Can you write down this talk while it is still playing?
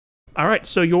All right,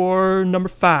 so your number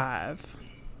 5.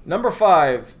 Number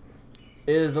 5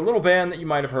 is a little band that you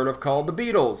might have heard of called the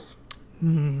Beatles.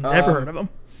 Never heard of them.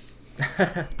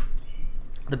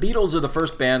 The Beatles are the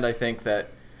first band I think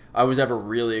that I was ever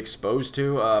really exposed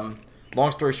to.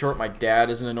 Long story short, my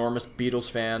dad is an enormous Beatles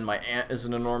fan. My aunt is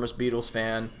an enormous Beatles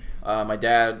fan. My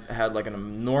dad had like an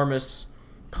enormous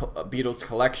Beatles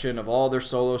collection of all their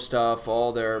solo stuff,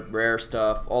 all their rare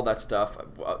stuff, all that stuff,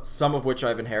 some of which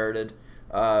I've inherited,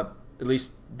 at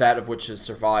least that of which has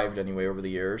survived anyway over the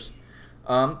years.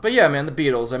 But yeah, man, the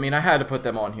Beatles, I mean, I had to put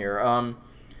them on here.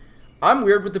 I'm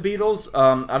weird with the Beatles.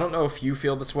 I don't know if you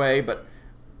feel this way, but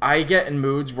I get in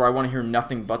moods where I want to hear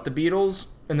nothing but the Beatles,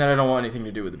 and then I don't want anything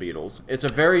to do with the Beatles. It's a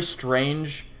very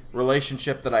strange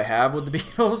relationship that I have with the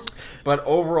Beatles, but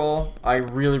overall, I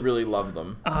really, really love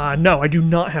them. No, I do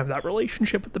not have that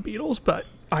relationship with the Beatles, but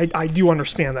I do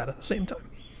understand that at the same time.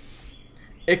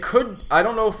 I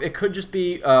don't know if it could just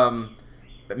be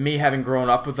me having grown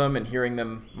up with them and hearing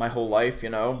them my whole life,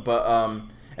 but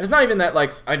and it's not even that,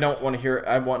 like, I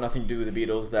want nothing to do with the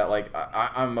Beatles, that, like,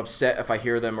 I'm upset if I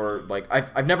hear them, or, like,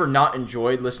 I've never not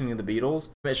enjoyed listening to the Beatles.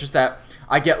 It's just that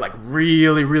I get, like,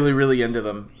 really, really, really into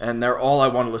them, and they're all I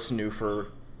want to listen to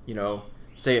for,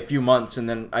 say a few months, and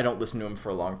then I don't listen to them for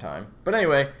a long time. But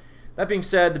anyway, that being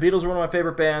said, the Beatles are one of my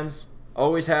favorite bands.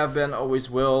 Always have been, always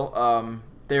will.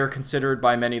 They are considered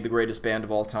by many the greatest band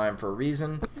of all time for a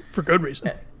reason. For good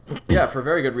reason. Yeah, for a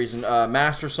very good reason.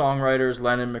 Master songwriters,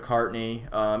 Lennon,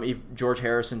 McCartney, George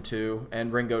Harrison too,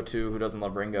 and Ringo too, who doesn't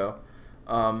love Ringo.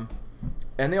 And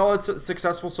they all had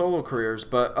successful solo careers.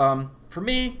 But for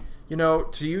me, to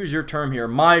use your term here,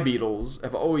 my Beatles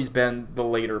have always been the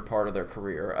later part of their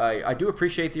career. I do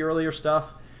appreciate the earlier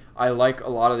stuff. I like a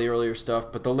lot of the earlier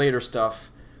stuff, but the later stuff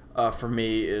for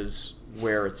me is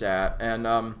where it's at.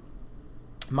 And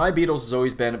my Beatles has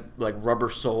always been like Rubber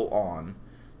Soul on.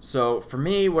 So for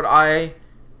me, what I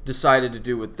decided to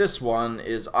do with this one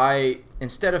is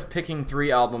instead of picking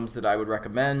 3 albums that I would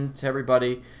recommend to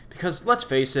everybody, because let's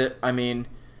face it, I mean,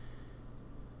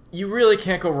 you really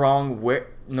can't go wrong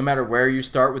no matter where you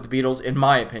start with the Beatles, in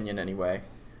my opinion anyway.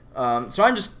 So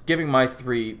I'm just giving my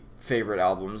 3 favorite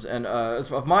albums, and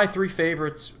of my 3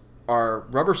 favorites are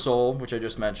Rubber Soul, which I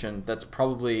just mentioned. That's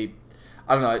probably,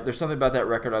 I don't know, there's something about that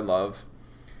record I love.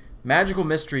 Magical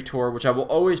Mystery Tour, which I will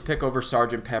always pick over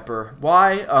Sgt. Pepper.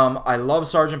 Why? I love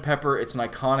Sgt. Pepper. It's an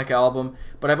iconic album,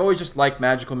 but I've always just liked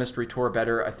Magical Mystery Tour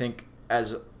better. I think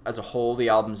as a whole, the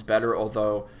album's better,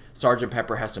 although Sgt.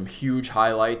 Pepper has some huge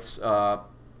highlights. Day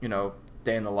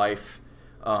in the Life,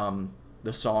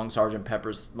 the song Sgt.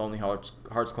 Pepper's Lonely Hearts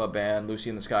Club Band, Lucy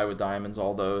in the Sky with Diamonds,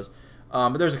 all those.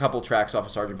 But there's a couple tracks off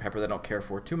of Sgt. Pepper that I don't care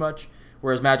for too much,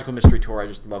 whereas Magical Mystery Tour, I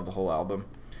just love the whole album.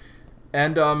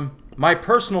 And my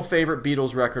personal favorite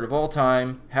Beatles record of all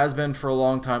time has been for a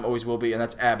long time, always will be, and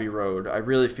that's Abbey Road. I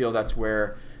really feel that's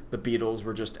where the Beatles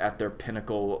were just at their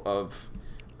pinnacle of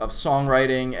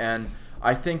songwriting, and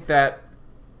I think that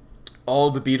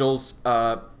all the Beatles,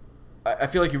 I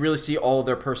feel like you really see all of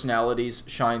their personalities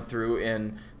shine through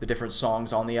in the different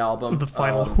songs on the album. The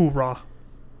final hoorah.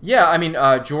 Yeah, I mean,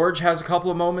 George has a couple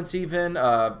of moments even.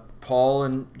 Paul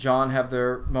and John have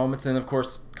their moments, and of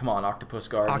course, come on, Octopus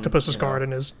Garden. Octopus's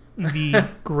Garden is the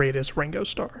greatest Ringo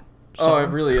star. Oh, it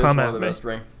really is one of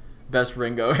the best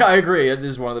Ringo. I agree, it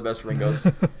is one of the best Ringo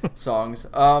songs.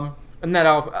 And that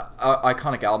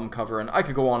iconic album cover, and I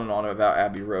could go on and on about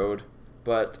Abbey Road,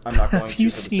 but I'm not going to. Have you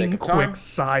for the seen, sake of time. quick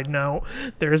side note,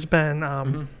 there's been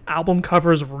album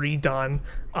covers redone,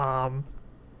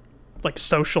 like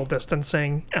social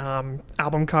distancing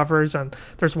album covers, and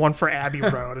there's one for Abbey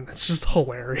Road, and it's just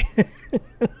hilarious.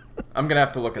 I'm gonna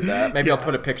have to look at that. Maybe I'll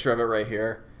put a picture of it right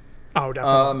here. Oh,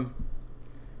 definitely.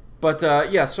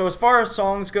 Yeah, so as far as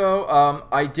songs go,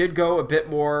 I did go a bit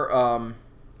more, I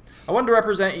wanted to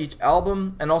represent each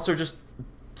album, and also just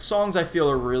songs I feel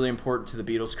are really important to the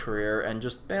Beatles' career, and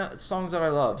just songs that I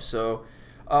love. So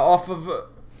off of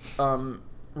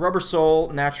Rubber Soul,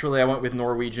 naturally I went with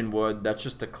Norwegian Wood. That's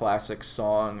just a classic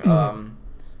song.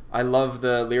 I love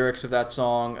the lyrics of that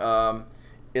song.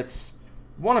 It's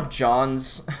one of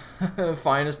John's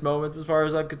finest moments as far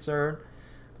as I'm concerned.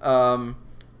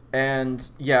 And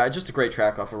yeah, just a great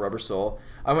track off of Rubber Soul.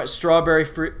 I went Strawberry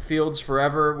Fields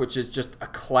Forever, which is just a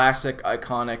classic,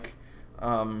 iconic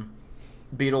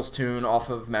Beatles tune off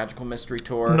of Magical Mystery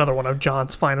Tour. Another one of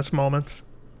John's finest moments.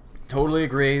 Totally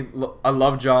agree. I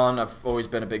love John. I've always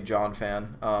been a big John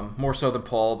fan. More so than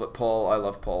Paul, but I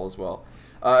love Paul as well.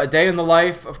 A Day in the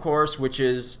Life, of course, which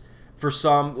is, for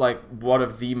some, like, one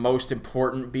of the most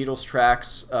important Beatles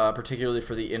tracks, particularly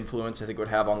for the influence I think it would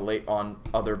have on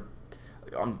other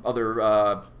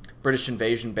British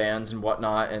invasion bands and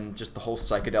whatnot, and just the whole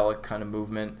psychedelic kind of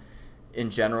movement in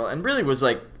general, and really was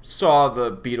like saw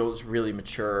the Beatles really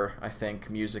mature, I think,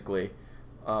 musically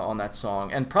on that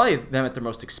song, and probably them at their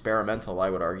most experimental, I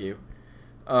would argue.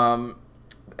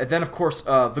 And then, of course,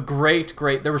 the great,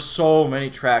 there were so many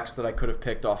tracks that I could have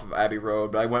picked off of Abbey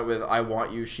Road, but I went with I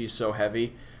Want You, She's So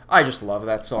Heavy. I just love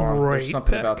that song. There's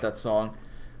something about that song.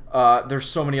 There's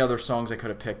so many other songs I could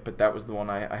have picked, but that was the one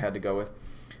I had to go with.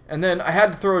 And then I had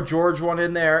to throw a George one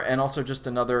in there, and also just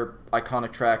another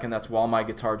iconic track, and that's While My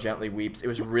Guitar Gently Weeps. It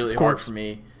was really hard for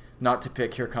me not to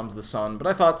pick Here Comes the Sun, but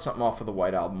I thought something off of the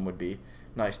White Album would be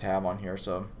nice to have on here,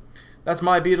 so... That's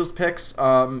my Beatles picks.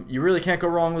 You really can't go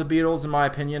wrong with the Beatles, in my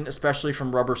opinion, especially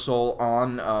from Rubber Soul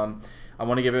on. I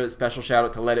want to give a special shout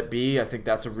out to Let It Be. I think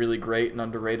that's a really great and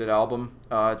underrated album.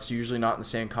 It's usually not in the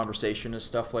same conversation as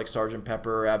stuff like Sgt.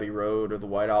 Pepper or Abbey Road or the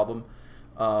White Album.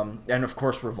 And, of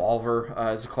course, Revolver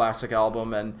is a classic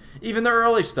album. And even the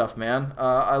early stuff, man.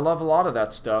 I love a lot of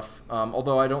that stuff,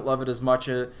 although I don't love it as much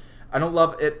as... I don't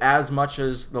love it as much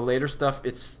as the later stuff.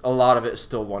 It's a lot of it is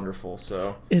still wonderful.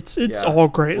 So it's all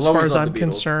great as far as I'm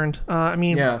concerned. I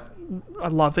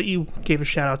love that you gave a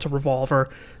shout out to Revolver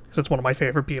because it's one of my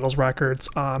favorite Beatles records.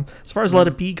 As far as Let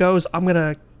It Be goes, I'm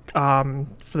gonna,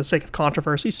 for the sake of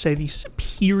controversy, say the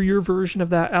superior version of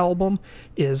that album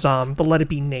is the Let It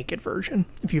Be Naked version.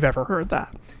 If you've ever heard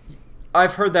that,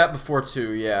 I've heard that before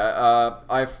too. Yeah,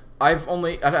 I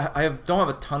don't have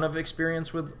a ton of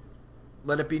experience with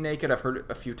Let It Be Naked. I've heard it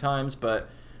a few times, but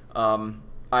you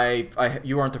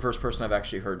aren't the first person I've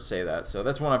actually heard say that. So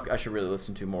that's one I should really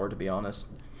listen to more, to be honest.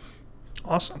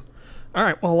 Awesome. All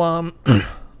right. Well,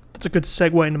 that's a good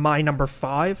segue into my number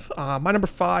 5. My number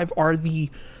 5 are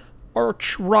the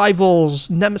arch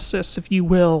rivals, nemesis, if you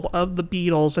will, of the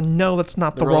Beatles. And no, that's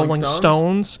not the Rolling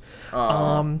Stones.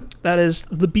 That is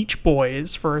the Beach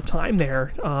Boys. For a time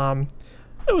there.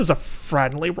 It was a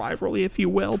friendly rivalry, if you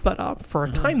will, but for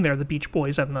a time there, the Beach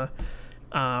Boys and the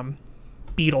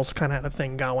Beatles kind of had a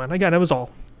thing going. Again, it was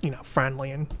all, friendly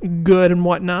and good and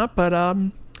whatnot, but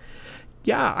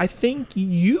yeah, I think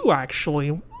you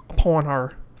actually, upon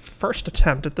our first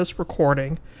attempt at this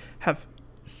recording, have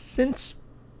since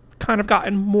kind of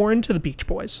gotten more into the Beach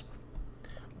Boys.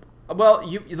 Well,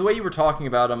 the way you were talking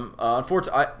about them,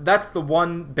 unfortunately, that's the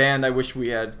one band I wish we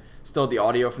had still the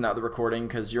audio from the recording,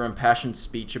 because your impassioned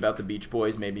speech about the Beach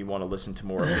Boys made me want to listen to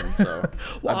more of them, so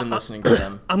well, I've been listening to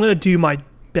them. I'm going to do my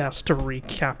best to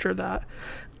recapture that.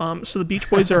 So the Beach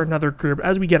Boys are another group.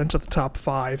 As we get into the top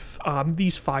 5,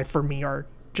 these 5 for me are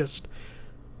just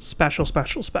special,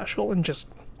 and just,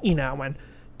 in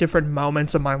different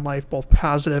moments of my life, both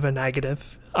positive and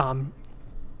negative,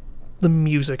 the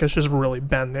music has just really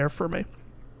been there for me.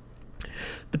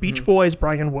 The Beach Boys,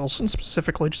 Brian Wilson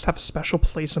specifically, just have a special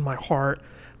place in my heart.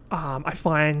 I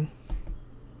find,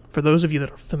 for those of you that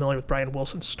are familiar with Brian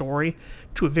Wilson's story,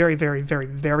 to a very, very, very,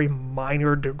 very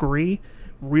minor degree,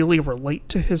 really relate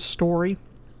to his story.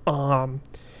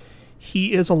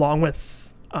 He is, along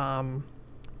with John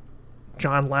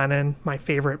Lennon, my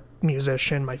favorite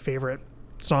musician, my favorite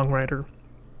songwriter.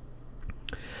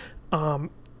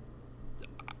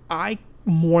 I,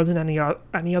 more than any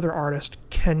other artist,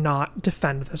 cannot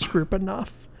defend this group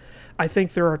enough. I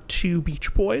think there are 2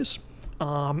 Beach Boys,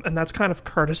 and that's kind of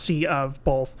courtesy of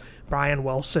both Brian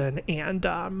Wilson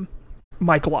and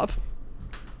Mike Love.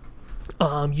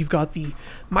 You've got the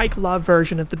Mike Love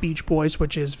version of the Beach Boys,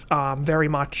 which is very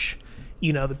much,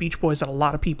 the Beach Boys that a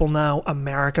lot of people know,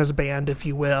 America's band, if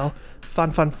you will.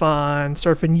 Fun,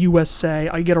 Surfing USA,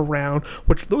 I Get Around,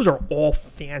 which those are all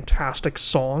fantastic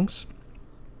songs.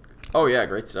 Oh, yeah,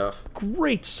 great stuff.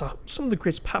 Great stuff. Some of the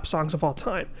greatest pop songs of all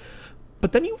time.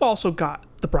 But then you've also got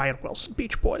the Brian Wilson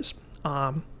Beach Boys.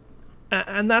 And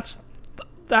that's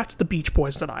the Beach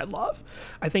Boys that I love.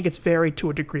 I think it's to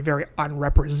a degree, very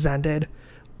unrepresented,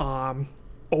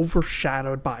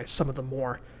 overshadowed by some of the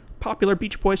more popular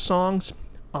Beach Boys songs.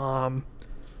 But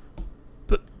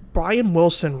Brian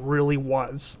Wilson really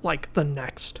was like the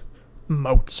next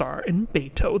Mozart and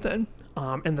Beethoven,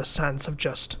 in the sense of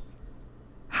just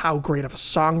how great of a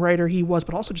songwriter he was,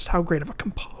 but also just how great of a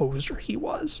composer he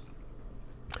was.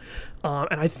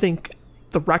 And I think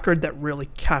the record that really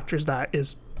captures that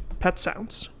is Pet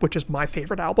Sounds, which is my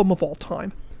favorite album of all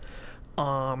time.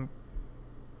 Wow.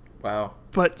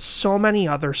 But so many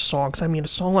other songs. I mean, a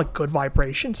song like Good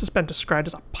Vibrations has been described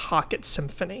as a pocket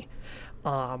symphony.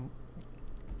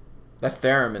 That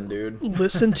theremin, dude.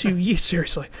 Listen to you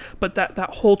seriously, but that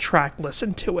whole track,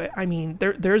 listen to it. I mean,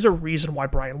 there's a reason why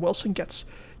Brian Wilson gets,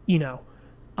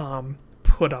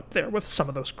 put up there with some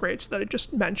of those greats that I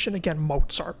just mentioned. Again,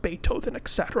 Mozart, Beethoven,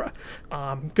 etc.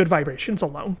 Good Vibrations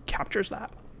alone captures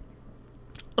that.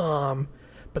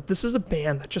 But this is a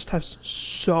band that just has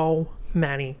so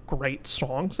many great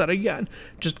songs that, again,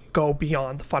 just go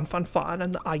beyond the fun,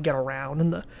 and the I Get Around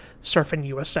and the Surfin'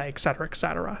 USA, etc.,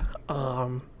 etc.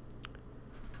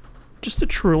 Just a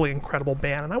truly incredible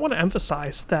band, and I want to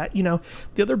emphasize that, the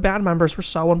other band members were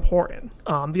so important.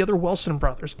 The other Wilson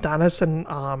brothers, Dennis and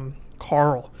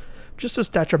Carl, just as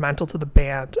detrimental to the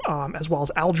band, as well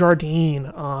as Al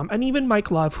Jardine, and even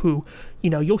Mike Love, who,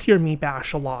 you'll hear me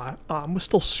bash a lot, was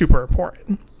still super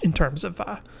important in terms of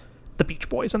the Beach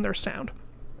Boys and their sound.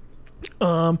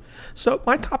 So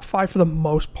my top 5, for the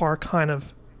most part, kind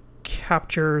of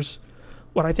captures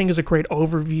what I think is a great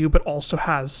overview, but also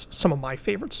has some of my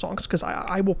favorite songs, because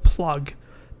I will plug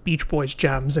Beach Boys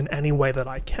gems in any way that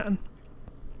I can.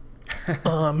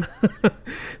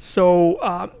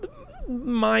 So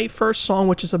my first song,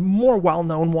 which is a more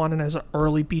well-known one and is an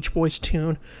early Beach Boys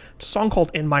tune, it's a song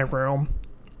called In My Room.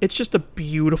 It's just a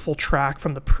beautiful track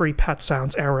from the pre-Pet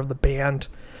Sounds era of the band.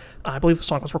 I believe the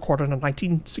song was recorded in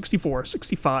 1964,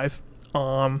 65.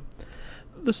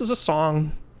 This is a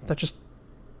song that just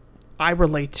I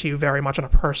relate to very much on a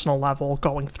personal level,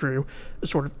 going through a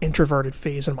sort of introverted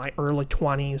phase in my early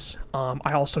 20s.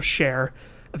 I also share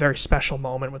a very special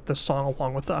moment with this song,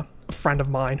 along with a friend of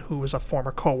mine who was a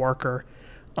former coworker,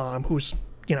 who's,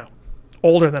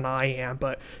 older than I am,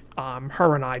 but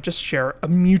her and I just share a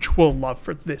mutual love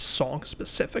for this song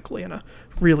specifically, and a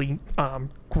really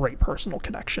great personal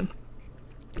connection.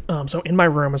 So In My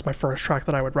Room is my first track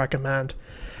that I would recommend.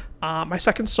 My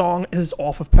second song is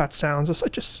off of Pet Sounds. As I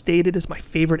just stated, is my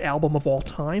favorite album of all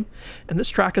time, and this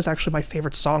track is actually my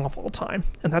favorite song of all time,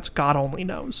 and that's God Only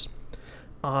Knows.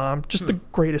 Just the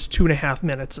greatest 2.5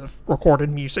 minutes of recorded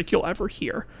music you'll ever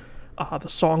hear. The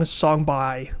song is sung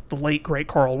by the late, great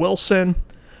Carl Wilson.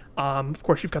 Of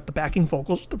course, you've got the backing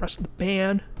vocals with the rest of the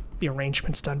band. The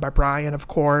arrangement's done by Brian, of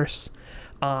course.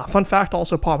 Fun fact,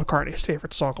 also Paul McCartney's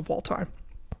favorite song of all time.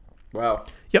 Wow.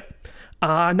 Yep.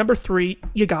 Number 3,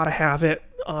 you gotta have it.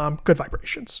 Good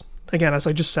Vibrations. Again, as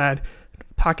I just said,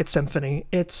 Pocket Symphony.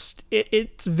 It's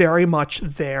very much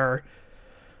there.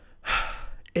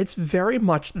 It's very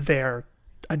much there,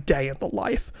 A Day in the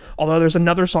Life. Although there's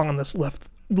another song on this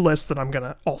list that I'm going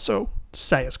to also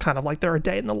say is kind of like they're A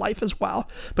Day in the Life as well.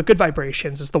 But Good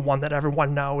Vibrations is the one that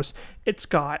everyone knows. It's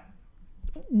got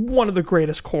one of the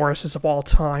greatest choruses of all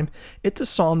time. It's a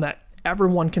song that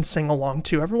everyone can sing along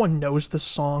to. Everyone knows this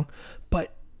song.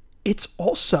 But it's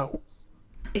also,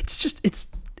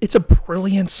 it's a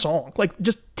brilliant song. Like,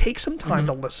 just take some time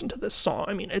to listen to this song.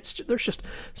 I mean, there's just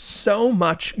so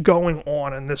much going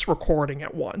on in this recording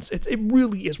at once. It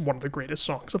really is one of the greatest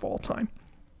songs of all time.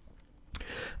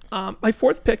 My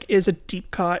fourth pick is a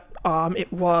deep cut.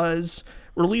 It was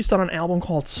released on an album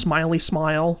called Smiley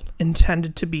Smile,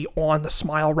 intended to be on the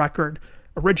Smile record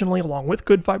originally, along with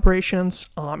Good Vibrations.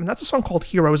 And that's a song called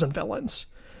Heroes and Villains.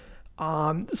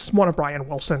 This is one of Brian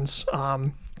Wilson's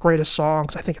greatest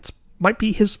songs. I think might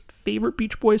be his favorite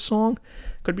Beach Boys song.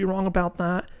 Could be wrong about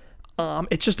that.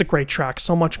 It's just a great track.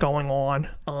 So much going on.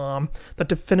 The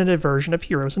definitive version of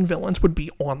Heroes and Villains would be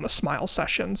on the Smile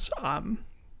Sessions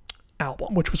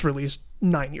album, which was released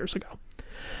 9 years ago.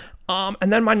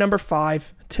 And then my number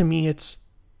 5, to me, it's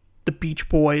the Beach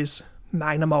Boys'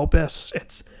 magnum opus.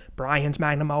 It's Brian's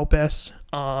magnum opus.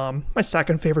 My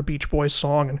second favorite Beach Boys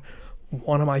song, and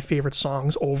one of my favorite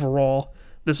songs overall.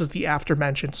 This is the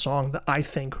aforementioned song that I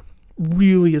think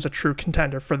really is a true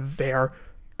contender for their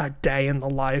A Day in the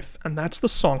Life, and that's the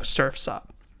song Surf's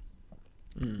Up.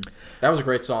 That was a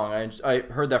great song. I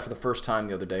heard that for the first time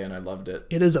the other day, and I loved it.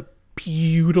 It is a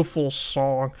beautiful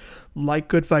song, like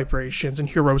Good Vibrations and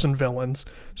Heroes and Villains.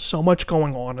 So much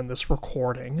going on in this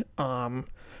recording.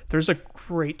 There's a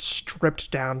great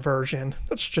stripped down version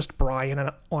that's just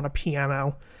Brian on a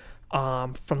piano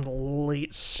from the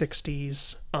late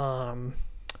 60s.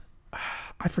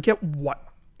 I forget what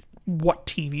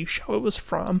TV show it was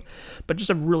from, but just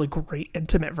a really great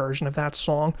intimate version of that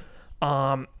song.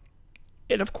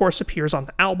 It, of course, appears on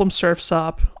the album Surf's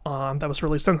Up, that was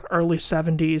released in the early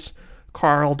 70s.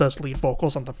 Carl does lead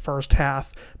vocals on the first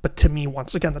half, but to me,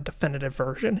 once again, the definitive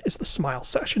version is the Smile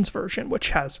Sessions version,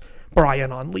 which has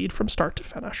Brian on lead from start to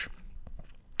finish.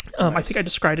 Nice. I think I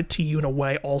described it to you in a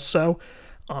way also,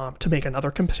 to make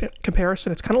another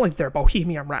comparison. It's kind of like their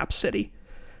Bohemian Rhapsody,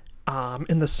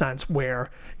 in the sense where,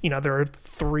 there are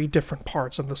 3 different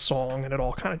parts in the song, and it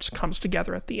all kind of just comes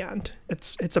together at the end.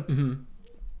 It's a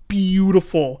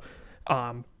beautiful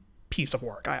piece of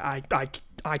work. I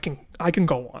can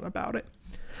go on about it.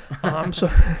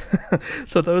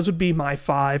 So those would be my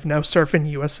 5. No Surfin'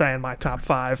 USA in my top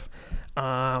 5.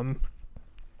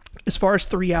 As far as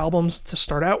 3 albums to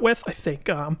start out with, I think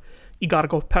you got to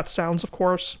go with Pet Sounds, of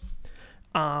course.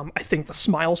 I think the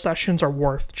Smile sessions are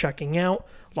worth checking out.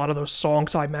 A lot of those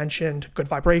songs I mentioned, Good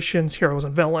Vibrations, Heroes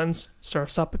and Villains,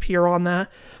 Surf's Up appear on that.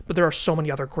 But there are so many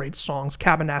other great songs.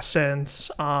 Cabanescence,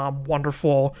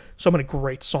 Wonderful. So many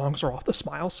great songs are off the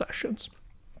Smile sessions.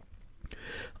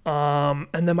 And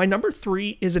then my number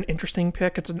 3 is an interesting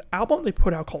pick. It's an album they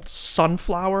put out called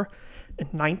Sunflower in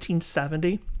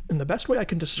 1970. And the best way I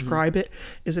can describe it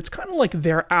is it's kind of like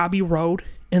their Abbey Road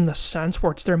in the sense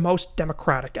where it's their most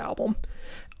democratic album.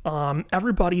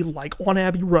 Everybody, like on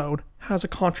Abbey Road, has a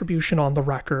contribution on the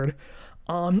record.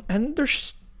 And there's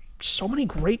just so many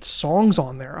great songs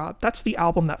on there. That's the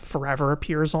album that Forever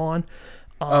appears on.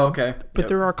 Okay. But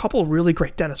there are a couple of really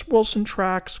great Dennis Wilson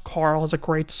tracks. Carl has a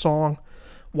great song.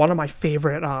 One of my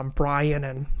favorite Brian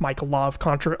and Mike Love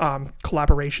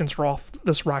collaborations are off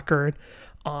this record.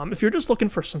 If you're just looking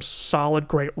for some solid,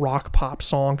 great rock pop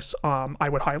songs, I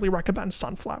would highly recommend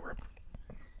Sunflower.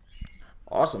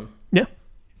 Awesome. Yeah.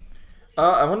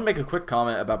 I want to make a quick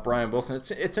comment about Brian Wilson.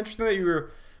 It's interesting that you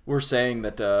were saying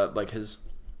that like his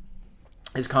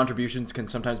contributions can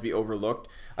sometimes be overlooked.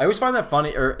 I always find that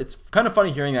funny, or it's kind of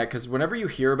funny hearing that, because whenever you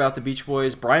hear about the Beach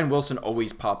Boys, Brian Wilson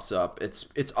always pops up.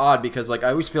 It's odd because like I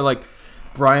always feel like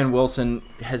Brian Wilson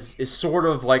is sort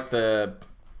of like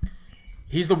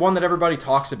he's the one that everybody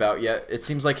talks about, yet it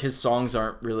seems like his songs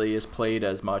aren't really as played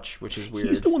as much, which is weird.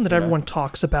 He's the one that everyone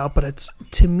talks about, but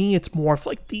to me it's more of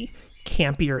like the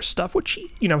campier stuff, which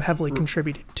he, heavily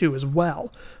contributed to as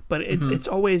well. But it's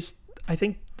always, I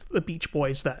think, the Beach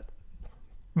Boys that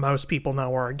most people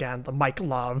know are, again, the Mike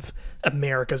Love,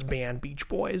 America's band Beach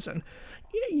Boys. And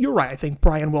you're right, I think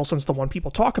Brian Wilson's the one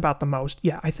people talk about the most.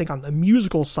 Yeah, I think on the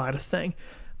musical side of thing,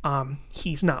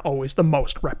 he's not always the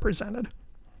most represented.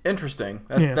 Interesting.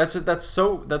 That's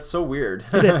so weird.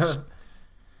 It is.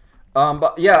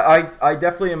 But yeah, I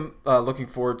definitely am looking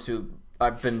forward to.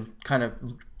 I've been kind of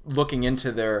looking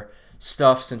into their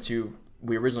stuff since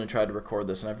we originally tried to record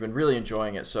this, and I've been really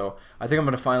enjoying it. So I think I'm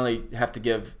going to finally have to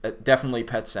give definitely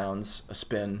Pet Sounds a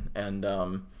spin, and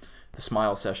the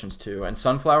Smile sessions too. And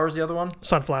Sunflower's the other one?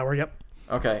 Sunflower, yep.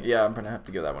 Okay, yeah, I'm going to have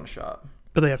to give that one a shot.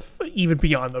 But they have, even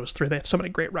beyond those 3, they have so many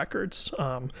great records.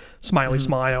 Smiley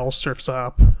Smile, Surf's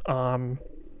Up, Wild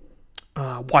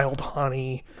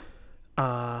Honey,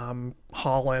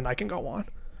 Holland, I can go on.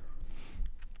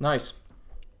 Nice.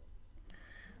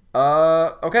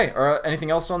 Okay.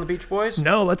 Anything else on the Beach Boys?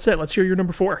 No, that's it. Let's hear your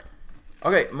number 4.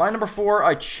 Okay, my number 4,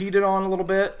 I cheated on a little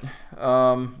bit,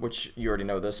 which you already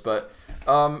know this, but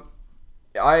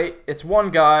it's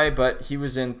one guy, but he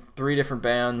was in 3 different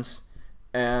bands,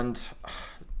 and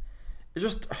it's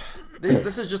just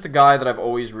this is just a guy that I've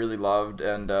always really loved,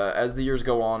 and as the years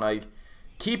go on, I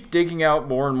keep digging out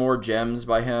more and more gems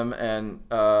by him, and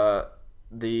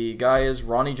the guy is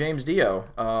Ronnie James Dio,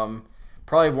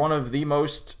 probably one of the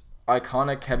most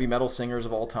iconic heavy metal singers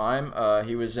of all time.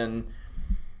 He was in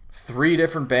 3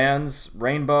 different bands.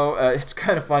 Rainbow. It's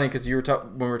kind of funny because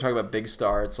when we were talking about Big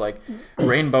Star, it's like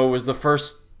Rainbow was the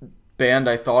first band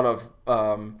I thought of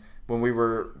when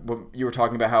you were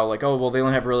talking about how like, oh well, they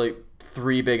only have really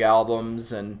 3 big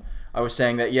albums, and I was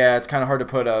saying that it's kind of hard to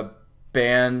put a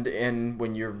band in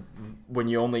when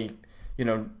you only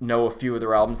know a few of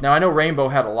their albums. Now I know Rainbow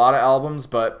had a lot of albums,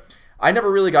 but I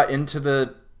never really got into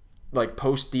the like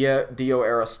post Dio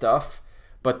era stuff,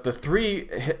 but the 3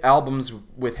 albums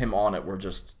with him on it were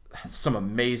just some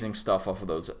amazing stuff off of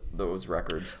those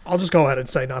records. I'll just go ahead and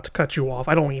say, not to cut you off,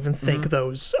 I don't even think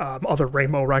those other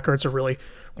Rainbow records are really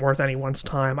worth anyone's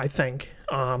time. I think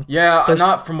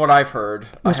not from what I've heard.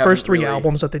 Those first 3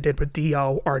 albums that they did with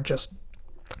Dio are just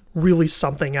really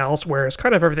something else, whereas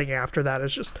kind of everything after that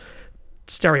is just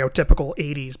stereotypical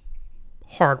 80s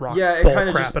hard rock bull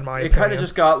crap, in my opinion. It kind of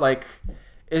just got like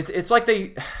it's like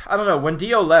I don't know, when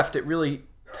Dio left, they really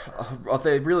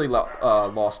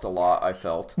lost a lot, I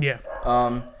felt. Yeah.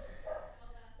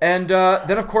 And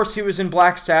then of course he was in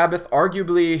Black Sabbath.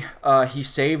 Arguably, he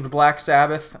saved Black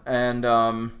Sabbath, and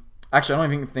actually I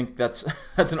don't even think that's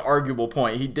an arguable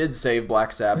point. He did save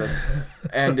Black Sabbath,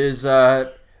 and is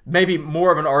maybe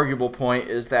more of an arguable point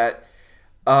is that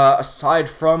aside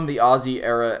from the Ozzy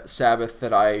era Sabbath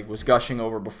that I was gushing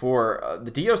over before,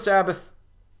 the Dio Sabbath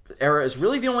era is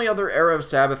really the only other era of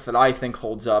Sabbath that I think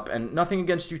holds up. And nothing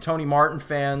against you Tony Martin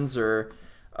fans, or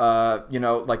like the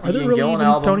Ian really Gillan even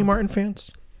album. Tony Martin fans?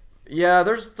 Yeah,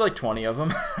 there's like 20 of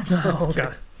them. Oh, okay.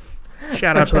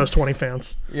 Shout out to those 20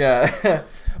 fans. Yeah.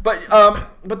 But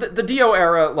the Dio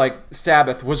era, like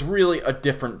Sabbath, was really a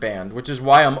different band, which is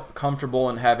why I'm comfortable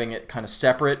in having it kind of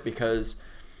separate, because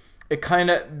it kind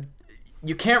of,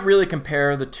 you can't really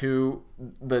compare the two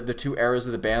eras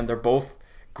of the band. They're both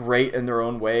great in their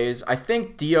own ways. I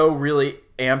think Dio really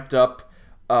amped up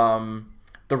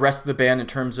the rest of the band in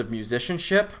terms of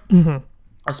musicianship,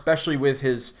 especially with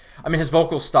his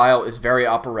vocal style is very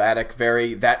operatic,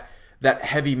 very that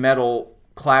heavy metal,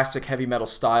 classic heavy metal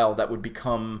style that would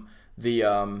become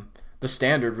the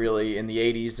standard really in the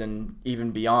 80s and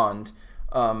even beyond.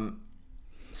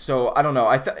 So I don't know.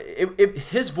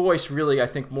 His voice really, I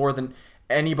think, more than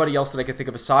anybody else that I could think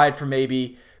of, aside from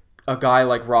maybe a guy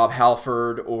like Rob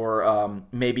Halford or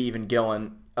maybe even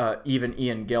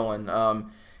Ian Gillan.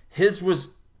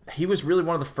 He was really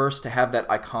one of the first to have that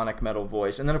iconic metal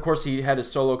voice. And then, of course, he had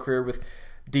his solo career with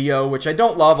Dio, which I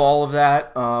don't love all of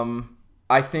that.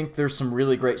 I think there's some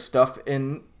really great stuff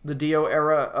in the Dio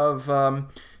era of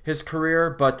his career,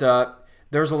 but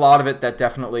there's a lot of it that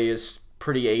definitely is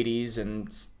pretty 80s,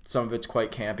 and some of it's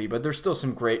quite campy. But there's still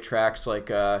some great tracks, like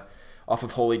off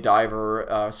of Holy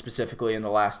Diver, specifically in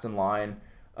The Last in Line,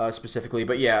 specifically.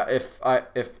 But yeah, if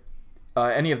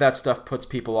any of that stuff puts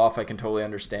people off, I can totally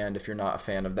understand if you're not a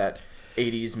fan of that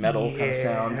 80s metal kind of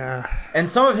sound. And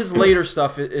some of his later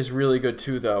stuff is really good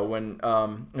too, though. When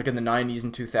like in the 90s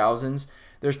and 2000s,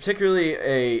 there's particularly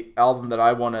a album that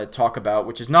I want to talk about,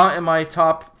 which is not in my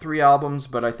top 3 albums,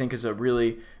 but I think is a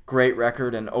really great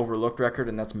record and overlooked record,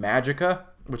 and that's Magica,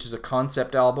 which is a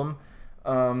concept album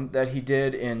that he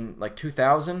did in like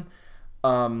 2000.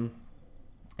 And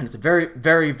it's a very,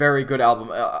 very, very good album,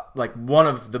 like one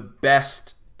of the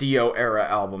best Dio era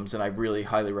albums, and I really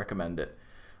highly recommend it.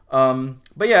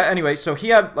 But yeah, anyway, so he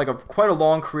had like quite a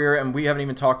long career, and we haven't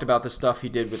even talked about the stuff he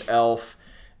did with Elf.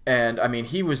 And I mean,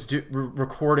 he was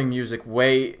recording music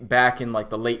way back in like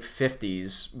the late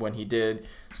 50s when he did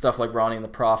stuff like Ronnie and the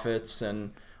Prophets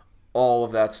and all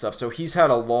of that stuff. So he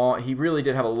really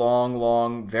did have a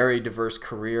long, very diverse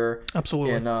career.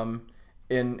 Absolutely.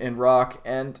 In rock.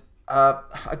 And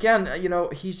again,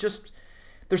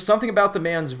 there's something about the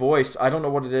man's voice. I don't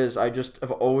know what it is. I just have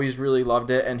always really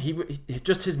loved it. And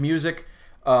his music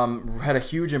had a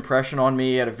huge impression on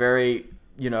me at a very,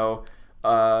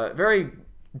 very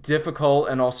difficult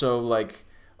and also like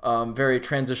very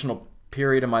transitional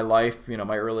period of my life,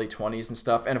 my early 20s and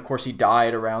stuff. And of course he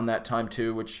died around that time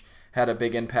too, which had a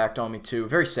big impact on me too.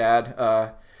 Very sad.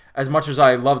 As much as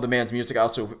I love the man's music, I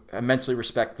also immensely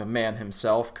respect the man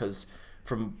himself, because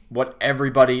from what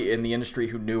everybody in the industry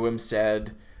who knew him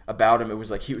said about him, it was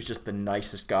like he was just the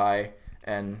nicest guy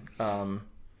and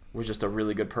was just a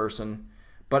really good person.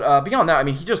 But beyond that, I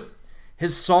mean,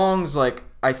 his songs, like,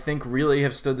 I think really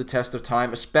have stood the test of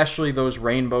time, especially those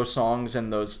Rainbow songs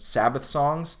and those Sabbath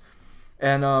songs.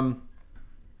 And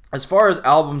as far as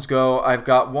albums go, I've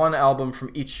got one album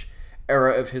from each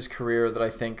era of his career that I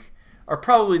think are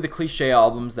probably the cliche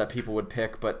albums that people would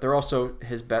pick, but they're also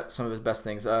some of his best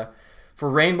things. For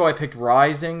Rainbow, I picked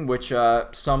Rising, which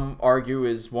some argue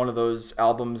is one of those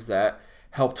albums that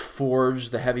helped forge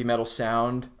the heavy metal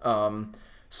sound.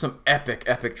 Some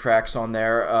epic tracks on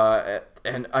there.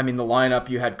 And I mean, the lineup,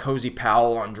 you had Cozy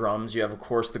Powell on drums. You have, of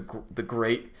course, the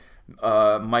great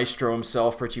maestro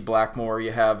himself, Ritchie Blackmore.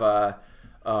 You have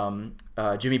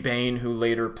Jimmy Bain, who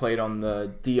later played on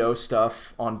the Dio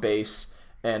stuff on bass,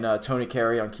 and Tony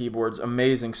Carey on keyboards.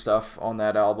 Amazing stuff on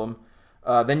that album.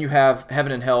 Then you have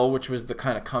Heaven and Hell, which was the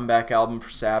kind of comeback album for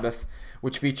Sabbath,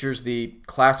 which features the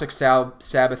classic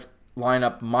Sabbath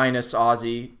lineup minus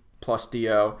Ozzy plus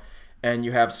Dio. And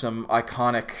you have some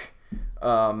iconic,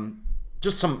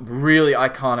 just some really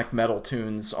iconic metal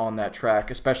tunes on that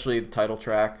track, especially the title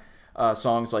track.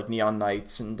 Songs like Neon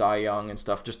Nights and Die Young and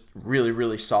stuff, just really,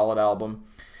 really solid album.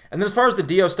 And then as far as the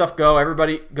Dio stuff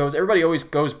everybody always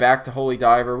goes back to Holy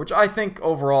Diver, which I think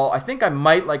overall, I think I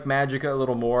might like Magica a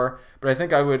little more, but I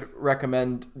think I would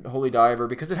recommend Holy Diver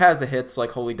because it has the hits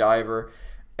like Holy Diver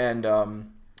and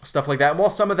stuff like that. And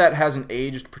while some of that hasn't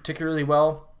aged particularly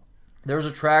well, there's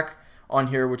a track on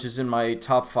here which is in my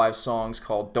top 5 songs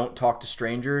called Don't Talk to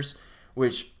Strangers,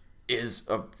 which is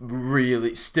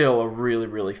still a really,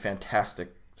 really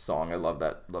fantastic song. I love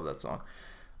that song.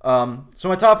 So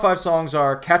my top 5 songs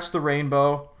are Catch the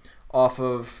Rainbow off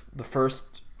of the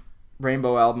first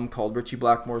Rainbow album called Ritchie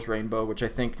Blackmore's Rainbow, which I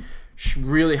think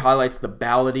really highlights the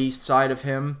ballady side of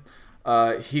him.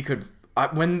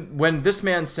 When this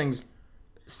man sings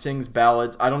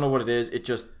ballads, I don't know what it is. It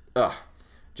just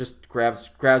grabs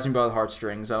me by the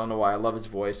heartstrings. I don't know why. I love his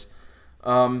voice.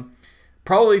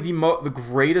 Probably the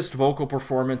greatest vocal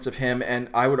performance of him, and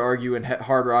I would argue in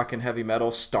hard rock and heavy metal,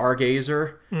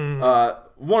 Stargazer.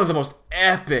 One of the most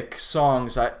epic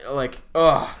songs. Just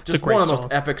one of the most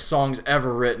epic songs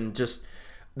ever written. Just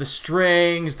the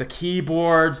strings, the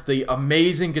keyboards, the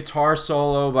amazing guitar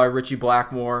solo by Ritchie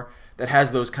Blackmore. that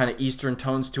has those kind of Eastern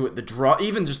tones to it.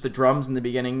 Even just the drums in the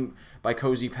beginning by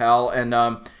Cozy Powell, and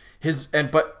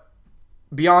but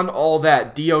beyond all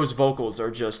that, Dio's vocals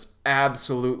are just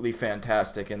absolutely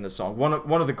fantastic in this song.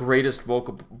 One of the greatest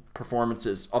vocal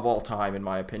performances of all time, in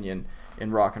my opinion,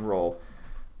 in rock and roll.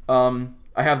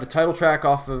 I have the title track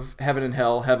off of Heaven and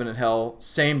Hell. Heaven and Hell,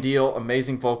 same deal.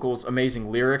 Amazing vocals, amazing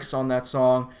lyrics on that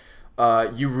song.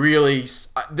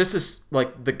 This is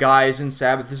like the guys in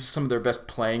Sabbath. This is some of their best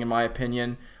playing, in my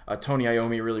opinion. Tony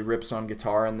Iommi really rips on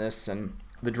guitar in this, and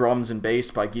the drums and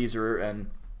bass by Geezer and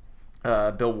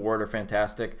Bill Ward are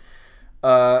fantastic.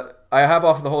 I have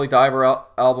off of the Holy Diver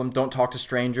album, Don't Talk to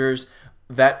Strangers,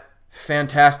 that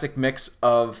fantastic mix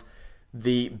of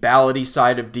the ballady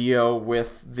side of Dio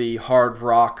with the hard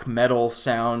rock metal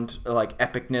sound, like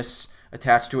epicness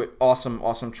attached to it. Awesome,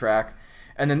 awesome track.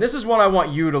 And then this is one I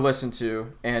want you to listen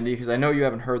to, Andy, because I know you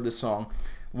haven't heard this song.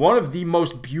 One of the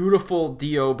most beautiful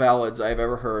Dio ballads I've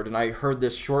ever heard, and I heard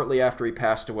this shortly after he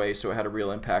passed away, so it had a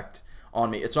real impact on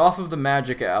me. It's off of the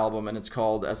Magica album, and it's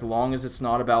called As Long As It's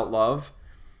Not About Love.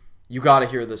 You got to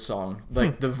hear this song.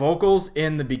 Like, the vocals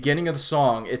in the beginning of the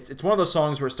song, it's one of those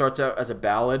songs where it starts out as a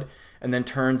ballad and then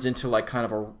turns into like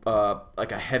kind of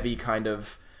a heavy kind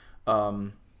of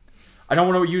I don't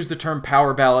want to use the term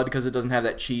power ballad because it doesn't have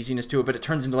that cheesiness to it, but it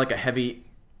turns into like a heavy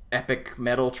epic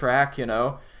metal track, you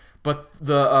know. But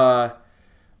the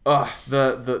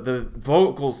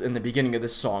vocals in the beginning of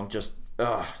this song just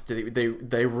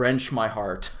they wrench my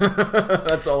heart.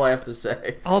 That's all I have to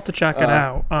say. I'll have to check it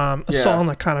out. A song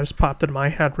that kind of just popped in my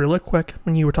head really quick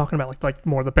when you were talking about like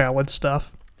more of the ballad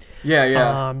stuff.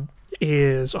 Yeah.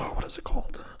 What is it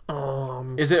called?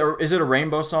 Is it a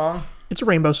Rainbow song? It's a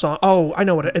Rainbow song. Oh, I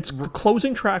know what it's the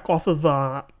closing track off of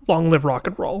Long Live Rock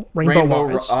and Roll.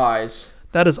 Rainbow Eyes.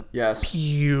 That is a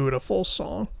beautiful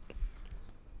song.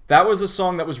 That was a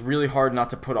song that was really hard not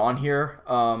to put on here.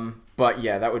 But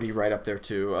yeah, that would be right up there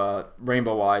too.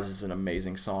 Rainbow Eyes is an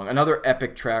amazing song. Another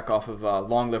epic track off of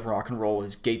Long Live Rock and Roll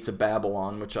is Gates of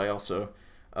Babylon, which I also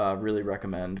really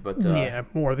recommend. But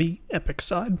more the epic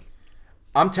side.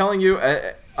 I'm telling you,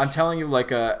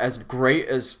 like as great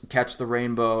as Catch the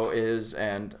Rainbow is,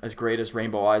 and as great as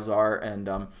Rainbow Eyes are, and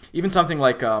even something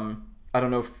like I don't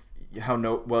know how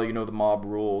well you know the Mob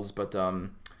Rules, but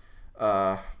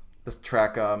this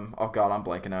track oh god, I'm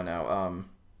blanking out now.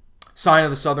 Sign of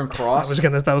the Southern Cross.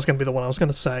 That was gonna be the one I was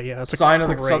gonna say. Yeah, it's Sign of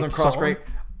the Southern Cross. Great.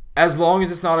 As Long As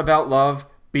It's Not About Love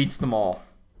beats them all.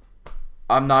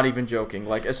 I'm not even joking.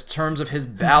 Like, as terms of his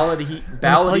ballady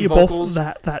vocals,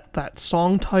 both that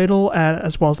song title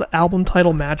as well as the album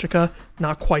title Magica,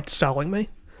 not quite selling me.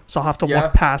 So I'll have to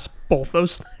look past both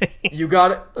those things. You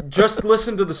got it. Just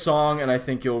listen to the song, and I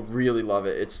think you'll really love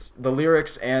it. It's the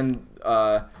lyrics and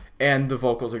the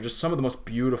vocals are just some of the most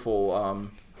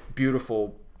beautiful,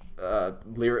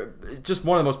 lyric. Just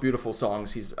one of the most beautiful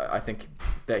songs I think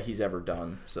that he's ever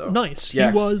done. So nice.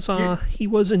 Yeah, he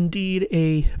was indeed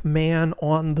a man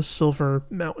on the Silver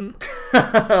Mountain.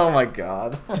 Oh my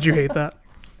god! Did you hate that?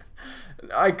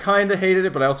 I kind of hated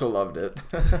it, but I also loved it.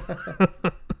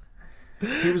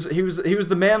 He was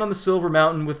the man on the Silver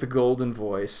Mountain with the golden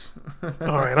voice.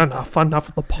 All right, enough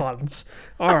of the puns.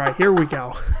 All right, here we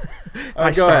go.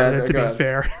 I started it to be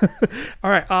fair. All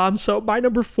right, so my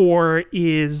number 4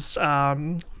 is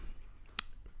the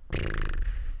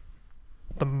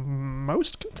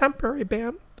most contemporary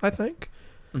band, I think,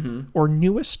 or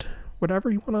newest,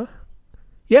 whatever you want to.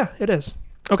 Yeah, it is.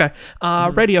 Okay,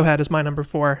 Radiohead is my number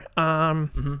 4.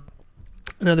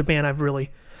 Another band I've really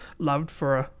loved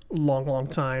for a long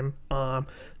time.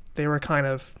 They were kind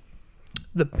of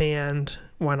the band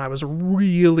when I was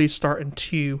really starting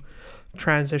to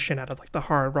transition out of like the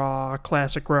hard rock,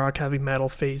 classic rock, heavy metal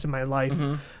phase in my life.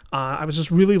 I was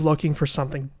just really looking for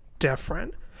something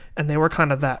different, and they were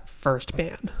kind of that first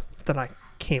band that I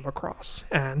came across,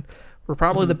 and were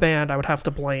probably the band I would have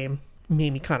to blame,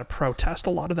 made me kind of protest a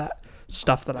lot of that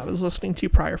stuff that I was listening to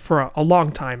prior for a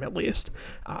long time, at least.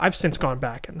 I've since gone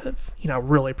back and have,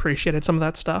 really appreciated some of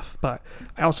that stuff, but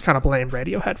I also kind of blame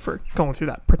Radiohead for going through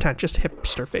that pretentious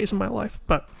hipster phase in my life,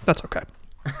 but that's okay.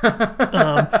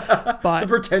 But the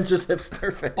pretentious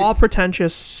hipster phase. All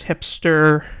pretentious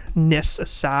hipsterness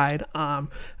aside,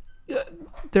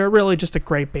 they're really just a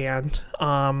great band.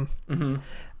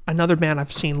 Another band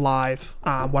I've seen live,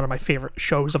 one of my favorite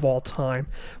shows of all time.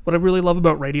 What I really love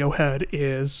about Radiohead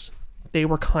is they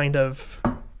were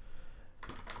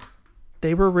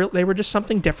just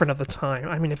something different at the time.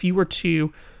 I mean, if you were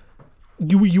to,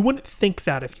 you wouldn't think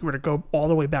that if you were to go all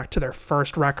the way back to their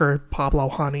first record, Pablo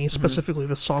Honey, specifically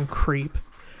the song Creep.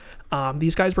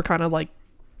 These guys were kind of like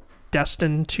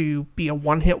destined to be a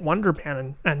one-hit wonder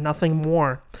band and nothing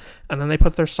more. And then they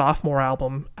put their sophomore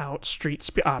album out,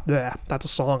 that's a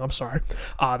song, I'm sorry.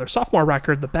 Their sophomore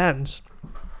record, The Bends.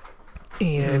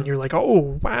 And you're like,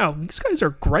 oh, wow, these guys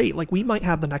are great. Like, we might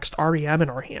have the next REM in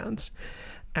our hands.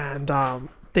 And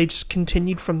they just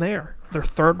continued from there. Their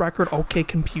third record, OK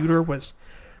Computer, was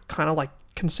kind of like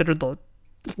considered the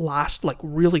last like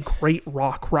really great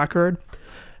rock record.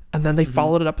 And then they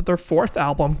followed it up with their fourth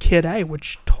album, Kid A,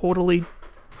 which totally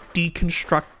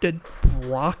deconstructed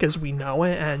rock as we know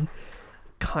it and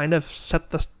kind of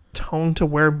set the tone to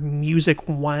where music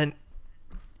went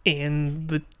in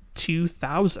the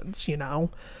 2000s, you know?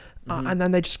 And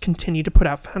then they just continued to put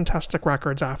out fantastic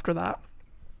records after that.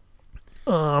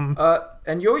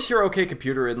 And you always hear OK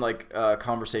Computer in like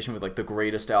conversation with like the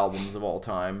greatest albums of all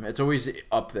time. It's always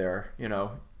up there, you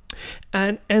know.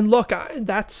 And look,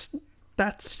 that's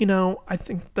you know, I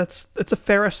think it's a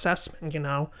fair assessment, you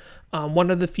know. One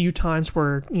of the few times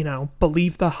where, you know,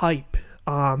 believe the hype.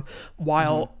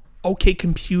 While OK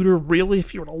Computer, really,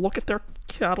 if you were to look at their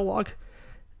catalog,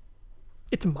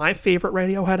 it's my favorite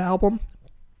Radiohead album.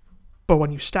 But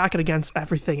when you stack it against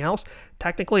everything else,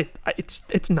 technically,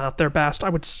 it's not their best. I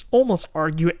would almost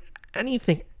argue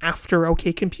anything after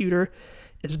OK Computer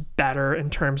is better in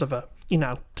terms of a, you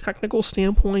know, technical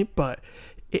standpoint, but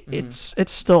it's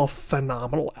still a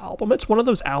phenomenal album. It's one of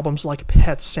those albums like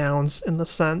Pet Sounds in the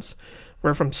sense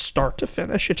where from start to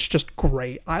finish, it's just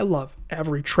great. I love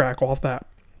every track off that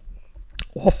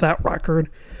record.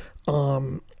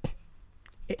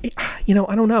 You know,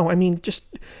 I don't know. I mean, just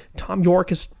Tom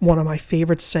York is one of my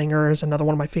favorite singers, another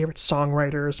one of my favorite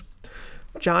songwriters.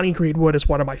 Johnny Greenwood is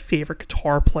one of my favorite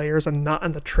guitar players, and not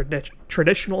in the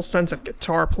traditional sense of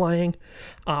guitar playing.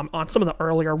 On some of the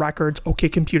earlier records, OK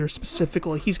Computer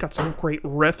specifically, he's got some great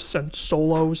riffs and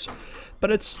solos,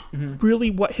 but it's really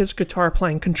what his guitar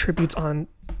playing contributes on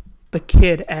the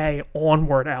Kid A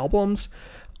onward albums,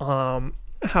 how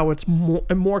it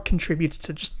more contributes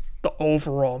to just the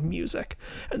overall music.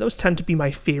 And those tend to be my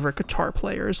favorite guitar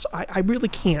players. I really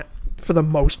can't, for the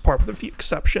most part, with a few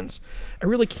exceptions, I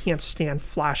really can't stand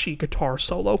flashy guitar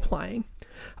solo playing.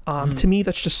 To me,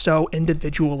 that's just so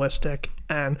individualistic.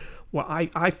 And what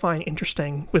I find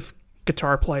interesting with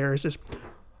guitar players is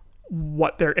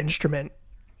what their instrument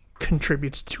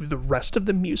contributes to the rest of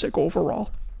the music overall.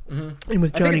 And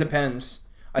with Johnny, I think it depends.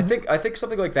 I think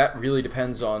something like that really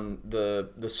depends on the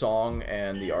song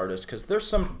and the artist, because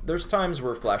there's times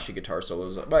where flashy guitar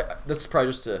solos, but this is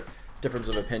probably just a difference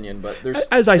of opinion, but there's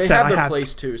they have their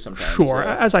place too sometimes. Sure,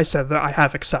 yeah. As I said, I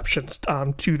have exceptions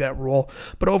to that rule,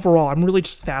 but overall, I'm really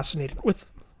just fascinated with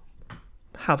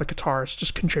how the guitar is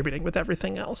just contributing with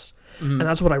everything else. And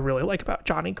that's what I really like about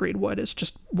Johnny Greenwood, is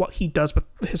just what he does with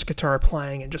his guitar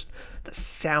playing and just the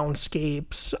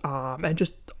soundscapes and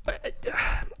just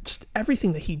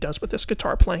everything that he does with this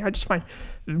guitar playing. I just find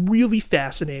really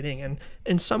fascinating and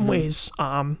in some ways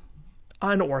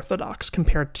unorthodox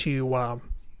compared to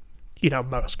you know,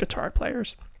 most guitar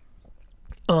players.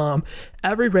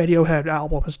 Every Radiohead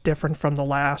album is different from the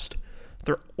last.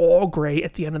 They're all great.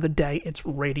 At the end of the day, it's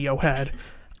Radiohead.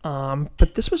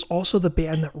 But this was also the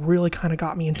band that really kind of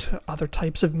got me into other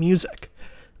types of music.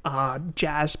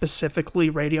 Jazz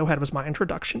specifically, Radiohead was my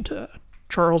introduction to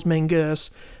Charles Mingus,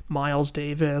 Miles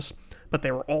Davis, but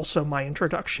they were also my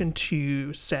introduction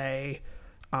to, say,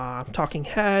 Talking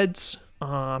Heads,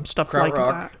 stuff like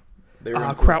that.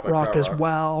 Krautrock as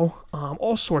well.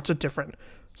 All sorts of different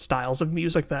styles of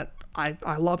music that I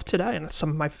love today, and it's some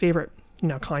of my favorite, you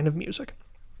know, kind of music.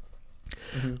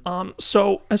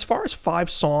 So as far as 5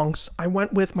 songs, I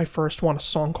went with my first one, a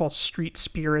song called Street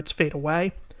Spirits Fade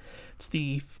Away. It's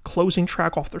the closing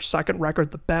track off their second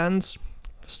record, The Bends.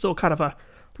 Still kind of a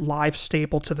live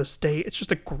staple to this day. It's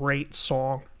just a great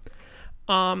song.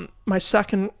 My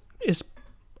second is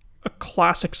a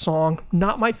classic song.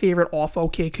 Not my favorite off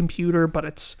OK Computer, but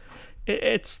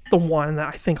it's the one that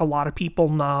I think a lot of people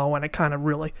know, and it kind of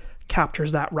really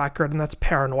captures that record, and that's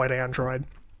Paranoid Android.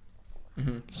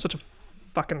 Such a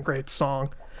fucking great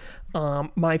song.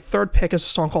 My third pick is a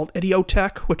song called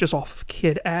Idiotech, which is off of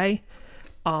Kid A.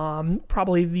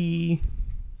 Probably the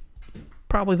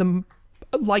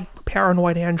like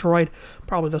Paranoid Android,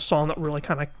 probably the song that really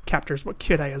kind of captures what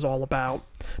Kid A is all about.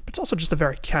 But it's also just a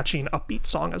very catchy and upbeat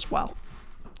song as well.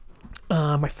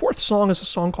 My fourth song is a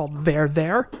song called There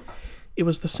There. It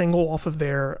was the single off of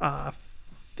their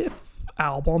 5th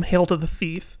album, Hail to the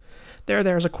Thief. There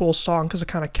There is a cool song because it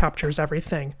kind of captures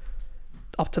everything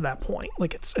up to that point.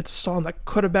 Like it's a song that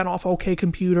could have been off OK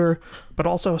Computer, but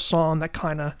also a song that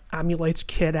kind of emulates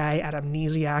Kid A at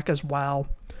Amnesiac as well.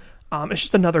 It's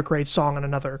just another great song and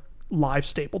another live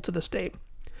staple to this date.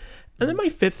 And then my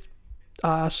fifth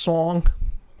song,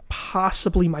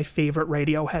 possibly my favorite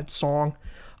Radiohead song,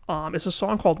 is a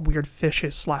song called Weird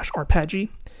Fishes / Arpeggi.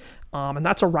 And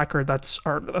that's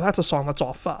that's a song that's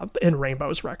off In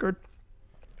Rainbow's record.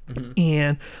 Mm-hmm.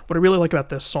 And what I really like about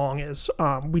this song is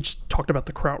we just talked about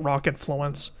the krautrock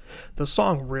influence. The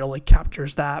song really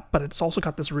captures that, but it's also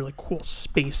got this really cool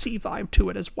spacey vibe to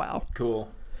it as well. Cool.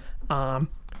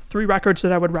 3 records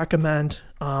that I would recommend.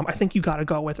 I think you got to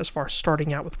go with, as far as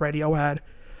starting out with Radiohead,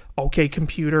 OK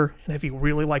Computer. And if you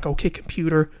really like OK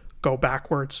Computer, go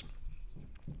backwards.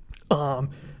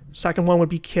 Second one would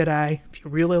be Kid A. If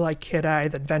you really like Kid A,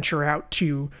 then venture out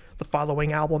to the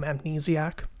following album,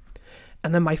 Amnesiac.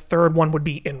 And then my third one would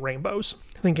be In Rainbows.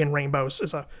 I think In Rainbows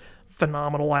is a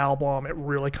phenomenal album. It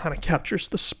really kind of captures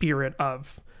the spirit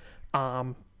of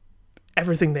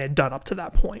everything they had done up to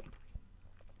that point.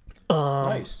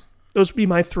 Nice. Those would be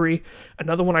my 3.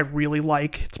 Another one I really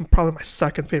like, it's probably my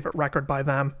second favorite record by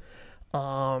them,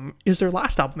 is their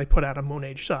last album they put out, A Moon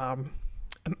Age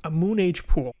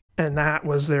Pool. And that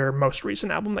was their most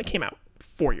recent album that came out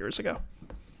 4 years ago.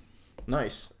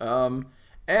 Nice.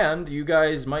 And you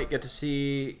guys might get to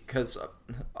see, because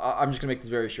I'm just going to make this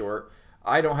very short.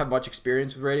 I don't have much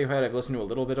experience with Radiohead. I've listened to a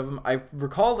little bit of them. I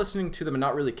recall listening to them and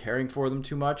not really caring for them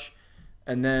too much.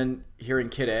 And then hearing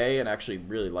Kid A and actually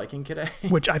really liking Kid A.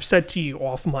 Which I've said to you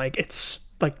off mic. It's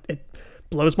like, it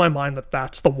blows my mind that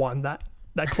that's the one that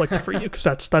clicked for you, because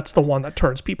that's the one that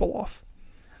turns people off.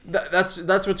 That's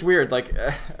what's weird. Like,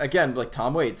 again, like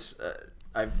Tom Waits,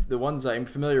 the ones I'm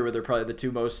familiar with are probably the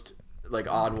 2 most like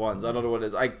odd ones. I don't know what it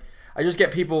is. I just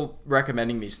get people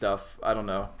recommending me stuff. I don't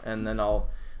know, and then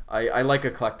I like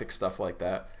eclectic stuff like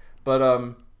that.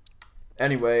 But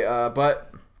anyway,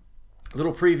 but a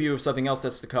little preview of something else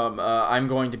that's to come. I'm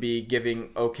going to be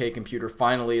giving OK Computer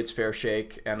finally its fair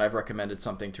shake, and I've recommended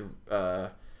something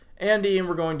to Andy, and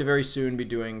we're going to very soon be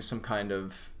doing some kind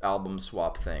of album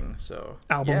swap thing. So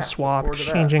swap,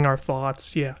 exchanging our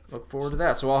thoughts. Yeah, look forward to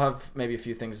that. So I'll have maybe a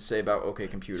few things to say about OK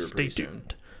Computer. Stay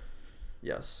tuned.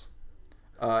 Yes.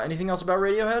 Anything else about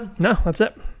Radiohead? No, that's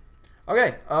it.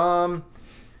 Okay.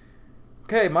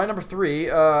 Okay, my number 3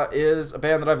 is a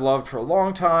band that I've loved for a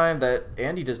long time that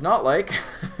Andy does not like,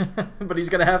 but he's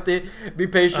gonna have to be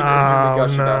patient and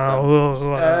gush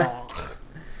about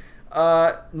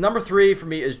them. Number 3 for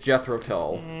me is Jethro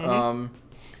Tull. Mm-hmm.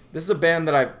 This is a band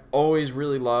that I've always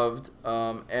really loved,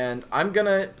 and I'm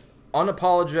gonna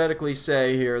unapologetically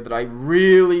say here that I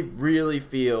really, really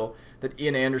feel that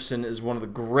Ian Anderson is one of the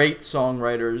great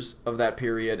songwriters of that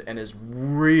period and is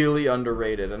really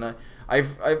underrated. And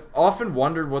I've often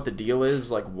wondered what the deal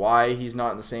is, like why he's not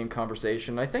in the same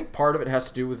conversation. I think part of it has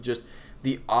to do with just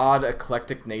the odd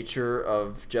eclectic nature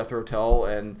of Jethro Tull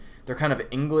and their kind of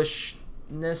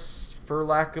Englishness, for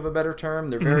lack of a better term.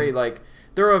 They're very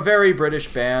they're a very British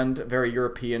band, a very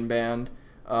European band.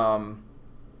 And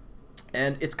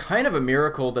it's kind of a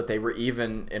miracle that they were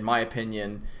even, in my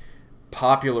opinion,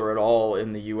 popular at all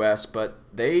in the US, but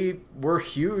they were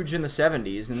huge in the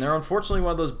 70s, and they're unfortunately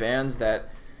one of those bands that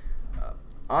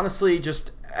honestly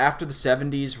just after the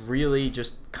 70s really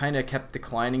just kind of kept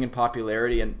declining in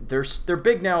popularity, and they're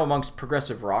big now amongst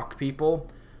progressive rock people,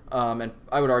 and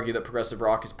I would argue that progressive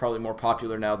rock is probably more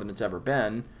popular now than it's ever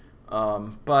been,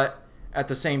 but at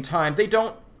the same time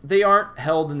they aren't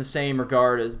held in the same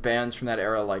regard as bands from that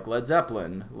era like Led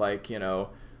Zeppelin, like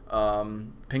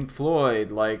Pink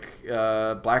Floyd, like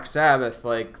Black Sabbath,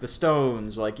 like the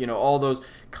Stones, like all those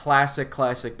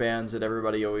classic bands that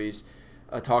everybody always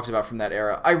talks about from that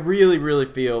era. I really, really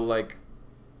feel like,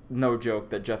 no joke,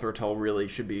 that Jethro Tull really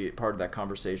should be part of that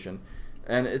conversation,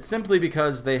 and it's simply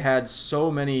because they had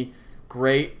so many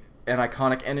great and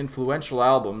iconic and influential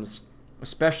albums,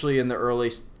 especially in the early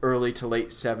to late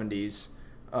 70s,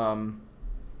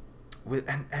 with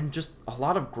and just a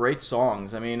lot of great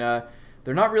songs. I mean,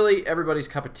 they're not really everybody's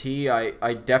cup of tea.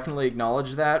 I definitely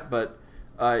acknowledge that, but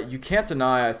you can't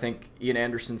deny, I think, Ian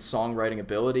Anderson's songwriting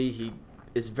ability. He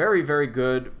is very, very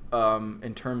good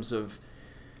in terms of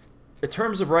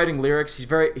writing lyrics.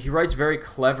 He writes very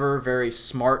clever, very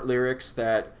smart lyrics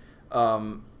that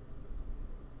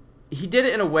he did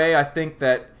it in a way, I think,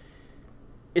 that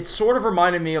it sort of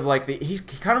reminded me of like he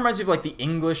kind of reminds me of like the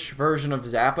English version of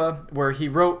Zappa, where he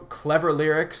wrote clever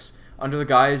lyrics under the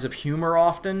guise of humor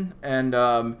often, and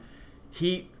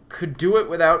he could do it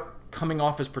without coming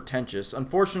off as pretentious.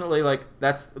 Unfortunately, like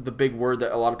that's the big word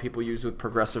that a lot of people use with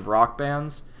progressive rock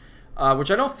bands, which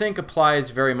I don't think applies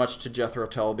very much to Jethro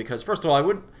Tull, because first of all,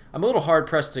 I'm a little hard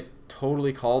pressed to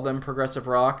totally call them progressive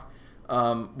rock.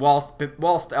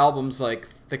 Whilst albums like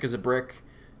Thick as a Brick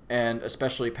and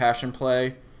especially Passion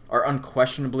Play are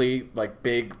unquestionably like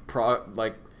big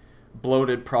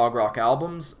bloated prog rock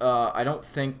albums. I don't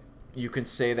think you can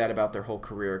say that about their whole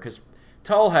career, because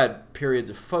Tull had periods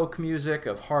of folk music,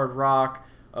 of hard rock,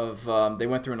 they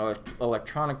went through an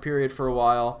electronic period for a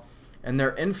while, and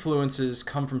their influences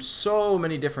come from so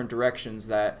many different directions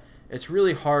that it's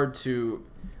really hard to,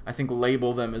 I think,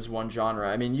 label them as one genre.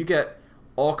 I mean, you get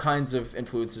all kinds of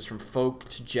influences from folk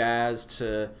to jazz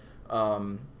to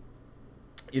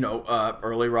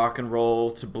early rock and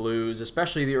roll to blues,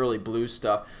 especially the early blues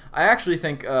stuff. I actually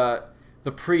think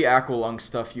the pre-Aqualung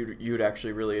stuff you'd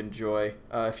actually really enjoy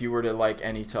if you were to like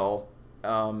any Tull,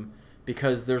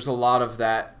 because there's a lot of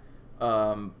that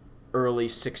early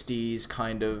 60s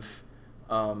kind of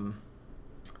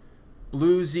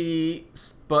bluesy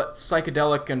but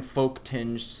psychedelic and folk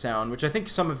tinged sound, which I think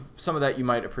some of that you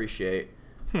might appreciate.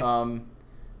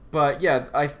 But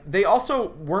yeah, they also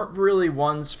weren't really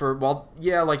ones for,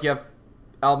 like you have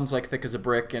albums like Thick as a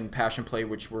Brick and Passion Play,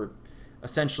 which were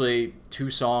essentially 2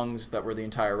 songs that were the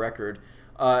entire record.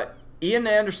 Ian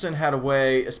Anderson had a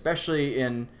way, especially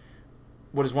in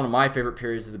what is one of my favorite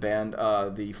periods of the band,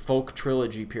 the folk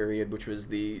trilogy period, which was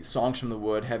the Songs from the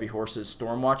Wood, Heavy Horses,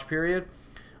 Stormwatch period,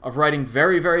 of writing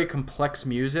very, very complex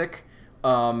music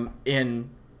in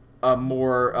a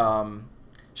more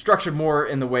structured more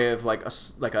in the way of like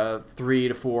a 3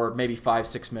 to 4, maybe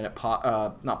 5-6 minute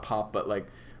pop, not pop, but like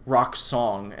rock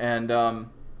song, and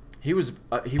he was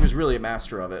really a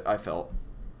master of it, I felt.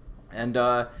 And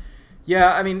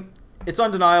yeah, I mean, it's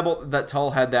undeniable that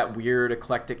Tull had that weird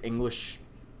eclectic English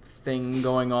thing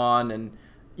going on, and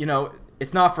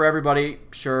it's not for everybody,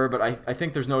 sure, but I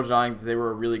think there's no denying that they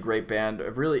were a really great band, a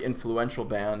really influential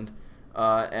band,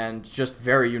 and just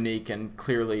very unique and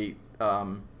clearly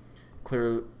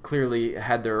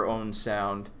had their own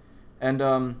sound.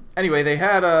 And anyway, they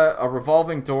had a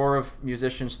revolving door of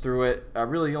musicians through it.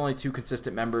 Really, the only 2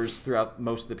 consistent members throughout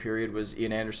most of the period was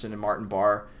Ian Anderson and Martin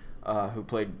Barr,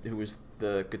 who was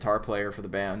the guitar player for the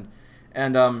band.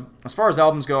 And as far as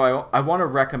albums go, I want to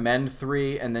recommend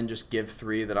 3 and then just give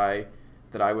 3 that I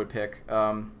would pick.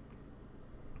 The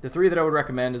 3 that I would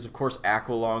recommend is, of course,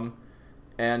 Aqualung.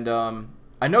 And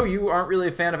I know you aren't really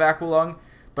a fan of Aqualung,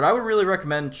 but I would really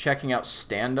recommend checking out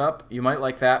Stand Up. You might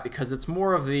like that because it's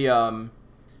more of the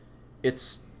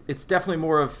it's definitely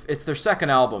more of, it's their second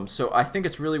album. So I think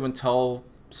it's really when Tull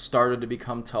started to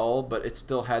become Tull, but it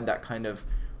still had that kind of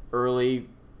early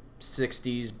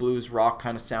 60s blues rock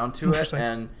kind of sound to it,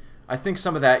 and I think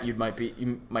some of that you might be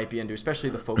into,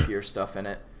 especially the folkier stuff in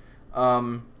it.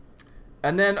 And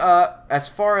then as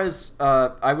far as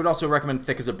I would also recommend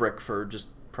Thick as a Brick for just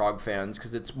prog fans,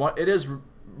 because it is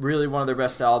really one of their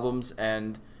best albums,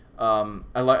 and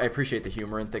I appreciate the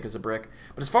humor in Thick as a Brick.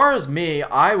 But as far as me,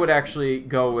 I would actually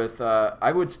go with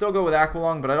I would still go with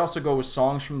Aqualung, but I'd also go with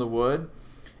Songs from the Wood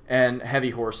and Heavy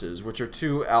Horses, which are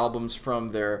 2 albums from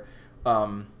their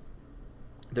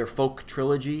folk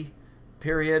trilogy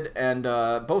period, and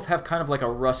both have kind of like a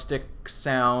rustic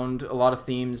sound, a lot of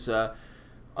themes. A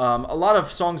lot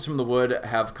of Songs from the Wood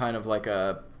have kind of like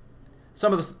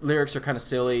some of the lyrics are kind of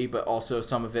silly, but also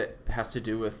some of it has to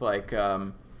do with like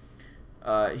Ian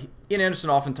Anderson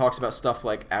often talks about stuff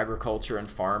like agriculture and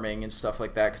farming and stuff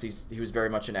like that, because he was very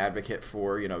much an advocate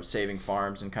for saving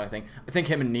farms and kind of thing. I think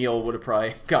him and Neil would have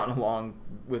probably gotten along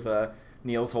with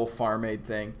Neil's whole Farm Aid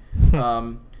thing.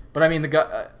 But I mean,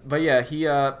 but yeah,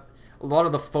 a lot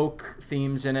of the folk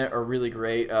themes in it are really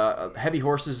great. Heavy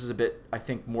Horses is a bit, I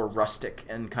think, more rustic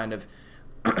and kind of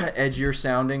edgier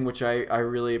sounding, which I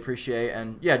really appreciate.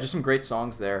 And yeah, just some great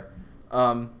songs there.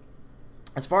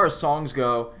 As far as songs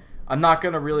go, I'm not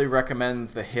going to really recommend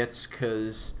the hits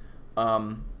because,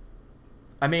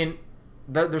 I mean,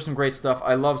 there's some great stuff.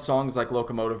 I love songs like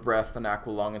Locomotive Breath and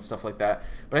Aqualung and stuff like that.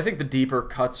 But I think the deeper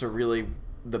cuts are really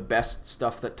the best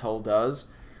stuff that Tull does.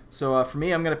 So for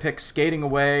me, I'm going to pick Skating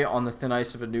Away on the Thin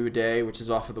Ice of a New Day, which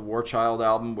is off of the War Child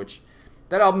album, which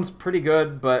that album's pretty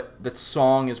good, but the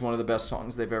song is one of the best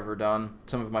songs they've ever done.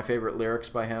 Some of my favorite lyrics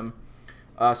by him.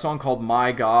 A song called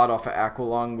My God off of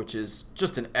Aqualung, which is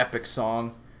just an epic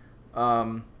song.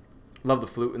 Love the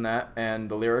flute in that and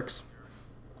the lyrics.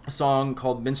 A song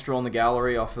called Minstrel in the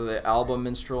Gallery off of the album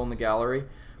Minstrel in the Gallery,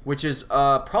 which is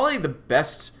probably the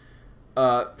best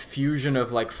fusion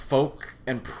of like folk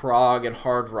and prog and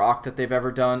hard rock that they've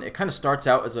ever done. It kind of starts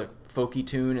out as a folky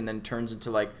tune and then turns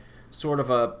into like sort of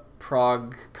a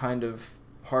prog kind of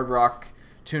hard rock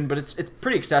tune, but it's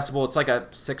pretty accessible. It's like a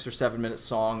 6 or 7 minute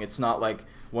song. It's not like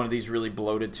one of these really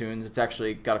bloated tunes. It's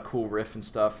actually got a cool riff and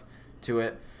stuff to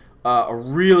it. A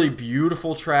really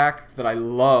beautiful track that I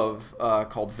love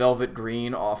called Velvet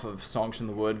Green off of Songs from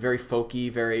the Wood. Very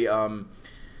folky, very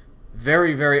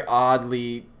very, very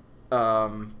oddly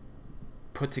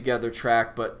put together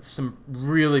track, but some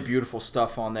really beautiful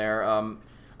stuff on there.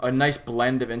 A nice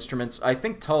blend of instruments. I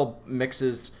think Tull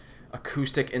mixes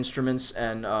acoustic instruments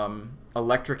and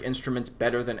electric instruments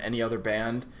better than any other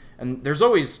band. And there's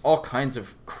always all kinds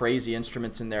of crazy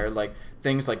instruments in there, like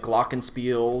things like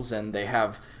glockenspiels, and they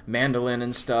have mandolin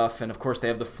and stuff, and of course they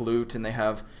have the flute, and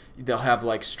they'll have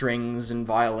like strings and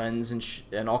violins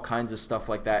and all kinds of stuff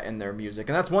like that in their music.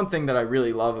 And that's one thing that I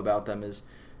really love about them, is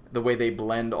the way they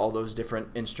blend all those different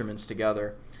instruments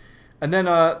together. And then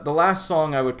the last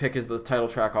song I would pick is the title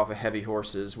track off of Heavy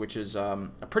Horses, which is a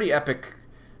pretty epic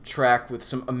track with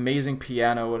some amazing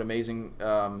piano and amazing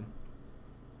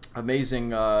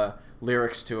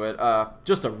lyrics to it.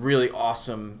 Just a really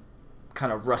awesome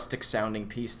kind of rustic sounding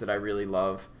piece that I really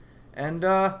love. And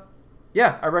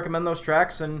yeah, I recommend those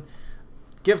tracks, and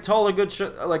give Tull a good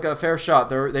a fair shot.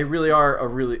 They really are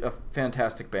a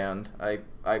fantastic band. I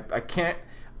can't.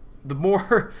 The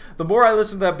more I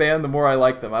listen to that band, the more I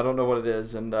like them. I don't know what it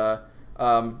is, and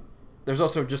there's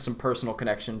also just some personal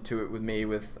connection to it with me,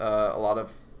 with a lot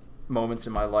of moments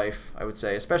in my life, I would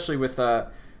say, especially with the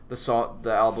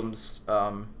albums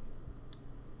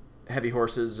Heavy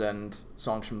Horses and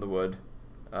Songs from the Wood.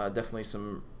 Definitely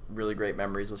some really great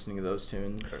memories listening to those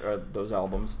those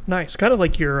albums. Nice. Kind of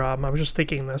like your I was just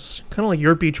thinking this, kind of like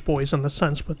your Beach Boys in the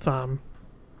sense with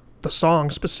the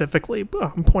songs specifically.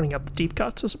 I'm pointing out the deep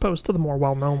cuts as opposed to the more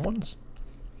well-known ones.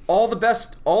 All the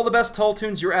best Tull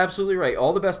tunes, you're absolutely right.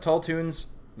 All the best Tull tunes,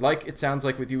 like it sounds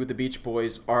like with you with the Beach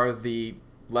Boys, are the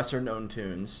lesser-known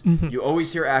tunes. Mm-hmm. You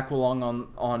always hear Aqualung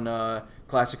on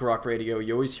classic rock radio.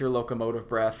 You always hear Locomotive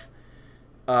Breath.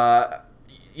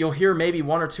 You'll hear maybe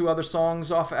one or two other songs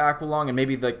off of Aqualung, and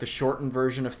maybe like the shortened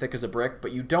version of Thick as a Brick,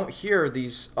 but you don't hear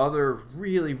these other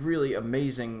really, really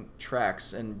amazing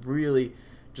tracks and really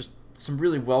just some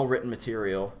really well-written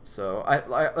material. So,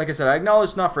 like I said, I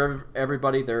acknowledge it's not for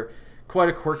everybody. They're quite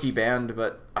a quirky band,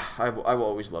 but I will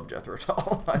always love Jethro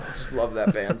Tull. I just love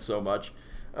that band so much.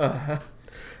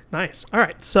 Nice. All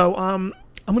right, so I'm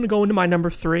going to go into my number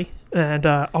 3, and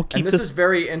I'll keep this. And this is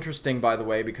very interesting, by the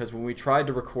way, because when we tried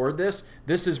to record this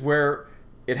is where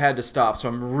it had to stop. So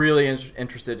I'm really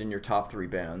interested in your top 3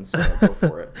 bands. So go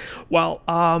for it. Well,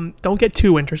 don't get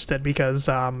too interested, because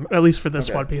at least for this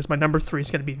one, because my number 3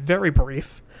 is going to be very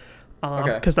brief,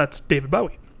 because that's David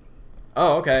Bowie.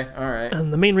 Oh, okay. All right.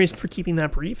 And the main reason for keeping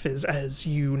that brief is, as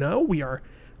you know, we are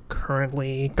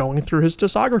currently going through his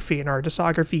discography in our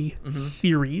discography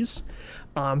series.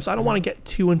 So I don't want to get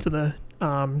too into the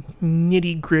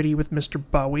nitty-gritty with Mr.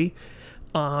 Bowie.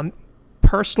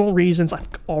 Personal reasons I've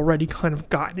already kind of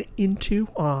gotten into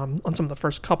on some of the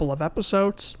first couple of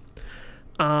episodes.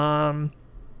 So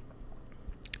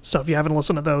if you haven't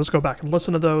listened to those, go back and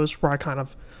listen to those, where I kind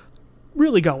of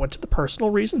really go into the personal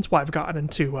reasons why I've gotten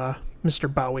into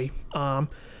Mr. Bowie.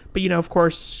 But, of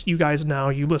course, you guys know,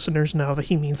 you listeners know that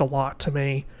he means a lot to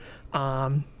me.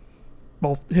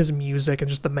 Both his music and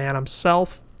just the man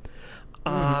himself.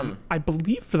 I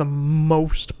believe for the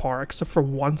most part, except for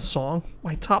one song,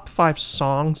 my top 5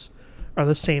 songs are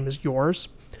the same as yours.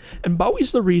 And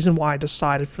Bowie's the reason why I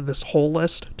decided for this whole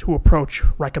list to approach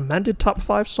recommended top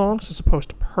 5 songs as opposed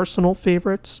to personal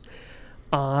favorites.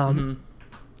 I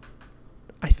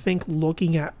think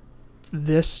looking at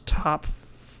this top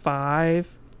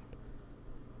 5,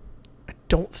 I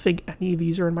don't think any of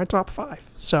these are in my top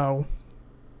 5. So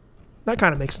that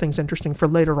kind of makes things interesting for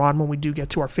later on when we do get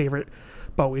to our favorite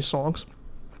Bowie songs.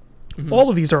 All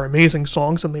of these are amazing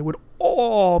songs, and they would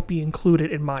all be included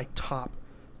in my top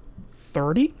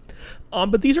 30.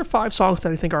 But these are 5 songs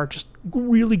that I think are just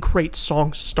really great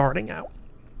songs starting out.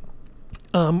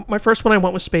 My first one I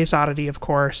went with Space Oddity, of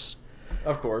course.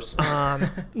 Of course.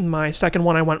 My second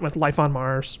one I went with Life on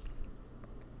Mars.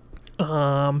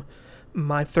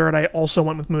 My third I also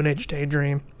went with Moon Age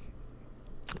Daydream.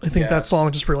 I think that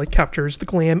song just really captures the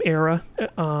glam era.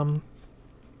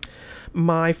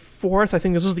 My fourth, I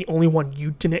think this is the only one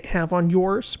you didn't have on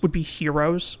yours, would be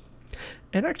Heroes.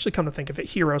 And actually, come to think of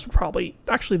it, Heroes would probably...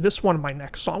 Actually, this one, my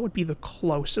next song, would be the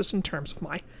closest in terms of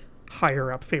my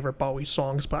higher-up favorite Bowie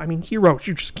songs. But, I mean, Heroes,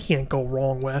 you just can't go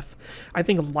wrong with. I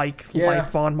think,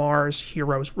 Life on Mars,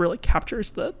 Heroes really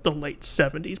captures the late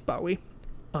 70s Bowie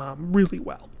really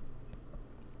well.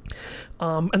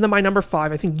 And then my number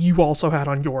 5, I think you also had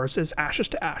on yours, is Ashes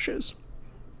to Ashes.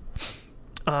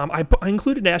 I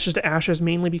included Ashes to Ashes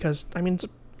mainly because, I mean, it's a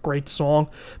great song,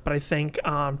 but I think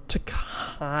to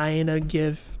kind of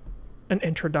give an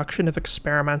introduction of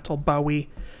experimental Bowie,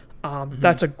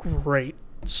 that's a great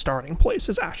starting place,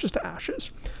 is Ashes to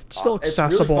Ashes. It's still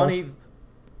accessible, it's really funny,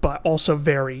 but also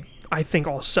very, I think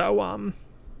also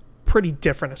pretty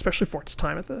different, especially for its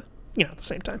time at the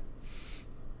same time.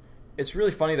 it's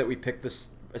really funny that we picked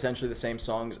this essentially the same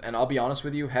songs. And I'll be honest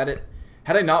with you, had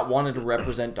I not wanted to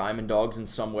represent Diamond Dogs in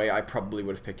some way, I probably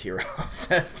would have picked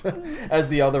Heroes as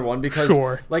the other one because,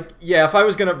 Sure. like, yeah, if I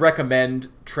was gonna recommend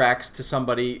tracks to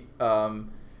somebody,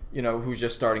 who's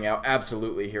just starting out,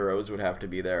 absolutely Heroes would have to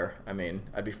be there. I mean,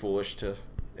 I'd be foolish to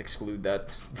exclude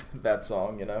that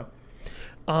song, you know.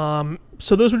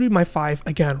 So those would be my 5,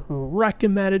 again,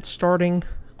 recommended starting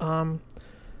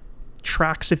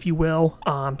tracks, if you will.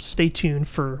 Stay tuned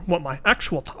for what my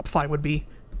actual top 5 would be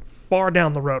far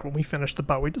down the road when we finish the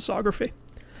Bowie discography.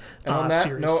 And on that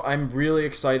series. note, I'm really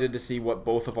excited to see what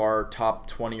both of our top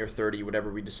 20 or 30,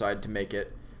 whatever we decide to make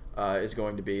it, is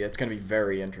going to be. It's going to be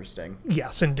very interesting.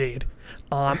 Yes, indeed.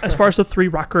 As far as the 3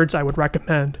 records I would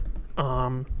recommend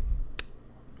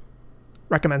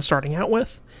starting out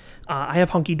with, I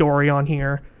have Hunky Dory on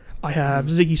here. I have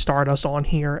Ziggy Stardust on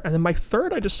here. And then my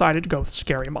 3rd, I decided to go with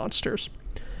Scary Monsters.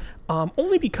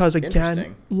 Only because,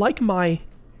 again, like my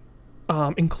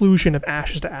inclusion of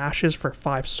Ashes to Ashes for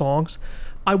 5 songs,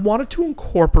 I wanted to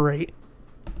incorporate,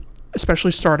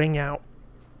 especially starting out,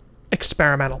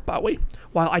 experimental Bowie.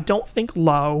 While I don't think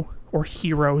Low or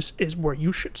Heroes is where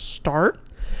you should start,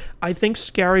 I think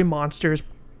Scary Monsters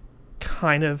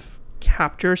kind of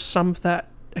captures some of that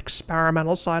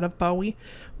experimental side of Bowie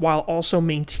while also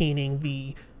maintaining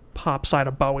the pop side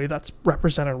of Bowie that's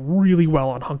represented really well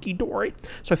on Hunky Dory.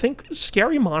 So I think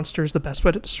Scary Monsters, the best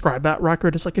way to describe that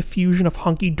record, is like a fusion of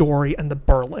Hunky Dory and the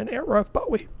Berlin era of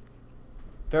Bowie.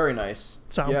 Very nice.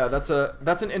 So yeah, that's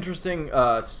an interesting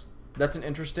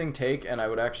take, and I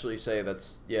would actually say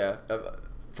that's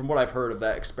from what I've heard of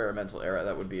that experimental era,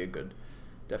 that would be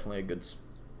definitely a good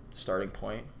starting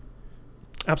point.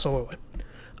 Absolutely.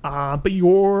 But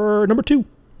you're number 2.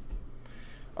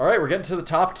 All right, we're getting to the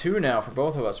top 2 now for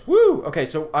both of us. Woo! Okay,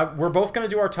 so we're both going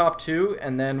to do our top 2,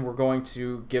 and then we're going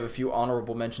to give a few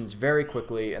honorable mentions very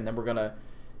quickly, and then we're going to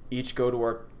each go to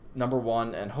our number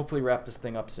 1 and hopefully wrap this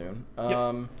thing up soon.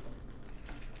 Yep.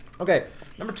 Okay,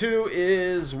 number 2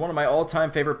 is one of my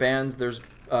all-time favorite bands. There's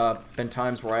been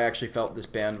times where I actually felt this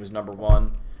band was number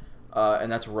 1.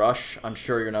 And that's Rush. I'm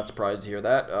sure you're not surprised to hear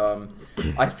that.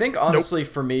 I think, honestly,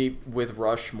 for me, with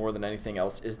Rush, more than anything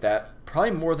else, is that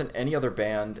probably more than any other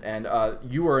band, and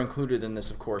you are included in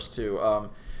this, of course, too,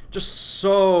 just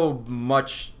so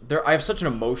much... I have such an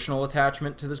emotional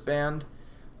attachment to this band.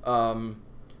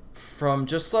 From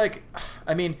just, like...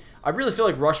 I mean, I really feel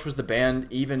like Rush was the band,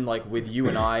 even, like, with you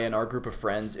and I and our group of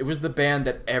friends. It was the band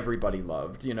that everybody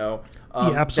loved, you know?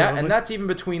 Yeah, absolutely. And that's even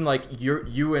between, like,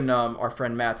 you and our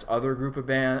friend Matt's other group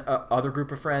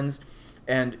of friends,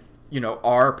 and, you know,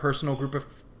 our personal group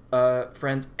of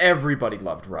friends. Everybody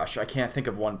loved Rush. I can't think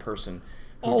of one person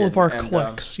who all didn't. of our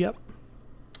cliques, yep.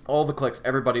 All the cliques,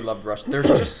 everybody loved Rush. There's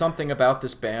just something about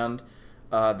this band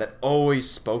that always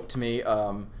spoke to me.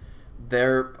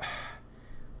 They're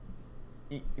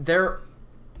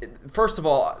first of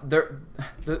all,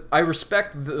 I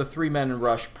respect the 3 men in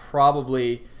Rush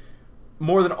probably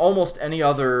more than almost any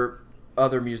other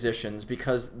musicians,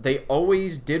 because they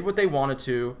always did what they wanted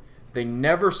to. They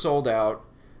never sold out.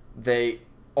 They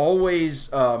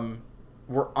always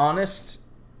were honest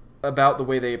about the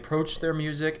way they approached their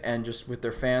music and just with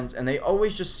their fans, and they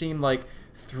always just seemed like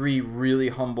 3 really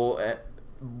humble,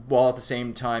 while at the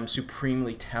same time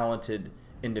supremely talented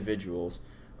individuals.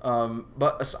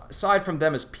 But aside from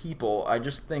them as people, I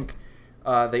just think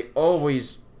they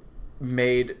always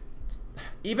made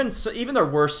even their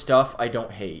worst stuff I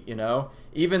don't hate, you know?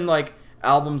 Even like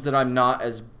albums that I'm not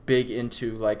as big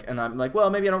into, like, and I'm like, well,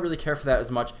 maybe I don't really care for that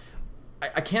as much.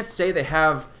 I can't say they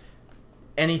have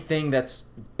anything that's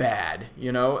bad,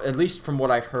 you know? At least from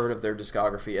what I've heard of their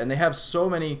discography. And they have so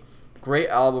many great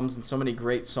albums and so many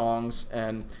great songs,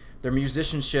 and their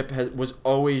musicianship was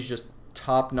always just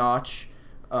top notch.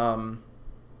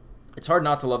 It's hard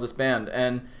not to love this band,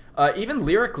 and even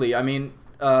lyrically, I mean,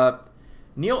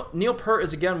 Neil Peart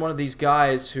is again one of these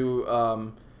guys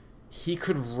who he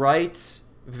could write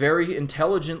very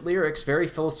intelligent lyrics, very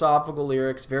philosophical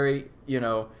lyrics, very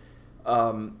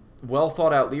well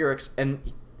thought out lyrics, and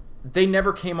they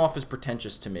never came off as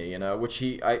pretentious to me, you know. Which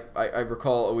I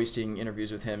recall always seeing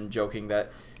interviews with him joking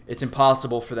that it's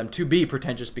impossible for them to be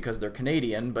pretentious because they're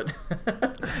Canadian, but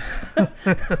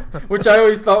which I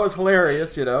always thought was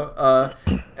hilarious, you know,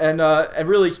 and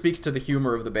really speaks to the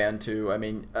humor of the band too. I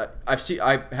mean,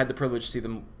 I had the privilege to see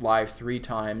them live 3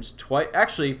 times,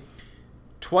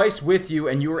 twice with you,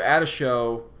 and you were at a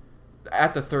show,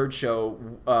 at the 3rd show,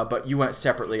 but you went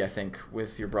separately, I think,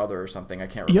 with your brother or something. I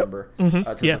can't remember to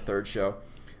the 3rd show.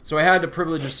 So I had the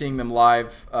privilege of seeing them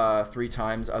live 3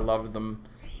 times. I loved them.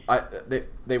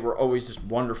 They were always just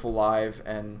wonderful live,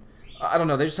 and I don't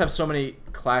know. They just have so many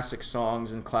classic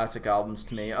songs and classic albums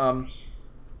to me.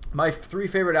 My 3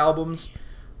 favorite albums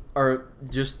are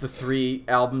just the 3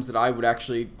 albums that I would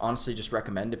actually honestly just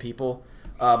recommend to people.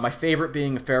 My favorite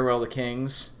being Farewell to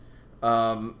Kings,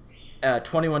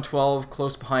 2112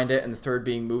 close behind it, and the third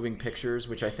being Moving Pictures,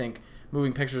 which I think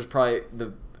Moving Pictures is probably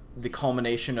the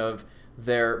culmination of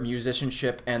their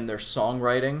musicianship and their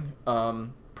songwriting.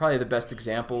 Probably the best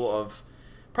example of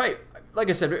probably. Like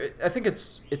I said, I think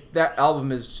that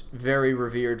album is very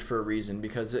revered for a reason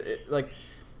because like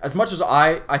as much as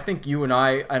I think you and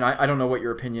I don't know what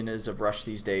your opinion is of Rush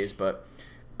these days, but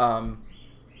I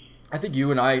think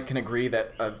you and I can agree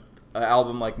that an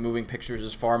album like Moving Pictures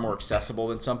is far more accessible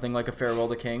than something like A Farewell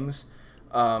to Kings.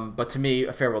 But to me,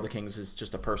 A Farewell to Kings is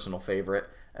just a personal favorite,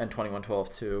 and 2112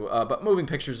 too. But Moving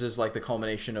Pictures is like the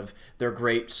culmination of their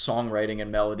great songwriting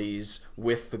and melodies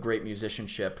with the great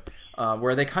musicianship.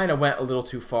 Where they kind of went a little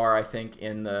too far, I think,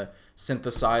 in the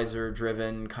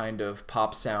synthesizer-driven kind of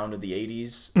pop sound of the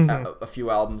 80s a few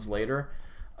albums later.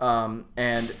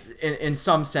 And in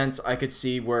some sense, I could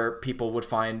see where people would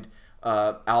find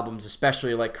albums,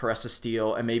 especially like Caress of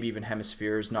Steel and maybe even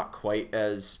Hemispheres, not quite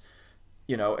as,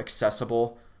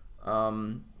 accessible.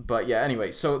 But yeah,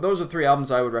 anyway, so those are 3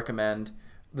 albums I would recommend.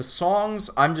 The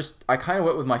songs, I kind of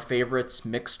went with my favorites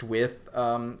mixed with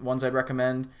ones I'd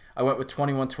recommend. I went with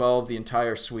 2112, the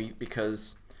entire suite,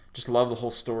 because just love the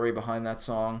whole story behind that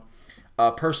song.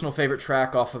 Personal favorite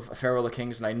track off of Farewell to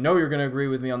Kings, and I know you're going to agree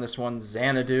with me on this one,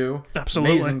 Xanadu.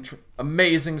 Absolutely.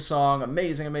 Amazing song.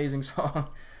 Amazing song.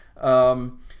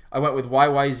 I went with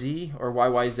YYZ, or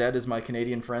YYZ as my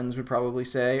Canadian friends would probably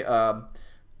say.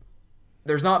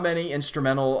 There's not many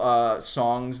instrumental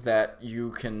songs that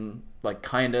you can like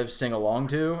kind of sing along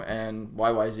to, and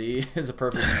YYZ is a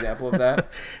perfect example of that.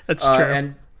 That's true.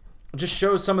 And just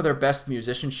shows some of their best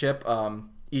musicianship.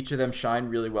 Each of them shine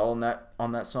really well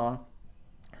on that song.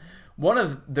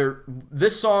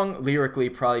 This song lyrically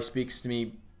probably speaks to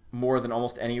me more than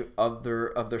almost any other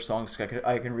of their songs.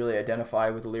 I can really identify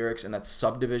with the lyrics, and that's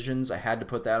Subdivisions. I had to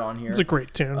put that on here. It's a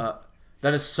great tune.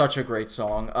 That is such a great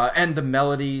song. And the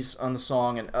melodies on the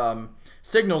song. And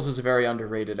Signals is a very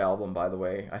underrated album, by the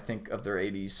way, I think, of their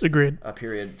 80s Agreed.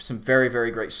 Period. Some very,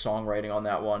 very great songwriting on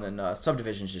that one. And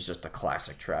Subdivisions is just a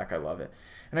classic track. I love it.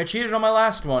 And I cheated on my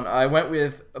last one. I went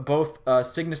with both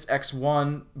Cygnus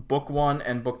X1, Book 1,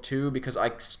 and Book 2 because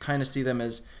I kind of see them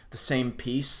as the same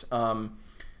piece.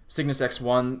 Cygnus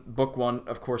X1, Book 1,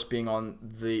 of course, being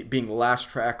the last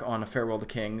track on A Farewell to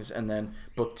Kings, and then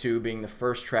Book 2 being the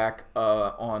first track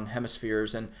on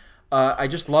Hemispheres. And I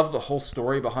just love the whole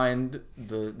story behind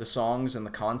the songs and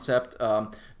the concept.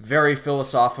 Very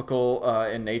philosophical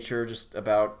in nature, just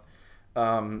about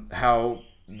how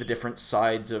the different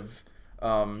sides of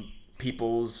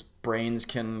people's brains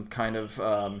can kind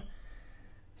of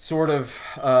sort of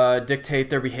dictate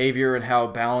their behavior, and how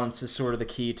balance is sort of the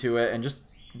key to it, and just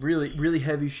really, really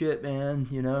heavy shit, man,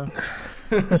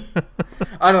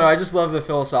 I don't know, I just love the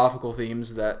philosophical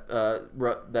themes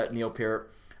that Neil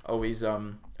Peart always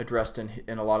addressed in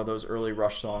a lot of those early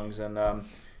Rush songs. And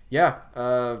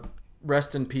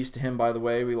rest in peace to him, by the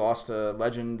way. We lost a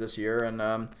legend this year, and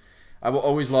I will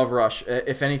always love Rush.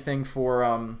 If anything,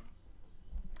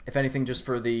 just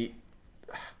for the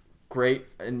great,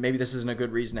 and maybe this isn't a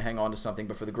good reason to hang on to something,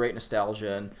 but for the great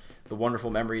nostalgia and the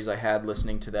wonderful memories I had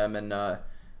listening to them, and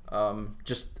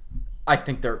I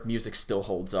think their music still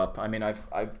holds up. I mean, I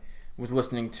was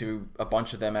listening to a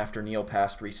bunch of them after Neil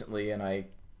passed recently, and I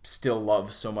still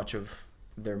love so much of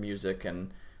their music,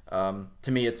 and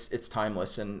to me it's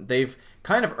timeless. And they've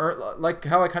kind of earned, like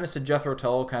how I kind of said Jethro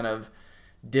Tull kind of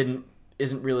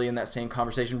isn't really in that same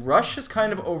conversation. Rush has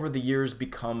kind of over the years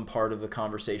become part of the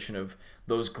conversation of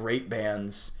those great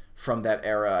bands from that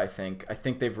era. I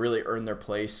think they've really earned their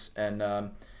place,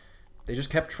 and they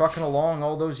just kept trucking along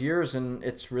all those years, and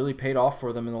it's really paid off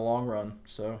for them in the long run.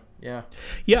 So yeah,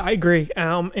 I agree.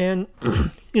 And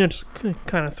just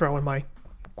kind of throw in my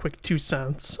quick 2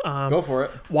 cents. Go for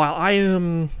it. While I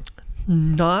am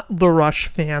not the Rush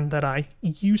fan that I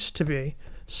used to be,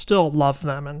 still love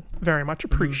them and very much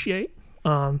appreciate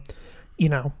them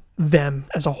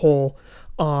as a whole.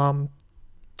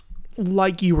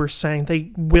 Like you were saying,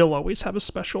 they will always have a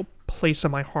special place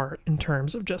in my heart in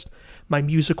terms of just my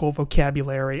musical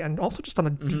vocabulary, and also just on a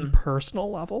deep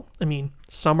personal level. I mean,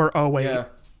 Summer 08,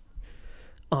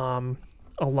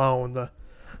 alone, the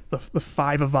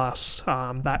 5 of us,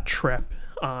 that trip,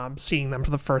 seeing them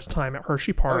for the first time at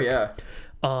Hershey Park.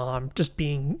 Just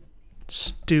being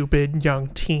stupid young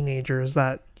teenagers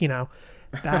that,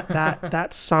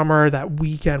 that summer, that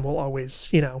weekend will always,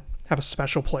 have a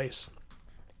special place.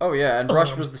 Oh yeah, and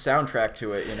Rush was the soundtrack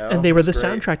to it, And they were the It's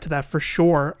great. soundtrack to that for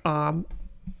sure.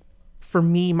 For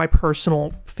me, my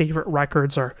personal favorite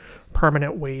records are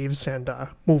Permanent Waves and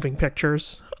Moving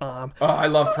Pictures. Oh, I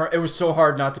love it was so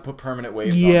hard not to put Permanent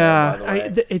Waves on there, by the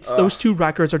way. It's those two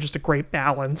records are just a great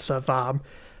balance of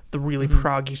the really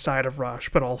proggy side of Rush,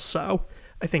 but also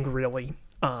I think really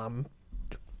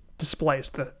displays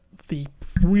the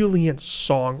brilliant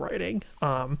songwriting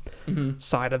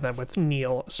side of them with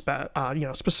Neil,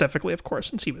 specifically, of course,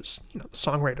 since he was the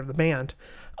songwriter of the band.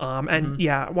 And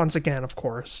yeah, once again, of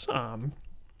course,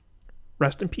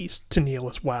 rest in peace to Neil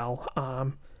as well.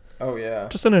 Oh yeah,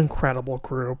 just an incredible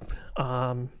group.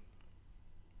 Now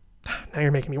you're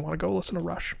making me want to go listen to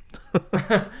Rush.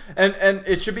 and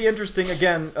it should be interesting.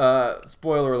 Again,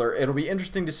 spoiler alert. It'll be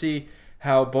interesting to see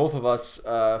how both of us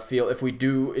feel if we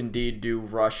do indeed do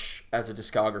Rush as a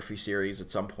discography series at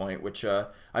some point, which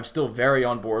I'm still very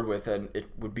on board with, and it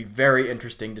would be very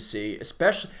interesting to see.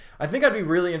 Especially, I think I'd be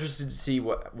really interested to see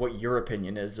what your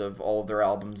opinion is of all of their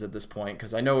albums at this point,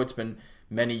 because I know it's been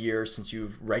many years since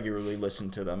you've regularly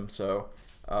listened to them. So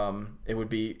that'll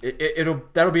be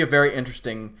a very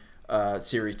interesting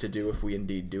series to do if we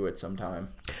indeed do it sometime.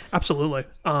 Absolutely,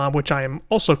 which I am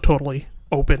also totally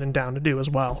open and down to do as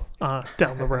well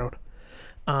down the road.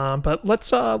 But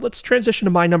let's transition to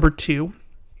my number 2.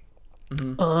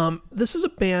 This is a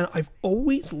band I've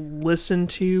always listened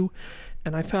to,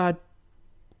 and I've had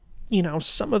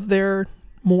some of their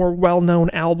more well-known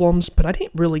albums, but I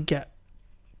didn't really get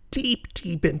deep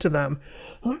into them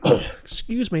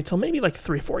excuse me, till maybe like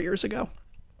 3-4 years ago.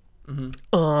 And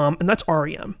that's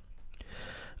REM.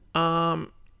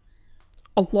 Along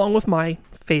with my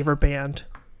favorite band,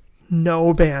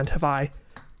 no band have I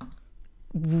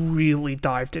really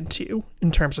dived into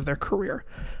in terms of their career.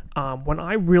 When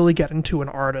I really get into an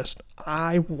artist,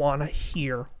 I want to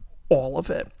hear all of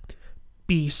it.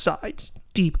 B-sides,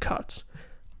 deep cuts,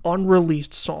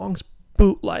 unreleased songs,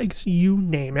 bootlegs, you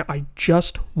name it. I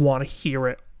just want to hear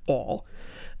it all.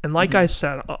 And like I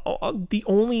said, the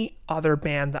only other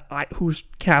band whose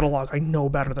catalog I know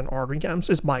better than REM's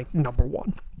is my number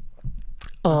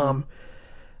 1.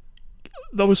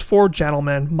 Those 4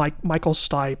 gentlemen, Michael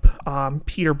Stipe,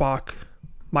 Peter Buck,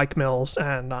 Mike Mills,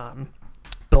 and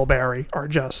Bill Berry are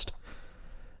just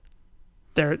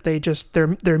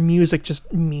their music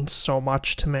just means so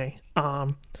much to me.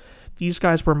 These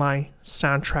guys were my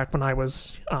soundtrack when I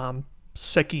was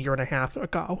sick a year and a half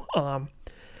ago.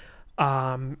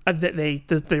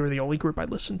 They were the only group I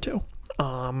listened to.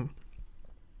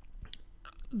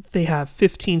 They have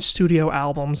 15 studio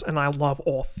albums, and I love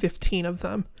all 15 of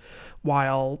them.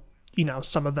 While,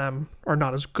 some of them are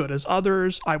not as good as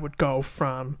others, I would go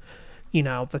from,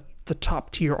 the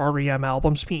top tier REM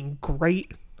albums being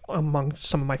great among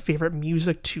some of my favorite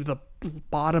music to the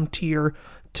bottom tier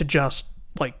to just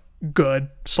like good,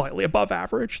 slightly above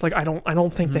average. Like I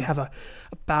don't think they have a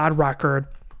bad record.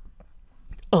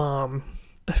 A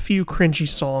few cringy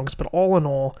songs, but all in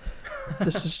all,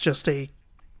 this is just a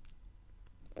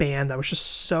band that was just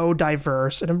so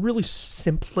diverse in a really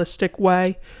simplistic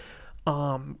way.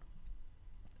 And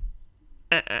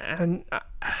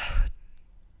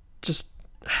just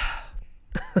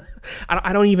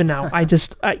I don't even know.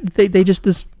 They just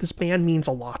this band means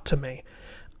a lot to me.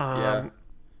 I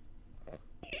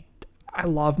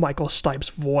love Michael Stipe's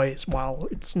voice. While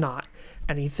it's not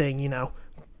anything,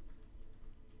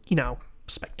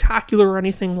 spectacular or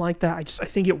anything like that, I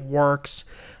think it works.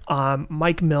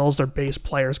 Mike Mills, their bass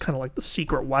player, is kind of like the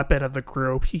secret weapon of the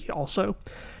group. He also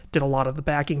did a lot of the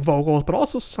backing vocals, but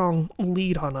also sung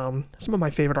lead on some of my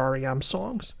favorite REM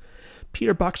songs.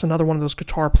 Peter Buck's another one of those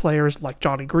guitar players like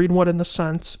Johnny Greenwood in the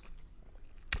sense.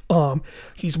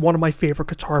 He's one of my favorite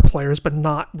guitar players, but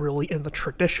not really in the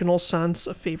traditional sense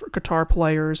of favorite guitar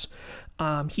players.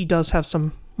 He does have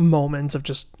some moments of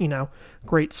just,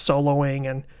 great soloing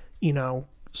and,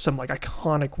 some like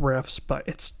iconic riffs, but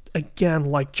it's again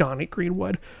like Johnny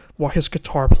Greenwood, while his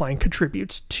guitar playing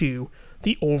contributes to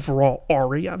the overall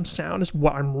REM sound is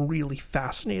what I'm really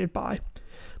fascinated by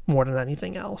more than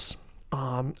anything else.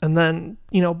 And then,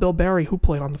 Bill Berry, who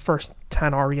played on the first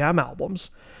 10 REM albums,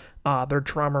 their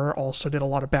drummer also did a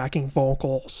lot of backing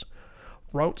vocals,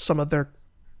 wrote some of their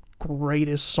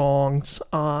greatest songs.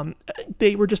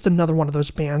 They were just another one of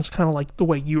those bands, kind of like the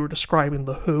way you were describing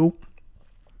The Who.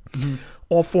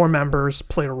 All 4 members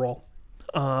played a role.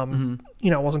 It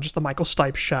wasn't just the Michael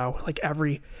Stipe show. Like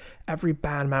every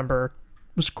band member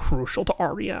was crucial to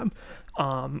REM.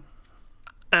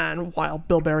 And while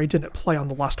Bill Berry didn't play on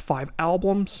the last 5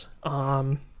 albums,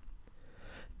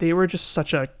 they were just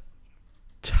such a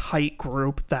tight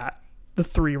group that the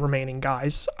 3 remaining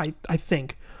guys, I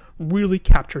think, really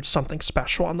captured something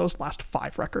special on those last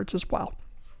 5 records as well.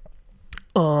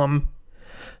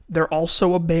 They're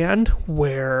also a band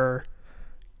where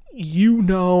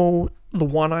The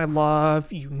One I Love,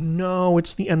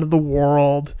 it's the end of the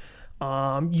world,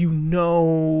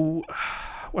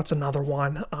 what's another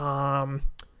one?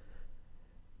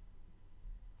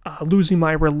 Losing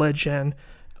My Religion.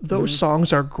 Those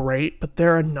songs are great, but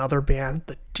they're another band.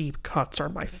 The deep cuts are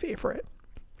my favorite.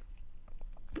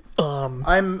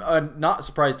 I'm not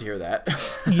surprised to hear that.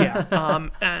 Yeah,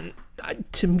 and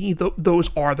to me, those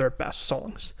are their best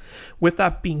songs. With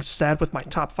that being said, with my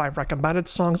top 5 recommended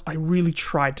songs, I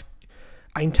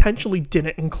intentionally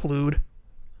didn't include,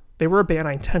 they were a band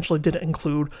I intentionally didn't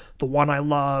include The One I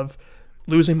Love,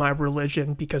 Losing My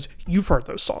Religion, because you've heard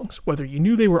those songs. Whether you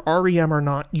knew they were REM or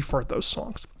not, you've heard those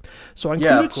songs. So I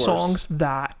included songs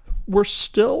that were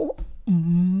still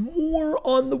more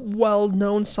on the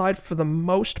well-known side for the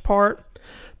most part.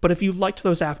 But if you liked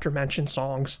those after-mentioned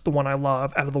songs, The One I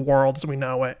Love, Out of the World as We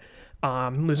Know It,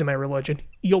 Losing My Religion,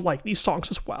 you'll like these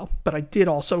songs as well. But I did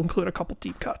also include a couple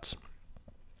deep cuts.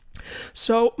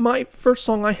 So my first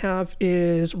song I have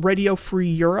is Radio Free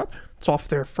Europe. It's off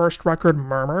their first record,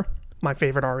 Murmur, my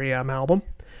favorite REM album.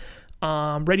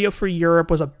 Radio Free Europe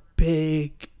was a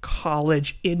big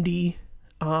college indie,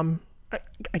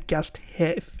 I guess,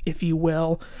 hit, if you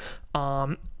will.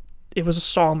 It was a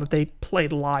song that they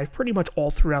played live pretty much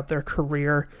all throughout their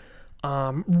career.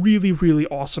 Really, really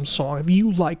awesome song. If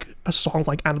you like a song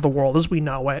like Out of the World as We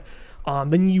Know It,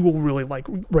 then you will really like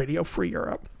Radio Free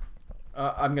Europe.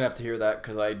 I'm going to have to hear that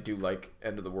because I do like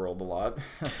End of the World a lot.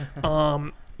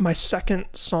 My second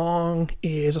song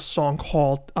is a song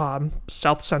called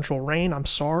South Central Rain, I'm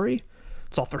Sorry.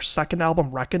 It's off their second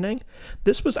album, Reckoning.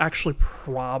 This was actually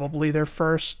probably their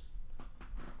first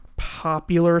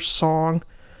popular song.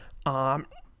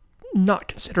 Not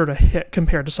considered a hit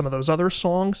compared to some of those other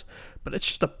songs, but it's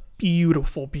just a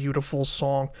beautiful, beautiful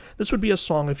song. This would be a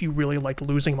song if you really like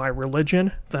Losing My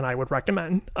Religion, then I would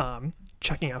recommend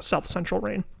checking out South Central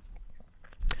Rain.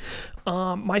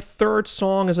 My third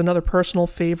song is another personal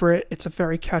favorite. It's a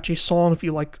very catchy song if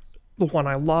you like The One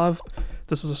I Love.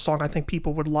 This is a song I think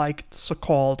people would like. It's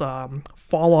called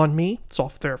Fall on Me. It's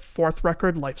off their 4th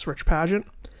record, Life's Rich Pageant.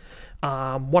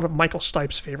 One of Michael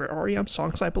Stipe's favorite REM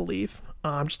songs, I believe.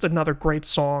 Just another great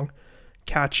song,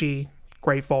 catchy,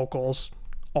 great vocals,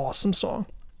 awesome song.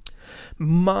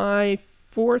 My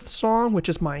 4th song, which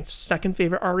is my second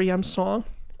favorite REM song,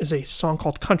 is a song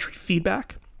called Country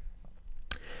Feedback.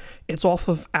 It's off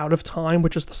of Out of Time,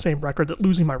 which is the same record that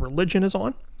Losing My Religion is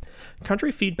on.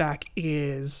 Country Feedback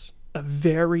is a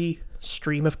very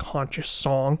stream of conscious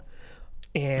song,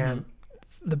 and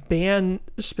the band,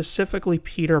 specifically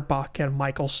Peter Buck and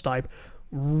Michael Stipe,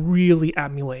 really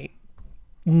emulate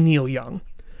Neil Young.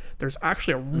 There's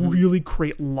actually a really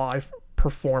great live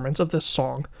performance of this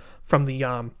song from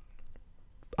the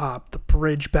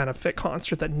Bridge benefit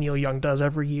concert that Neil Young does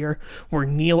every year, where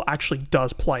Neil actually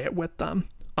does play it with them.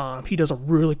 He does a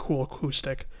really cool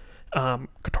acoustic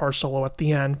guitar solo at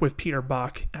the end with Peter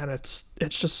Buck, and it's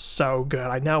just so good.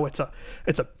 I know it's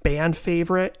a band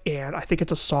favorite, and I think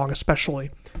it's a song,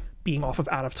 especially being off of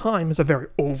Out of Time, is a very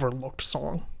overlooked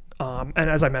song. And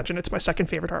as I mentioned, it's my second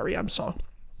favorite REM song.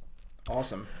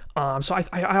 Awesome. So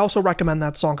I also recommend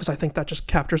that song because I think that just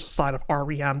captures a side of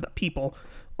REM that people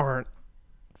aren't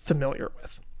familiar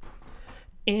with.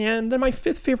 And then my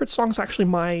 5th favorite song is actually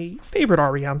my favorite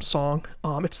REM song.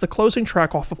 It's the closing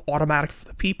track off of Automatic for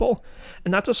the People,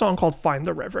 and that's a song called Find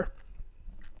the River.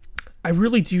 I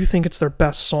really do think it's their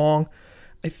best song.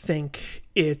 I think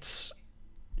it's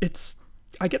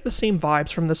I get the same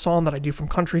vibes from this song that I do from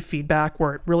Country Feedback,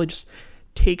 where it really just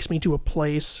takes me to a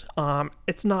place.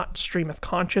 It's not stream of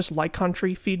conscious like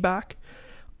Country Feedback,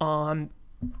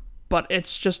 but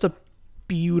it's just a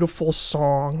beautiful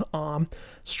song.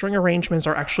 String arrangements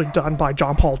are actually done by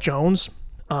John Paul Jones,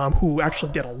 who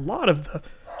actually did a lot of the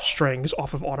strings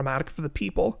off of Automatic for the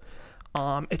People.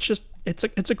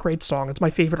 It's a great song. It's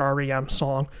my favorite REM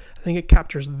song. I think it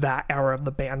captures that era of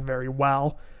the band very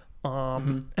well.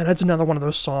 And it's another one of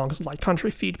those songs like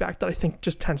Country Feedback that I think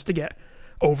just tends to get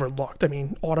overlooked. I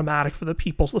mean, Automatic for the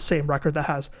People's the same record that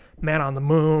has Man on the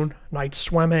Moon, Night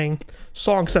Swimming,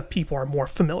 songs that people are more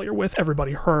familiar with.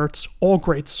 Everybody Hurts, all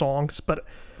great songs, but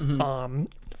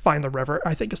Find the River,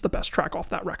 I think, is the best track off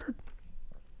that record.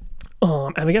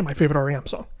 And again, my favorite REM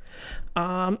song.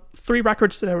 3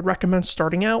 records that I would recommend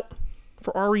starting out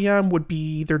for REM would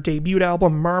be their debut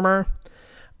album, Murmur.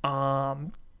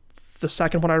 The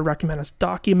second one I recommend is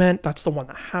Document. That's the one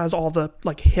that has all the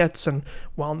hits and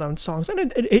well-known songs,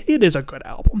 and it is a good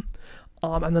album.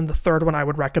 And then the third one I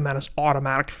would recommend is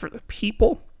Automatic for the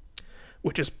People.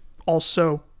 which is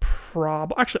also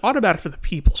actually Automatic for the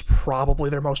People is probably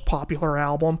their most popular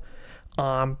album.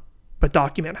 But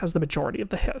Document has the majority of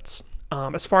the hits.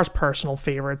 As far as personal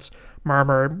favorites,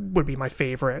 Murmur would be my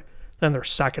favorite. Then their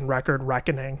second record,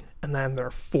 Reckoning, and then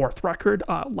their fourth record,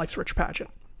 Life's Rich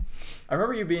Pageant. I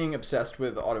remember you being obsessed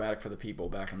with Automatic for the People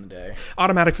back in the day.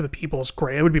 Automatic for the People is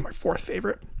great. It would be my fourth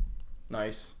favorite.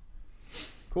 Nice.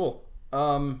 Cool.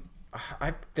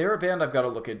 They're a band I've got to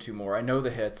look into more. I know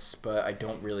the hits, but I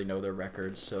don't really know their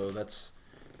records, so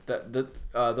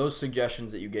those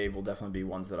suggestions that you gave will definitely be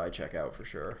ones that I check out for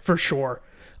sure. For sure.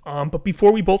 But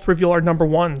before we both reveal our number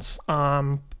ones,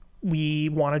 we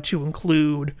wanted to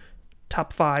include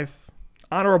top 5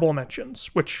 honorable mentions,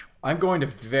 which I'm going to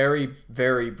very,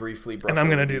 very briefly brush. And I'm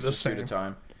going to over do these the just due same.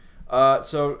 to time.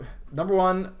 So number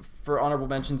 1 for honorable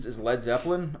mentions is Led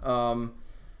Zeppelin.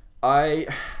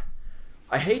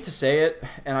 I hate to say it,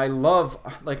 and I love,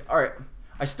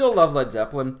 I still love Led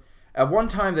Zeppelin. At one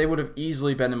time, they would have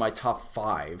easily been in my top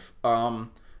 5.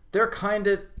 They're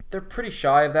pretty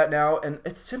shy of that now, and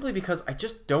it's simply because I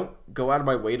just don't go out of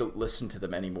my way to listen to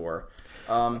them anymore.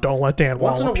 don't let Dan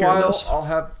Once in a Wallop hear while, this.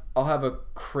 I'll have a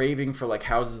craving for like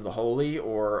Houses of the Holy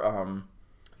or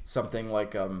something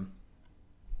like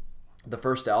the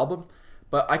first album,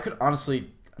 but I could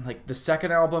honestly like the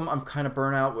second album I'm kind of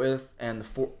burnt out with, and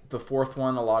the fourth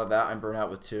one, a lot of that I'm burnt out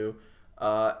with too.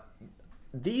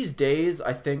 These days,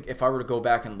 I think if I were to go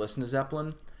back and listen to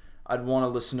Zeppelin, I'd want to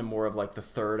listen to more of like the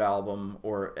third album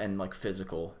and like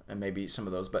Physical and maybe some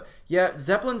of those. But yeah,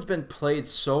 Zeppelin's been played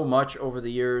so much over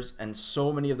the years, and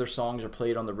so many of their songs are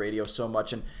played on the radio so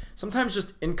much, and sometimes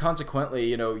just inconsequently,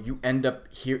 you end up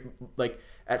here like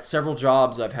at several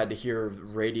jobs I've had to hear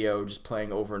radio just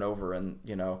playing over and over, and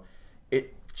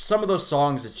some of those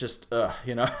songs, it's just, I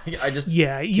just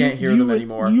can't hear them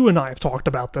anymore. You and I have talked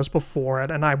about this before,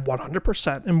 and I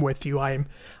 100% am with you. I've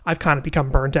kind of become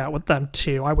burnt out with them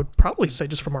too. I would probably say,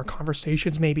 just from our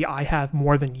conversations, maybe I have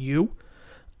more than you.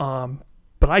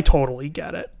 But I totally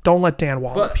get it. Don't let Dan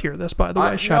Wallop hear this, by the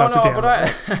way. Shout out to Dan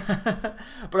Wallop.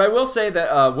 But I will say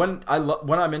that when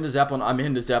I'm into Zeppelin, I'm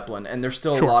into Zeppelin, and there's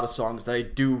still a lot of songs that I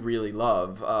do really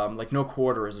love. Like No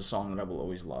Quarter is a song that I will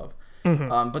always love.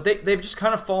 Mm-hmm. But they've just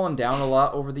kind of fallen down a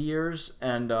lot over the years,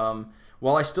 and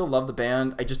while I still love the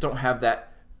band, I just don't have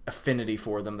that affinity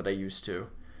for them that I used to.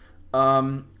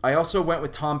 I also went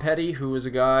with Tom Petty, who was a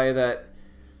guy that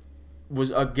was,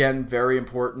 again, very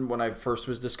important when I first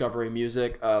was discovering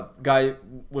music. Guy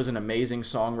was an amazing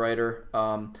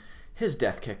songwriter. His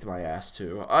death kicked my ass,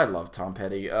 too. I love Tom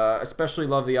Petty. Especially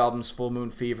love the albums Full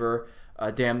Moon Fever,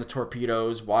 Damn the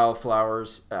Torpedoes,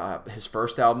 Wildflowers. His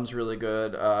first album's really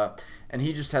good. And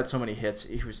he just had so many hits.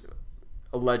 He was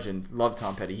a legend. Love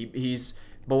Tom Petty. He's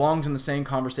belongs in the same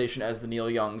conversation as the Neil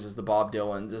Youngs, as the Bob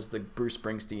Dylans, as the Bruce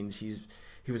Springsteens.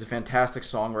 He was a fantastic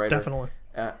songwriter. Definitely.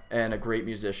 And a great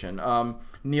musician.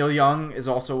 Neil Young is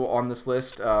also on this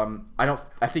list.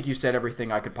 I think you said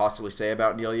everything I could possibly say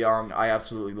about Neil Young. I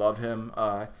absolutely love him.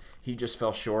 He just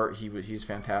fell short. He's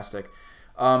fantastic.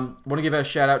 Want to give a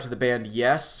shout out to the band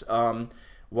Yes.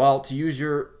 While, to use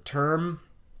your term,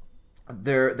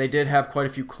 they did have quite a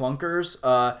few clunkers.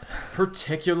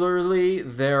 Particularly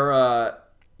the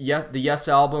Yes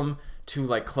album to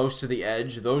like Close to the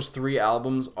Edge. Those 3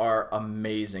 albums are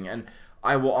amazing, and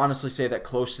I will honestly say that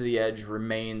Close to the Edge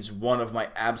remains one of my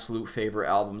absolute favorite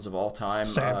albums of all time.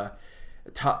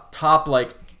 Top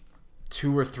like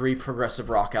 2 or 3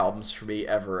 progressive rock albums for me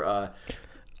ever.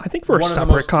 I think for a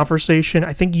separate conversation,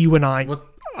 I think you and I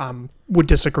would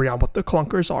disagree on what the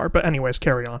clunkers are. But anyways,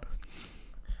 carry on.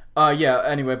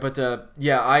 Anyway, but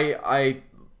I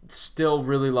still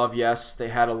really love Yes. They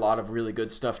had a lot of really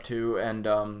good stuff too, and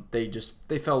they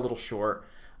fell a little short.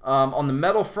 On the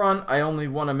metal front, I only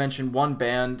want to mention one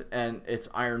band, and it's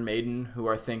Iron Maiden, who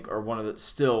I think are one of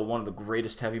the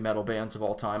greatest heavy metal bands of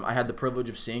all time. I had the privilege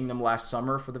of seeing them last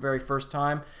summer for the very first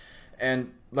time,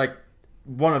 and like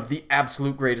one of the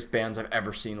absolute greatest bands I've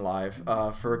ever seen live.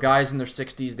 For guys in their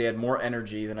 60s, they had more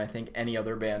energy than I think any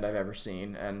other band I've ever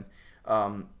seen, and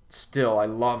still, I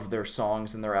love their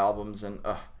songs and their albums, and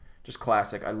just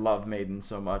classic. I love Maiden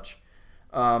so much.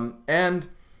 And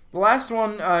the last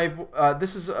one,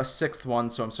 this is a 6th one,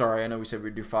 so I'm sorry. I know we said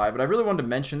we'd do 5, but I really wanted to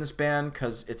mention this band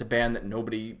because it's a band that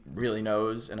nobody really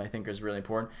knows and I think is really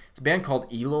important. It's a band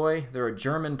called Eloy. They're a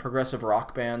German progressive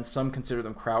rock band. Some consider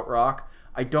them krautrock.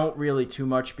 I don't really too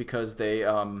much because they...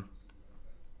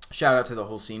 shout out to the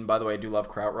whole scene, by the way. I do love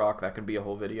krautrock. That could be a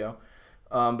whole video.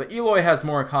 But Eloy has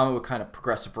more in common with kind of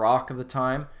progressive rock of the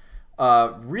time.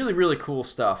 Really, really cool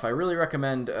stuff. I really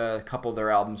recommend a couple of their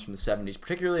albums from the 70s,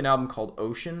 particularly an album called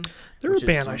Ocean. They're a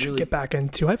band I should get back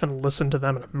into. I haven't listened to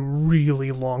them in a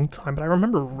really long time, but I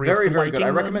remember really very good.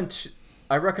 them.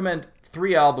 I recommend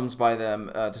 3 albums by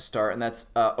them to start, and that's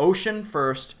Ocean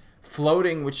first,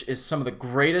 Floating, which is some of the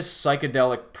greatest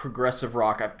psychedelic progressive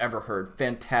rock I've ever heard.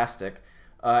 Fantastic.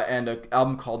 And an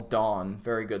album called Dawn.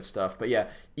 Very good stuff. But yeah,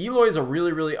 Eloy is a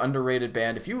really, really underrated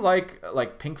band. If you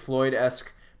like Pink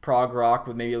Floyd-esque prog rock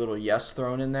with maybe a little Yes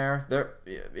thrown in there,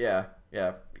 Eloy's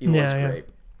great.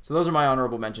 So those are my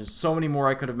honorable mentions. So many more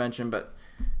I could have mentioned, but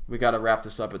we got to wrap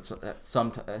this up at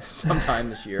sometime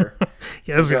this year.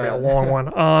 Yeah, this is gonna be a long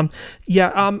one.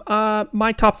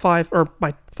 My top 5 or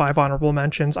my 5 honorable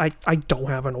mentions. I don't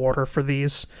have an order for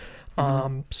these.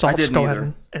 So I'll just go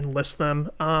ahead and list them.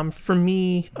 For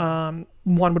me,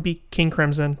 one would be King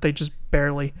Crimson. They just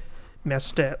barely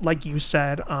missed it. Like you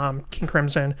said, King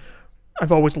Crimson,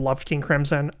 I've always loved King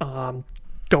Crimson.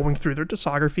 Going through their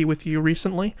discography with you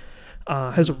recently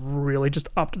has really just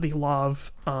upped the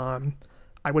love.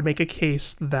 I would make a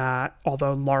case that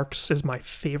although Larks is my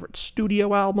favorite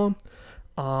studio album,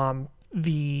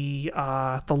 the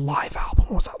live album,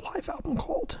 what was that live album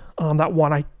called? That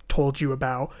one I told you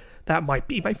about, that might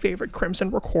be my favorite Crimson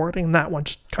recording. That one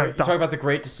just kind of... You're talking about the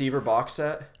Great Deceiver box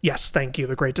set? Yes, thank you.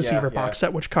 The Great Deceiver box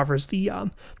set, which covers the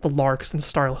Larks and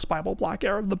Starless Bible Black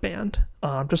era of the band.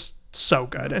 Just so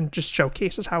good, and just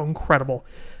showcases how incredible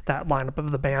that lineup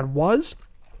of the band was.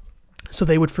 So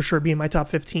they would for sure be in my top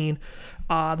 15.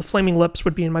 The Flaming Lips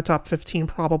would be in my top 15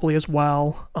 probably as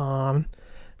well.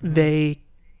 They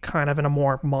kind of in a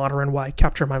more modern way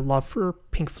capture my love for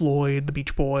Pink Floyd, the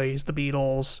Beach Boys, the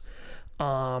Beatles,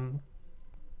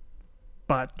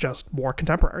 but just more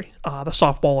contemporary. The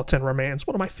Soft Bulletin remains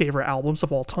one of my favorite albums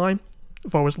of all time.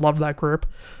 I've always loved that group.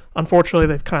 Unfortunately,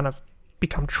 they've kind of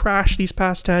become trash these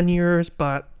past 10 years,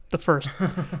 but the first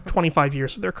 25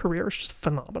 years of their career is just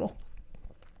phenomenal.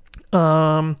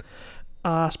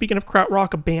 Speaking of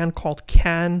krautrock, a band called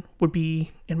Ken would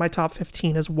be in my top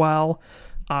 15 as well.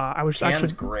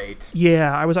 Ken's great.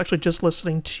 Yeah, I was actually just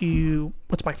listening to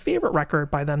what's my favorite record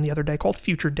by them the other day called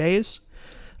Future Days.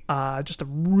 Just a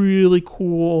really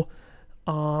cool,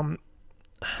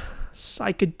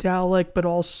 psychedelic, but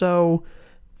also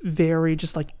very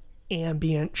just like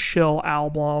ambient, chill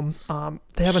album.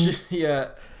 They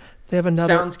have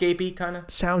another soundscapey kind of.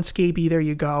 Soundscapey, there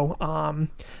you go.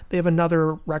 They have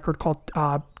another record called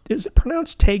is it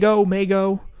pronounced Tago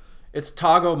Mago? It's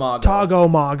Tago Mago. Tago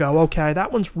Mago. Okay,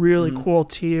 that one's really cool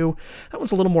too. That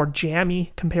one's a little more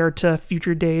jammy compared to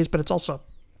Future Days, but it's also a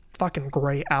fucking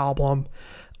great album.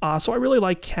 So I really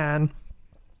like Ken.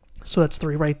 So that's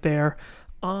 3 right there.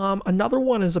 Another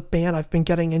one is a band I've been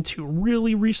getting into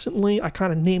really recently. I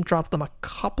kind of name dropped them a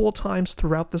couple of times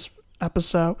throughout this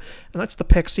episode, and that's the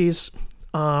Pixies.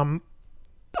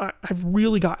 I've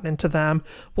really gotten into them.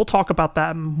 We'll talk about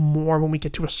that more when we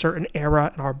get to a certain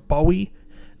era in our Bowie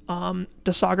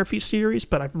discography series,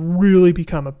 but I've really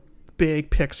become a big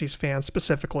Pixies fan,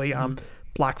 specifically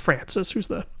Black Francis, who's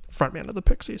the frontman of the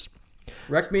Pixies.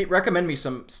 Recommend me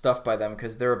some stuff by them,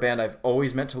 because they're a band I've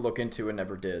always meant to look into and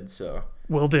never did. So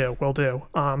Will do.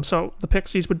 So the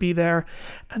Pixies would be there,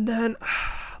 and then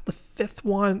the 5th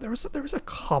one, there was a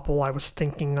couple I was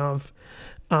thinking of.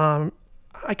 I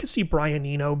could see Brian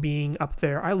Eno being up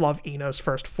there. I love Eno's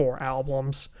first 4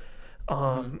 albums.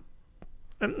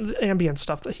 And the ambient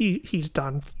stuff that he's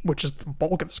done, which is the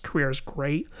bulk of his career, is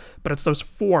great, but it's those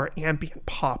 4 ambient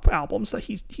pop albums that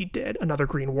he did: Another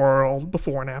Green World,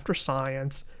 Before and After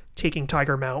Science, Taking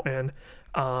Tiger Mountain,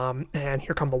 and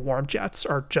Here Come the Warm Jets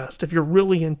are just, if you're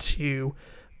really into,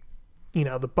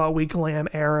 the Bowie glam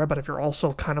era, but if you're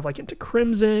also kind of like into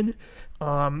Crimson,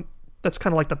 that's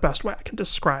kind of like the best way I can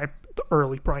describe the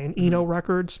early Brian Eno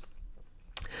records.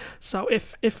 So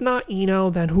if not Eno,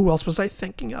 then who else was I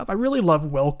thinking of? I really love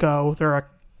Wilco. They're a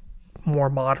more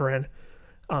modern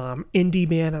indie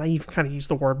band, and I even kind of use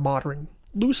the word modern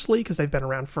loosely because they've been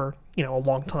around for a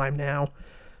long time now.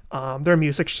 Their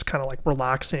music's just kind of like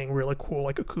relaxing, really cool,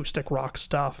 like acoustic rock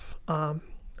stuff. A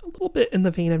little bit in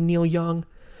the vein of Neil Young.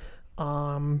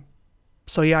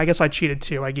 So yeah, I guess I cheated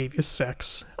too. I gave you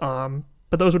 6. But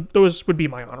those would be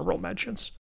my honorable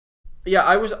mentions.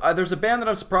 Yeah, there's a band that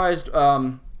I'm surprised,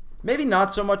 maybe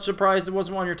not so much surprised it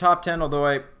wasn't on your top 10,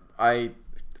 although I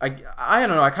don't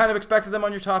know, I kind of expected them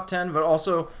on your top 10, but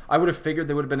also I would have figured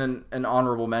they would have been an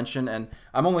honorable mention, and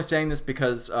I'm only saying this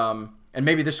because, and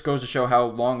maybe this goes to show how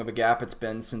long of a gap it's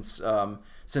been since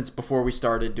before we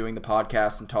started doing the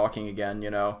podcast and talking again,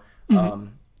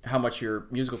 how much your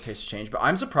musical taste has changed, but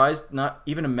I'm surprised not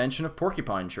even a mention of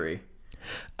Porcupine Tree.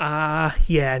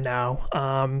 Yeah,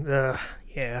 no.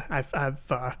 Yeah, I've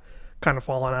kind of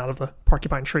fallen out of the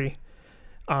Porcupine Tree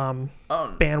Oh,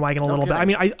 bandwagon a no little bit. I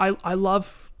kidding. mean, I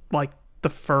love like the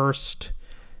first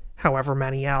however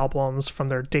many albums from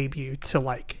their debut to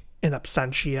like In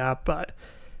Absentia, but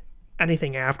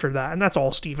anything after that, and that's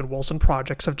all Steven Wilson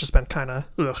projects, have just been kind of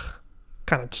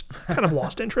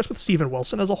lost interest with Steven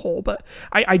Wilson as a whole. But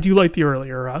I do like the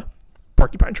earlier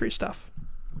Porcupine Tree stuff.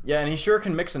 Yeah, and he sure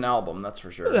can mix an album, that's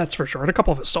for sure. That's for sure. And a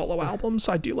couple of his solo albums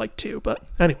I do like too. But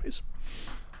anyways,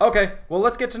 Okay, well,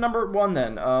 let's get to number one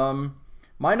then.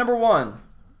 My number one,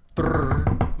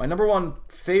 my number one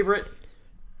favorite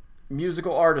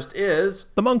musical artist is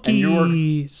the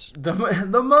Monkees. the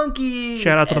Monkees.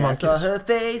 Shout out to the And I saw Monkees. her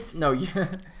face. No,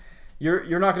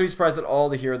 you're not going to be surprised at all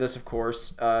to hear this. Of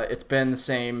course, it's been the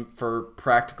same for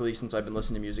practically since I've been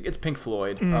listening to music. It's Pink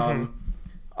Floyd.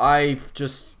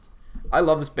 I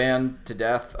love this band to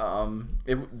death.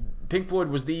 Pink Floyd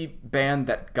was the band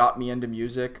that got me into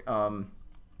music.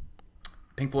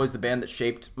 Pink Floyd's the band that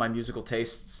shaped my musical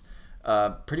tastes.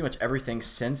 Pretty much everything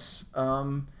since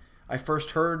I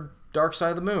first heard Dark Side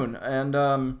of the Moon. And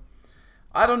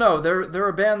I don't know, they're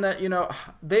a band that,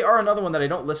 they are another one that I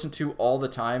don't listen to all the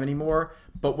time anymore.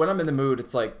 But when I'm in the mood,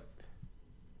 it's like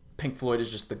Pink Floyd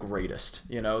is just the greatest.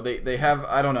 They have,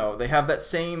 I don't know, they have that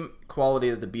same quality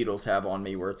that the Beatles have on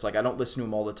me, where it's like I don't listen to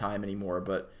them all the time anymore,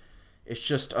 but it's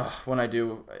just when I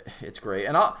do, it's great.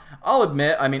 And I'll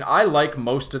admit, I mean, I like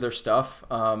most of their stuff.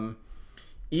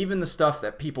 Even the stuff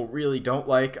that people really don't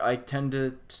like, I tend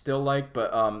to still like.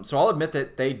 But so I'll admit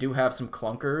that they do have some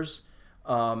clunkers.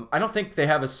 I don't think they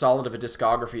have as solid of a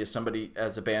discography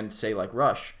as a band, say like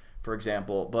Rush, for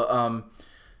example. But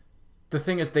the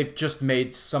thing is, they've just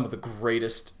made some of the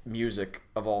greatest music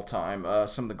of all time,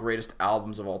 some of the greatest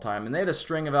albums of all time, and they had a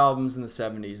string of albums in the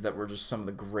 '70s that were just some of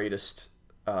the greatest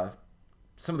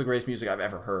music I've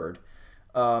ever heard.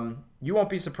 You won't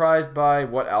be surprised by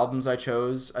what albums I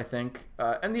chose, I think,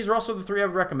 and these are also the three I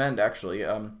would recommend, actually.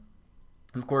 Of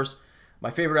course, my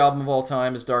favorite album of all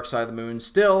time is Dark Side of the Moon.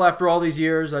 Still, after all these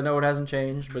years, I know it hasn't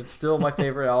changed, but it's still my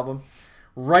favorite album.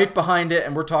 Right behind it,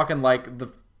 and we're talking like the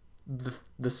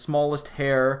smallest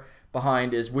hair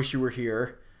behind, is Wish You Were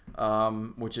Here,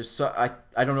 which is I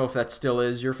don't know if that still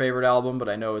is your favorite album, but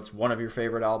I know it's one of your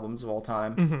favorite albums of all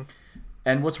time. Mm-hmm.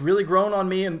 And what's really grown on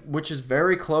me, and which is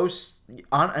very close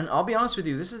and I'll be honest with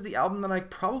you, this is the album that I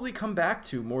probably come back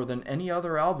to more than any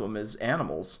other album, is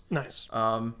Animals. Nice.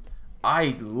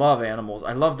 I love Animals.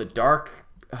 I love the dark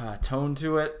tone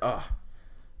to it.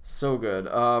 So good.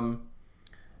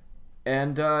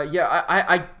 Yeah,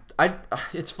 I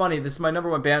it's funny, this is my number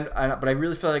one band, but I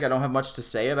really feel like I don't have much to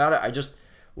say about it. I just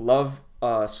love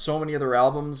so many other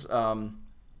albums.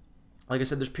 Like I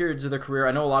said, there's periods of their career.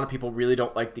 I know a lot of people really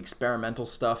don't like the experimental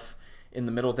stuff in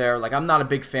the middle there. Like, I'm not a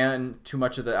big fan too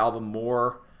much of the album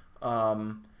More.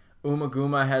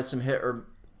 Umaguma has some hit or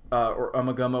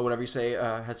Umaguma, whatever you say,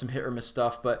 has some hit or miss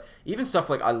stuff. But even stuff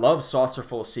like, I love Saucer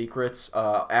Full of Secrets.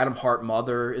 Adam Hart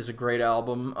Mother is a great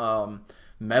album.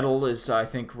 Metal is, I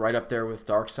think, right up there with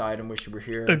Dark Side and Wish You Were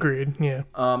Here. Agreed, yeah.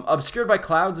 Obscured by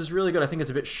Clouds is really good. I think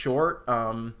it's a bit short,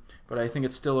 but I think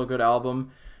it's still a good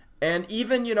album. And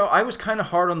even, I was kind of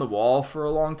hard on The Wall for a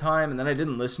long time, and then I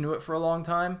didn't listen to it for a long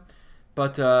time.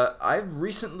 But I've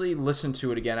recently listened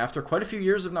to it again after quite a few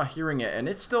years of not hearing it, and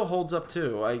it still holds up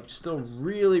too. I still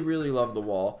really, really love The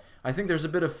Wall. I think there's a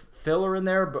bit of filler in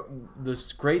there, but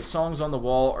the great songs on The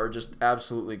Wall are just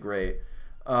absolutely great.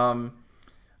 I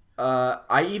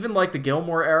even like the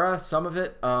Gilmore era, some of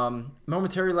it.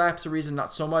 Momentary Lapse of Reason, not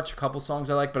so much. A couple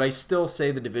songs I like, but I still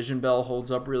say The Division Bell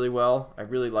holds up really well. I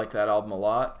really like that album a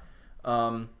lot.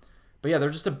 But yeah, they're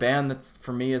just a band that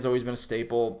for me has always been a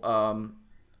staple.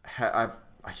 I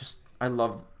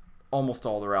love almost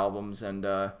all their albums, and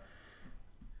I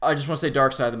just want to say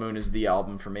Dark Side of the Moon is the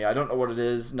album for me. I don't know what it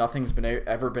is. Nothing's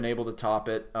ever been able to top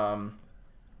it.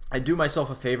 I do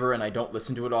myself a favor and I don't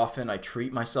listen to it often. I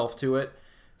treat myself to it,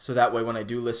 so that way when I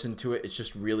do listen to it, it's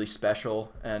just really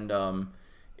special, and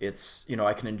it's,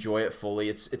 I can enjoy it fully.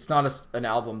 It's not an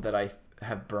album that I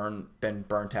have been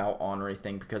burnt out on or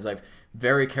anything, because I've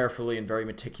very carefully and very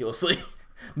meticulously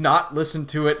not listened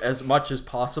to it as much as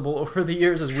possible over the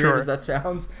years, as weird as that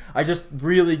sounds. I just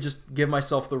really just give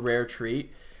myself the rare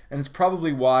treat, and it's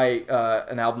probably why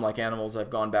an album like Animals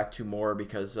I've gone back to more,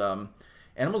 because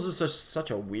Animals is such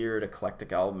a weird,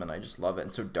 eclectic album, and I just love it,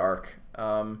 and so dark.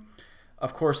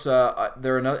 Of course,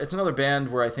 it's another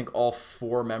band where I think all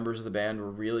four members of the band were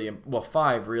really, well,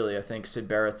 five really. I think Syd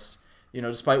Barrett's,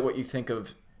 despite what you think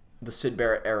of the Syd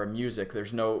Barrett era music,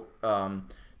 there's no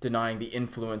denying the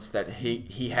influence that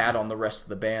he had on the rest of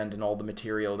the band and all the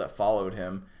material that followed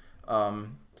him.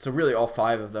 So really, all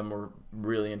 5 of them were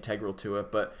really integral to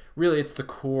it. But really, it's the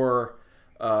core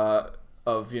of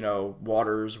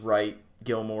Waters, Wright,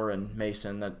 Gilmour, and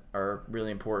Mason that are really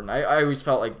important. I always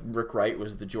felt like Rick Wright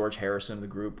was the George Harrison of the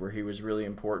group, where he was really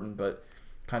important, but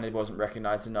kind of wasn't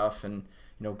recognized enough. And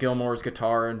Gilmour's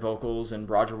guitar and vocals, and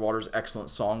Roger Waters' excellent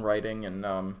songwriting,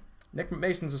 and Nick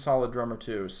Mason's a solid drummer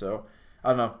too. So I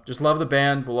don't know, just love the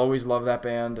band. We'll always love that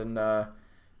band, and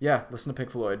listen to Pink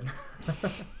Floyd.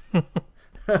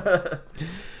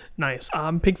 Nice.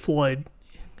 Pink Floyd,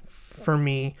 for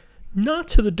me, not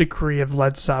to the degree of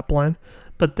Led Zeppelin,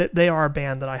 but they are a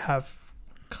band that I have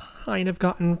kind of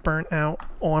gotten burnt out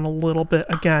on a little bit.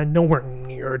 Again, nowhere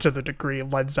near to the degree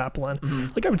of Led Zeppelin. Mm-hmm.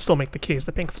 Like, I would still make the case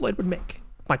that Pink Floyd would make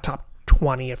my top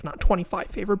 20, if not 25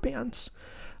 favorite bands.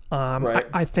 Right.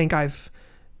 I think I've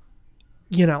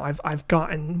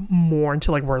gotten more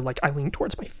into like where like I lean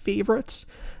towards my favorites,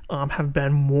 have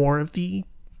been more of the,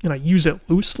 use it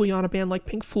loosely on a band like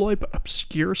Pink Floyd, but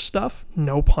obscure stuff,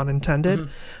 no pun intended.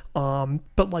 Mm-hmm.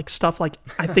 But like stuff like,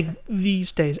 I think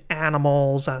these days,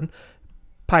 Animals and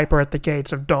Piper at the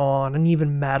Gates of Dawn and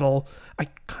even metal, I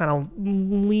kind of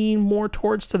lean more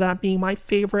towards to that being my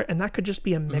favorite. And that could just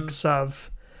be a mix of,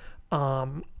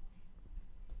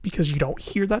 because you don't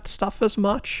hear that stuff as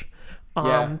much.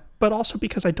 But also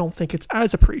because I don't think it's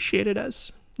as appreciated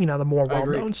as, the more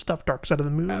well-known stuff, Dark Side of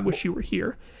the Moon, Wish You Were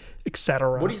Here,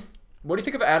 etc. What do you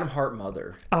think of Atom Heart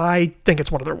Mother? I think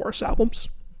it's one of their worst albums.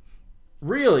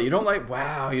 Really? You don't like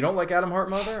Atom Heart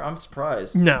Mother? I'm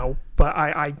surprised. No, but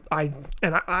I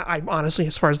honestly,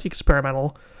 as far as the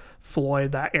experimental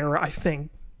Floyd, that era, I think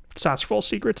Sassafras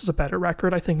Secrets is a better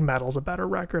record. I think Metal's a better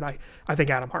record. I think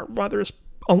Atom Heart Mother is,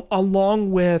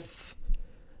 along with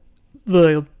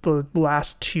the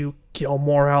last 2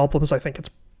 Gilmour albums, I think it's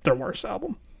their worst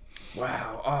album.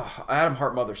 Wow. Oh, Atom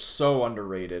Heart Mother's so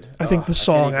underrated. I think the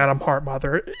song Atom Heart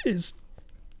Mother is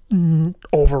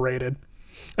overrated.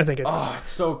 I think it's... Oh, it's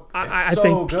so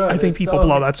good. I think people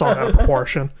blow that song out of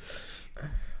proportion.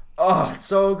 Oh, it's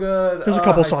so good. There's a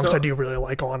couple songs I do really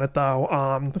like on it,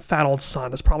 though. Fat Old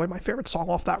Son is probably my favorite song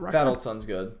off that record. Fat Old Son's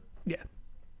good. Yeah.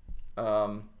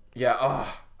 That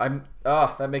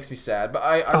makes me sad, but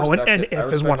I respect and it.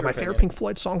 If is one of my favorite Pink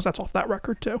Floyd songs. That's off that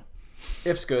record, too.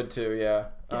 If's good, too, yeah.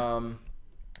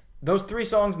 Those 3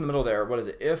 songs in the middle there, what is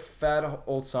it? If, Fat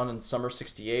Old Son, and Summer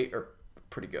 68 are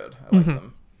pretty good. I like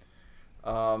them.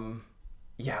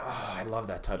 I love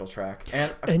that title track.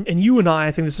 And you and I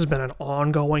think this has been an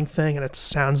ongoing thing, and it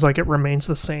sounds like it remains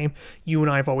the same. You and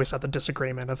I have always had the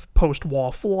disagreement of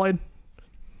post-Wall Floyd.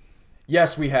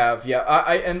 Yes, we have. Yeah,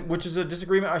 and which is a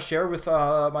disagreement I share with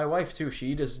my wife too.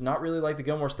 She does not really like the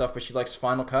Gilmour stuff, but she likes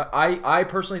Final Cut. I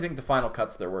personally think the Final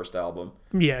Cut's their worst album.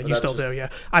 Yeah, you still do. Yeah,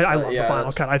 I love the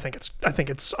Final Cut. I think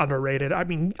it's underrated. I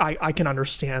mean, I can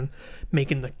understand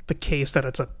making the case that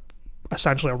it's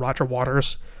essentially a Roger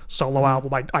Waters solo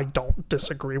album. I don't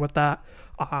disagree with that.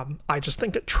 I just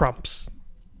think it trumps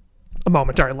a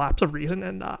momentary lapse of reason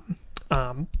and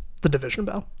the Division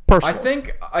Bell.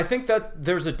 Personally. I think that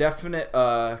there's a definite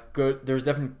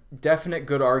definite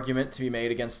good argument to be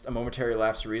made against a momentary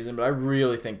lapse of reason, but I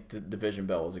really think the Division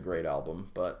Bell is a great album.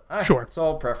 But sure, it's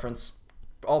all preference,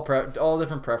 all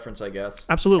different preference, I guess.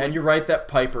 Absolutely. And you're right that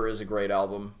Piper is a great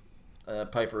album.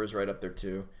 Piper is right up there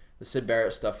too. The Syd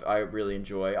Barrett stuff I really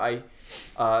enjoy. I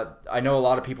know a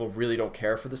lot of people really don't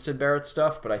care for the Syd Barrett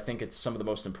stuff, but I think it's some of the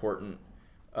most important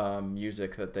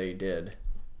music that they did.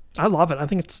 I love it. I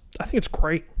think it's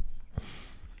great.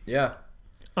 Yeah.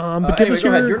 But give us go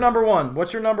ahead. Your number one.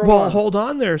 What's your number one? Well, hold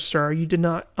on there, sir. You did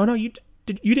not. Oh no, you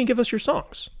didn't give us your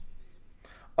songs.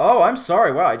 Oh, I'm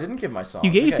sorry. Wow, I didn't give my songs.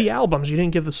 You gave the albums. You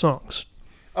didn't give the songs.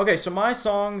 Okay, so my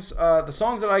songs, the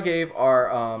songs that I gave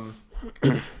are,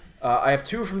 I have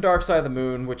 2 from Dark Side of the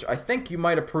Moon, which I think you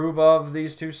might approve of.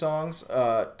 These 2 songs,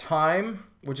 Time,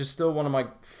 which is still one of my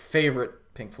favorite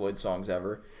Pink Floyd songs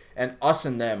ever, and Us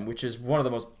and Them, which is one of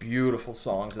the most beautiful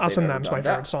songs that Us they've and ever Them's done. my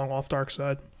favorite song off Dark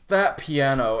Side. That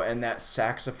piano and that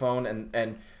saxophone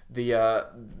and the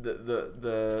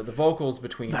vocals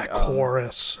between that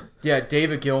chorus. Yeah,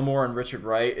 David Gilmour and Richard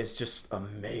Wright is just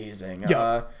amazing.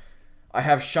 Yeah. I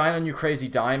have Shine on You Crazy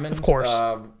Diamond, of course,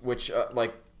 which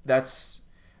that's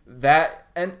that,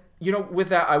 and with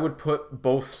that I would put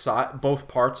both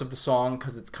parts of the song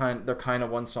because they're kind of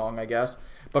one song, I guess.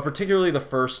 But particularly the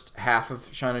first half of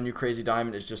Shine on You Crazy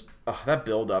Diamond is just that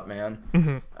build up, man.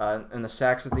 Mm-hmm. And the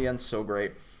sax at the end, so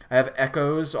great. I have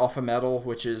Echoes off of Metal,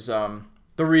 which is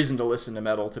the reason to listen to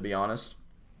Metal, to be honest.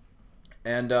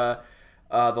 And the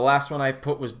last one I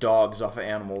put was Dogs off of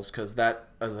Animals, because that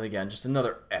as again, just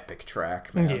another epic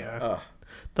track, man. Yeah. Ugh.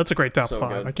 That's a great top So 5.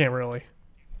 good. I can't really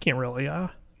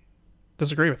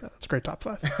disagree with that. That's a great top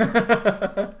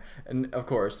 5. And of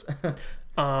course.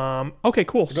 Okay,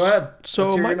 cool. Go ahead. So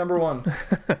Let's hear my your number 1.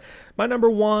 my number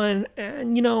 1,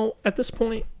 and at this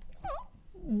point,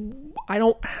 I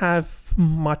don't have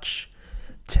much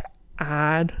to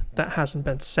add that hasn't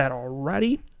been said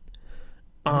already.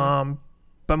 But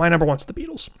my number 1's the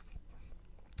Beatles.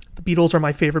 The Beatles are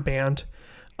my favorite band.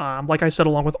 Like I said,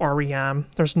 along with REM,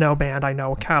 there's no band I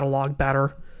know a catalog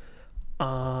better.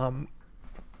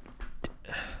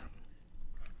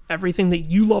 Everything that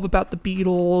you love about the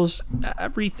Beatles,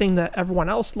 everything that everyone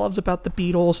else loves about the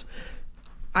Beatles,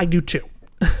 I do too.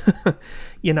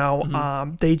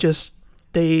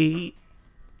 They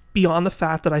beyond the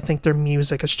fact that I think their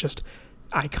music is just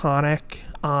iconic,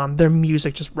 their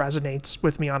music just resonates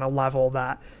with me on a level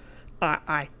that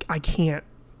I can't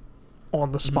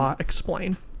on the spot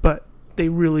explain, but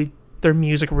their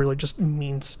music really just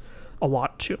means a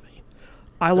lot to me.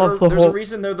 There's a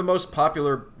reason they're the most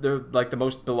popular. They're like the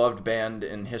most beloved band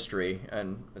in history,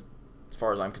 and as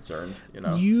far as I'm concerned,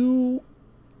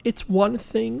 it's one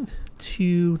thing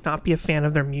to not be a fan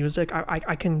of their music.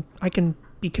 I can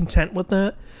be content with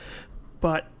that,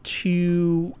 but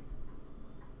to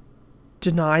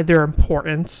deny their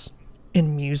importance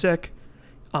in music,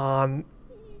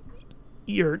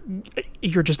 you're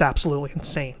just absolutely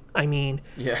insane. I mean,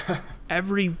 yeah,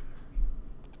 every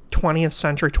 20th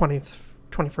century,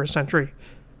 21st century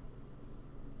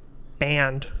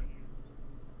band,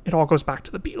 it all goes back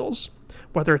to the Beatles.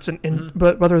 Whether it's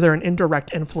whether they're an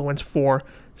indirect influence for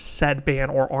said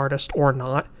band or artist or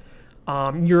not,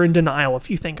 you're in denial if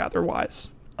you think otherwise.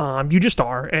 You just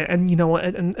are,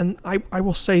 and I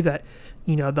will say that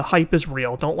the hype is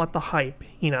real. Don't let the hype,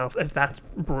 if that's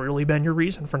really been your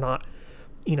reason for not,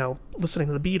 listening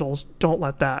to the Beatles, don't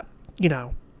let that,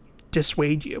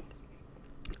 dissuade you.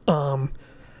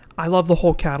 I love the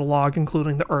whole catalog,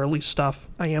 including the early stuff.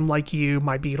 I am like you.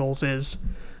 My Beatles is,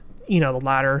 the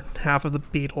latter half of the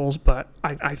Beatles, but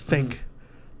I think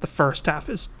the first half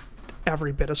is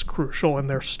every bit as crucial in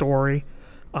their story.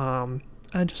 And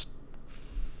just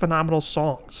phenomenal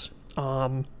songs.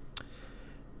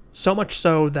 So much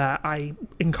so that I,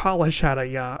 in college, had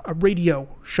a radio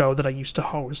show that I used to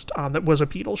host that was a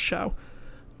Beatles show.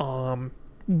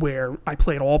 Where I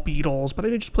played all Beatles, but I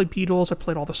didn't just play Beatles. I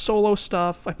played all the solo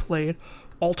stuff. I played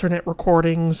alternate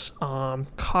recordings,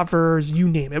 covers, you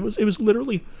name it. It was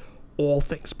literally all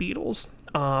things Beatles.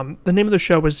 The name of the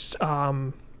show was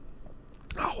what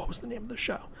was the name of the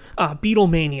show?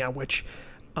 Beatlemania, which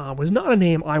was not a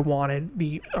name I wanted.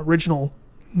 The original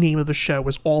name of the show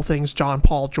was All Things John,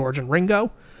 Paul, George, and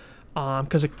Ringo,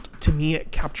 because to me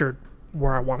it captured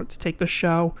where I wanted to take the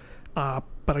show. But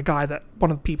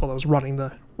one of the people that was running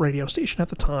the radio station at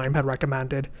the time had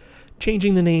recommended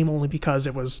changing the name only because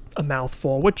it was a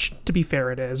mouthful, which, to be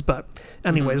fair, it is. But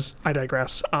anyways, I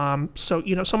digress. So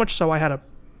much so I had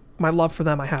my love for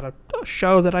them. I had a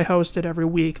show that I hosted every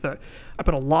week that I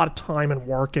put a lot of time and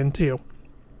work into.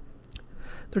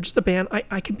 They're just a band.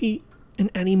 I can be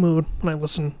in any mood when I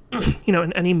listen,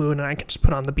 in any mood, and I can just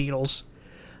put on the Beatles.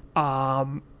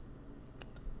 I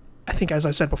think, as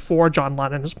I said before, John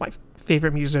Lennon is my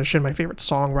favorite musician, my favorite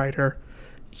songwriter.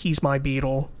 He's my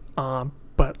Beatle.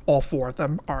 But all four of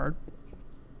them are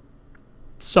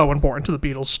so important to the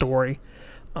Beatles story.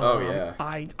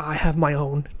 I have my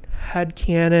own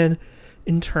headcanon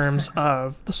in terms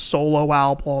of the solo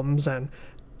albums, and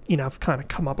I've kind of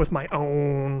come up with my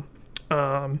own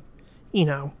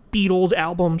Beatles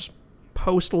albums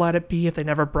post Let It Be, if they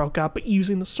never broke up, but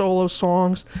using the solo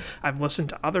songs. I've listened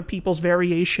to other people's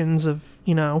variations of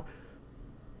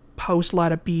post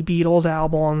Let It Be Beatles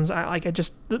albums.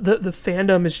 The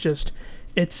fandom is just,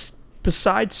 it's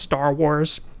besides Star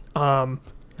Wars, the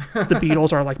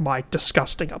Beatles are like my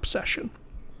disgusting obsession.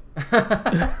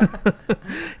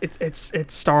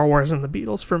 It's Star Wars and the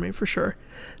Beatles for me, for sure.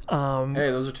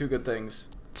 Hey, those are two good things.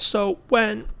 So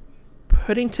when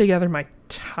putting together my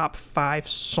top 5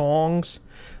 songs,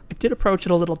 I did approach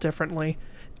it a little differently.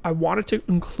 I wanted to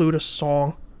include a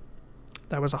song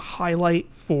that was a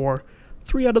highlight for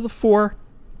 3 out of the 4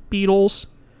 Beatles,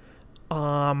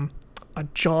 a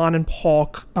John and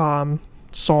Paul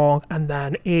song, and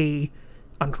then a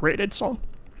underrated song.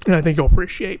 And I think you'll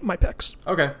appreciate my picks.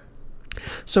 Okay.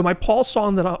 So my Paul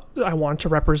song that I wanted to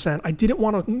represent, I didn't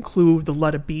want to include the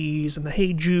Let It Be's and the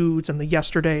Hey Judes and the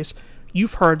Yesterdays.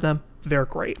 You've heard them. They're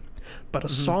great. But a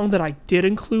song that I did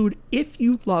include, if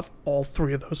you love all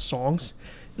 3 of those songs,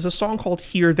 is a song called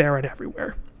Here, There, and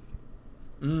Everywhere.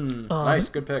 Nice,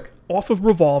 good pick. Off of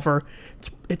Revolver.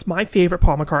 It's my favorite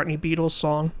Paul McCartney Beatles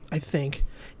song. I think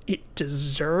it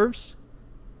deserves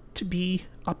to be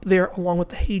up there along with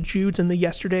the Hey Judes and the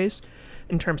Yesterdays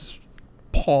in terms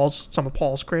of some of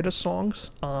Paul's greatest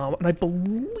songs. And I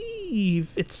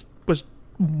believe it was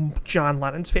John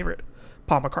Lennon's favorite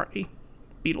Paul McCartney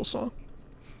Beatles song.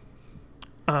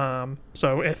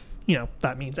 So if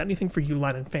that means anything for you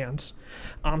Lennon fans,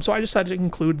 so I decided to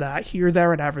include that Here,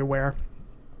 There, and Everywhere.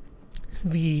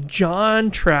 The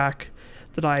John track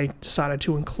that I decided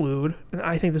to include, and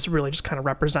I think this really just kind of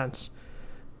represents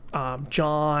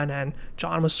John, and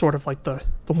John was sort of like the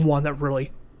one that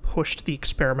really pushed the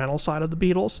experimental side of the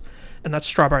Beatles, and that's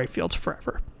Strawberry Fields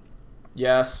Forever.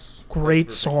 Yes.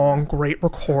 Great song, great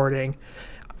recording.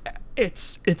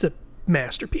 It's a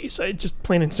masterpiece. Just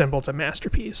plain and simple, it's a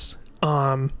masterpiece.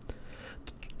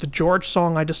 The George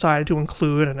song I decided to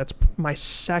include, and it's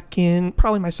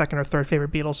probably my second or third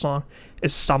favorite Beatles song,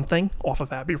 is Something off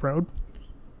of Abbey Road.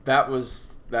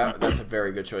 That's a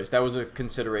very good choice. That was a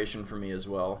consideration for me as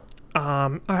well.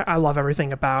 I love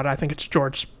everything about it. I think it's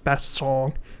George's best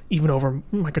song, even over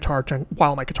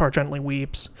While My Guitar Gently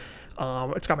Weeps.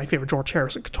 It's got my favorite George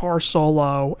Harrison guitar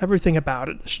solo. Everything about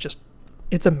it is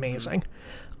it's amazing.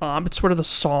 It's sort of the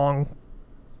song,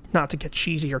 not to get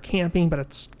cheesy or camping, but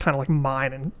it's kind of like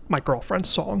mine and my girlfriend's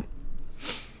song.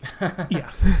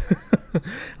 Yeah.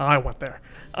 I went there.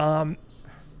 And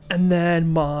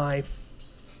then my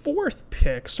fourth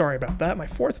pick,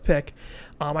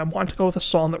 I want to go with a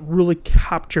song that really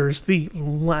captures the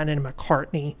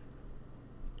Lennon-McCartney,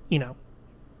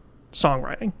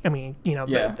 songwriting. I mean,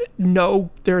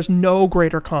 there's no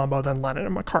greater combo than Lennon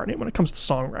and McCartney when it comes to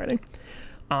songwriting.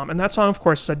 And that song, of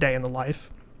course, is A Day in the Life.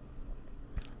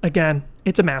 Again,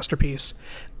 it's a masterpiece.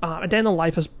 A Day in the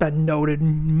Life has been noted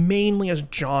mainly as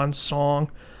John's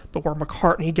song, but where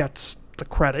McCartney gets the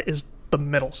credit is the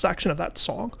middle section of that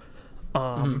song.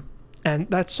 And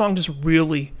that song just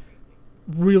really,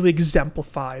 really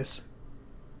exemplifies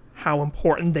how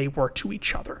important they were to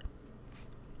each other.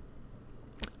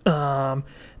 And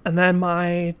then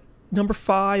my number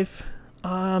 5,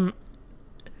 I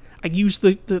use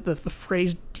the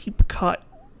phrase deep cut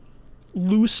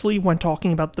loosely when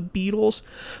talking about the Beatles,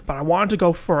 but I wanted to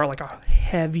go for like a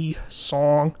heavy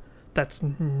song that's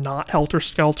not Helter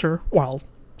Skelter, while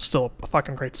still a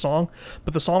fucking great song.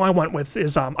 But the song I went with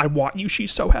is I Want You,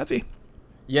 She's So Heavy.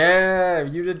 Yeah,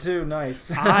 you did too.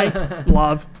 Nice. I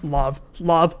love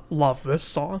this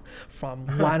song. From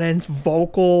Lennon's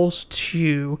vocals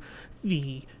to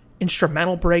the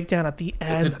instrumental breakdown at the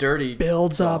end. It's a dirty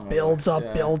builds up,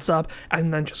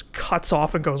 and then just cuts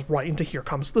off and goes right into Here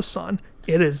Comes the Sun.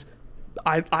 It is,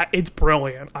 it's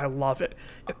brilliant. I love it.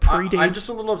 It predates. I'm just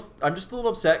a little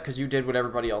upset because you did what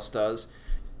everybody else does.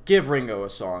 Give Ringo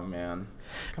a song, man.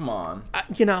 Come on.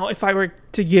 If I were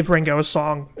to give Ringo a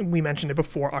song, we mentioned it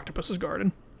before, Octopus's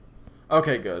Garden.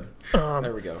 Okay, good.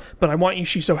 There we go. But I Want You,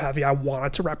 She's So Heavy, I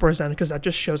wanted to represent because that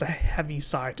just shows a heavy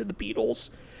side to the Beatles.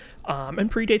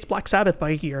 And predates Black Sabbath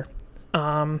by a year.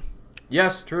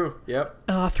 Yes, true.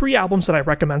 Yep. 3 albums that I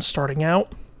recommend starting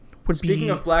out would be... Speaking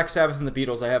of Black Sabbath and the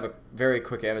Beatles, I have a very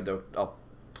quick anecdote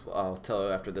I'll tell you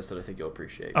after this that I think you'll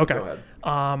appreciate. Okay. Go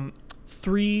ahead.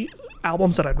 3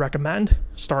 albums that I'd recommend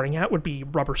starting out would be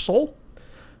Rubber Soul.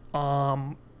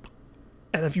 And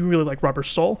if you really like Rubber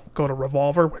Soul, go to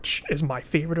Revolver, which is my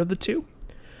favorite of the 2.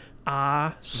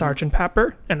 Sgt.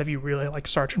 Pepper, and if you really like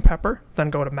Sgt. Pepper, then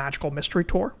go to Magical Mystery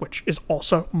Tour, which is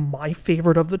also my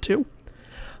favorite of the 2.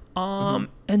 And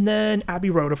then Abbey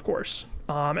Road, of course.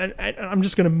 And I'm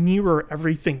just going to mirror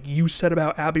everything you said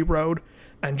about Abbey Road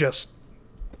and just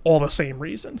all the same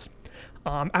reasons.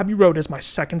 Abbey Road is my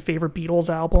second favorite Beatles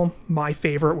album, my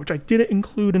favorite, which I didn't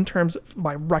include in terms of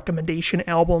my recommendation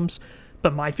albums,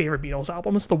 but my favorite Beatles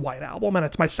album is the White Album, and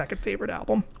it's my second favorite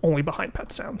album, only behind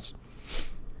Pet Sounds.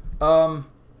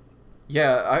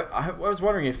 Yeah, I was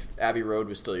wondering if Abbey Road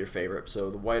was still your favorite,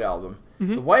 so the White Album.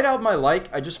 The White Album I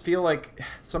like. I just feel like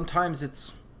sometimes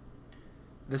this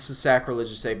is sacrilege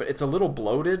to say, but it's a little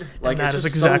bloated. Like, and that is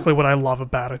exactly what I love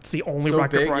about it. It's the only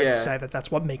record where I'd say that's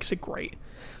what makes it great.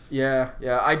 Yeah,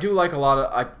 I really do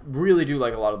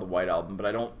like a lot of the White Album, but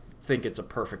I don't think it's a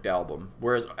perfect album.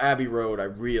 Whereas Abbey Road, I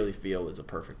really feel is a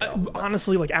perfect album.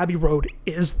 Honestly, like Abbey Road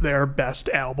is their best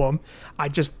album.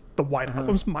 The White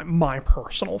Album's my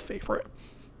personal favorite.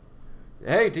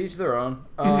 Hey, to each their own.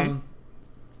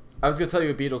 I was gonna tell you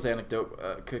a Beatles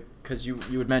anecdote because you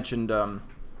had mentioned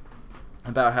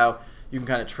about how you can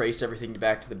kind of trace everything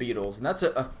back to the Beatles, and that's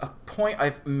a point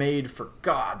I've made for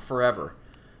forever.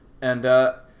 And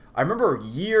I remember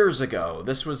years ago,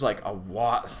 this was like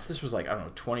this was like, I don't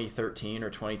know, 2013 or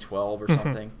 2012 or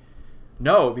something.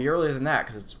 No, it'd be earlier than that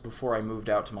because it's before I moved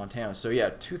out to Montana. So yeah,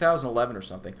 2011 or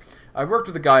something. I worked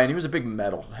with a guy and he was a big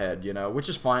metal head, which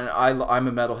is fine. I'm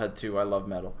a metalhead too. I love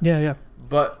metal. Yeah, yeah.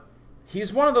 But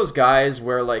he's one of those guys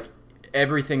where like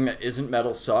everything that isn't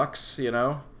metal sucks,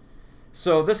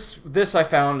 So this I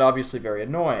found obviously very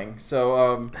annoying.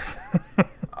 So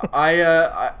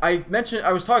I mentioned,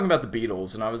 I was talking about the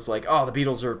Beatles, and I was like, oh, the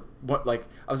Beatles are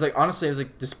honestly,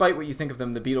 despite what you think of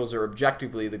them, the Beatles are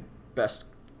objectively the best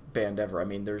band ever. I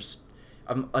mean,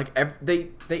 they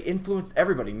influenced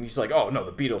everybody. And he's like, oh no,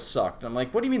 the Beatles sucked. And I'm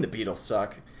like, what do you mean the Beatles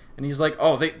suck? And he's like,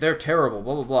 oh, they're terrible,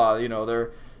 blah blah blah.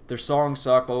 Their songs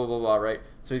suck, blah blah blah blah. Right?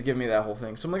 So he's giving me that whole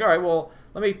thing. So I'm like, all right, well,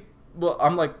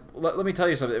 let me tell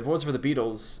you something. If it wasn't for the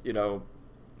Beatles,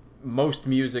 most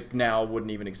music now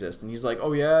wouldn't even exist. And he's like,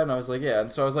 oh yeah? And I was like, yeah.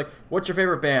 And so I was like, what's your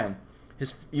favorite band?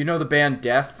 The band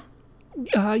Death?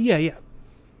 Yeah.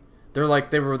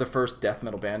 They were the first death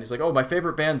metal band. He's like, oh, my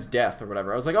favorite band's Death or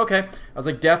whatever. I was like, okay. I was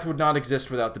like, Death would not exist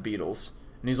without the Beatles.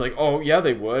 And he's like, oh yeah,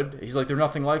 they would. He's like, they're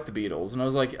nothing like the Beatles. And I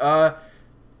was like,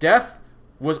 Death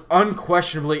was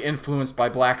unquestionably influenced by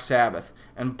Black Sabbath.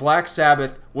 And Black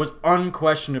Sabbath was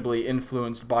unquestionably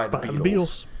influenced by the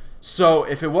Beatles. So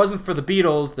if it wasn't for the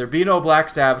Beatles, there'd be no Black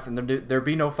Sabbath and there'd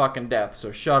be no fucking Death.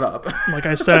 So shut up. Like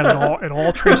I said, it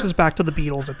all traces back to the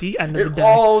Beatles at the end of the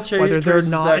day. Whether they're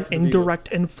not an indirect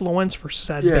influence for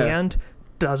said band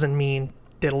doesn't mean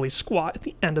diddly squat at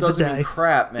the end of the day. Doesn't mean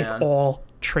crap, man. It all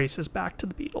traces back to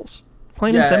the Beatles.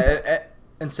 Plain and simple.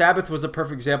 And Sabbath was a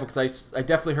perfect example because I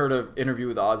definitely heard an interview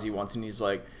with Ozzy once, and he's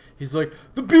like,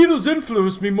 the Beatles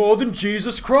influenced me more than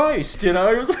Jesus Christ. It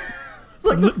was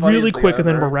like really quick, and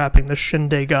then we're wrapping this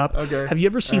shindig up. Okay. Have you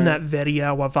ever seen that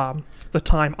video of the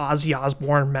time Ozzy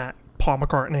Osbourne met Paul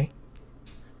McCartney?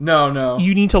 No.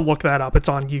 You need to look that up. It's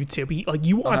on YouTube.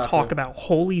 You want to talk about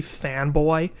holy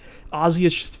fanboy? Ozzy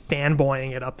is just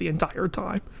fanboying it up the entire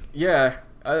time. Yeah.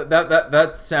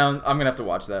 That sound. I'm gonna have to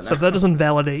watch that now. So if that doesn't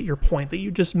validate your point that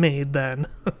you just made, then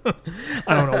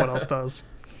I don't know what else does.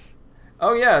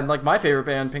 Oh yeah, and like my favorite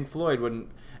band, Pink Floyd, wouldn't.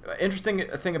 Interesting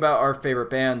thing about our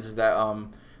favorite bands is that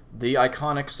the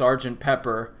iconic Sgt.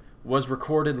 Pepper was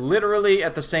recorded literally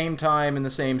at the same time in the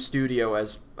same studio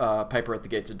as Piper at the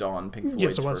Gates of Dawn, Pink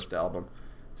Floyd's first album.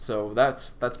 So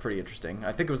that's pretty interesting.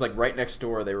 I think it was like right next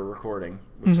door they were recording,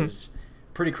 which is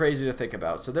pretty crazy to think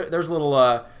about. So there's a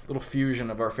little fusion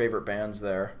of our favorite bands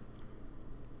there.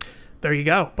 There you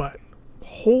go. But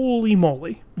holy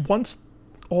moly, once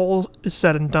all is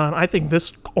said and done, I think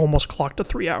this almost clocked to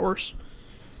 3 hours.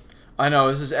 I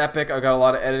know, this is epic. I've got a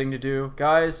lot of editing to do.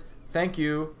 Guys, thank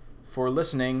you for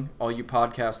listening, all you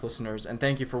podcast listeners, and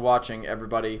thank you for watching,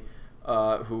 everybody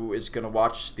who is going to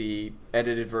watch the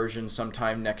edited version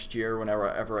sometime next year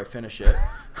whenever I finish it.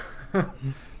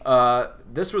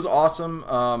 This was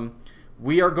awesome.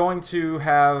 We are going to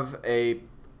have I'm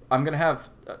going to have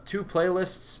 2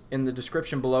 playlists in the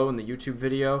description below in the YouTube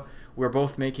video. We're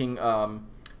both making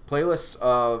playlists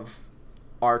of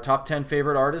our top 10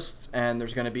 favorite artists, and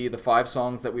there's going to be the 5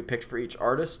 songs that we picked for each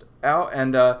artist out.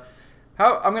 And I'm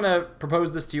going to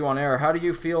propose this to you on air. How do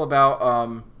you feel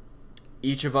about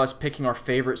each of us picking our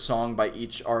favorite song by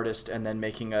each artist and then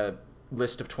making a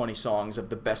list of 20 songs of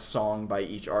the best song by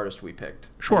each artist we picked?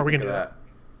 Sure, we can do that.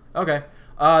 Okay.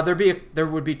 There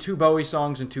would be 2 Bowie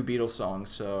songs and 2 Beatles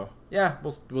songs. So yeah,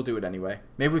 we'll do it anyway.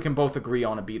 Maybe we can both agree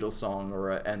on a Beatles song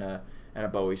and a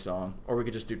Bowie song, or we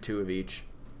could just do 2 of each.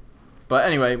 But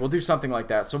anyway, we'll do something like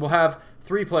that. So we'll have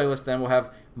 3 playlists then. We'll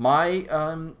have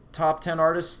my top 10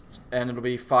 artists, and it'll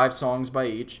be 5 songs by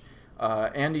each.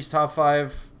 Andy's top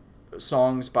 5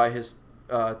 songs by his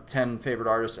 10 favorite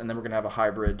artists, and then we're going to have a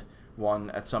hybrid one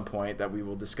at some point that we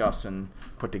will discuss and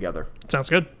put together. Sounds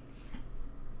good.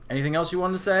 Anything else you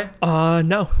wanted to say?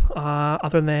 No.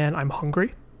 Other than I'm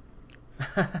hungry.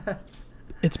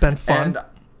 It's been fun.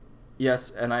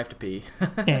 Yes, and I have to pee.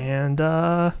 And,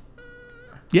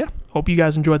 yeah, hope you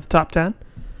guys enjoyed the top 10.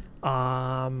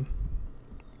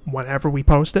 Whenever we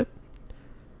post it.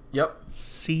 Yep.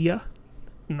 See ya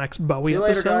next Bowie See you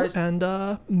later, episode. guys. And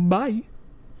bye.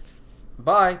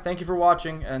 Bye. Thank you for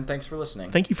watching, and thanks for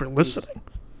listening. Thank you for listening. Peace.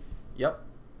 Yep.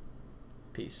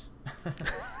 Peace.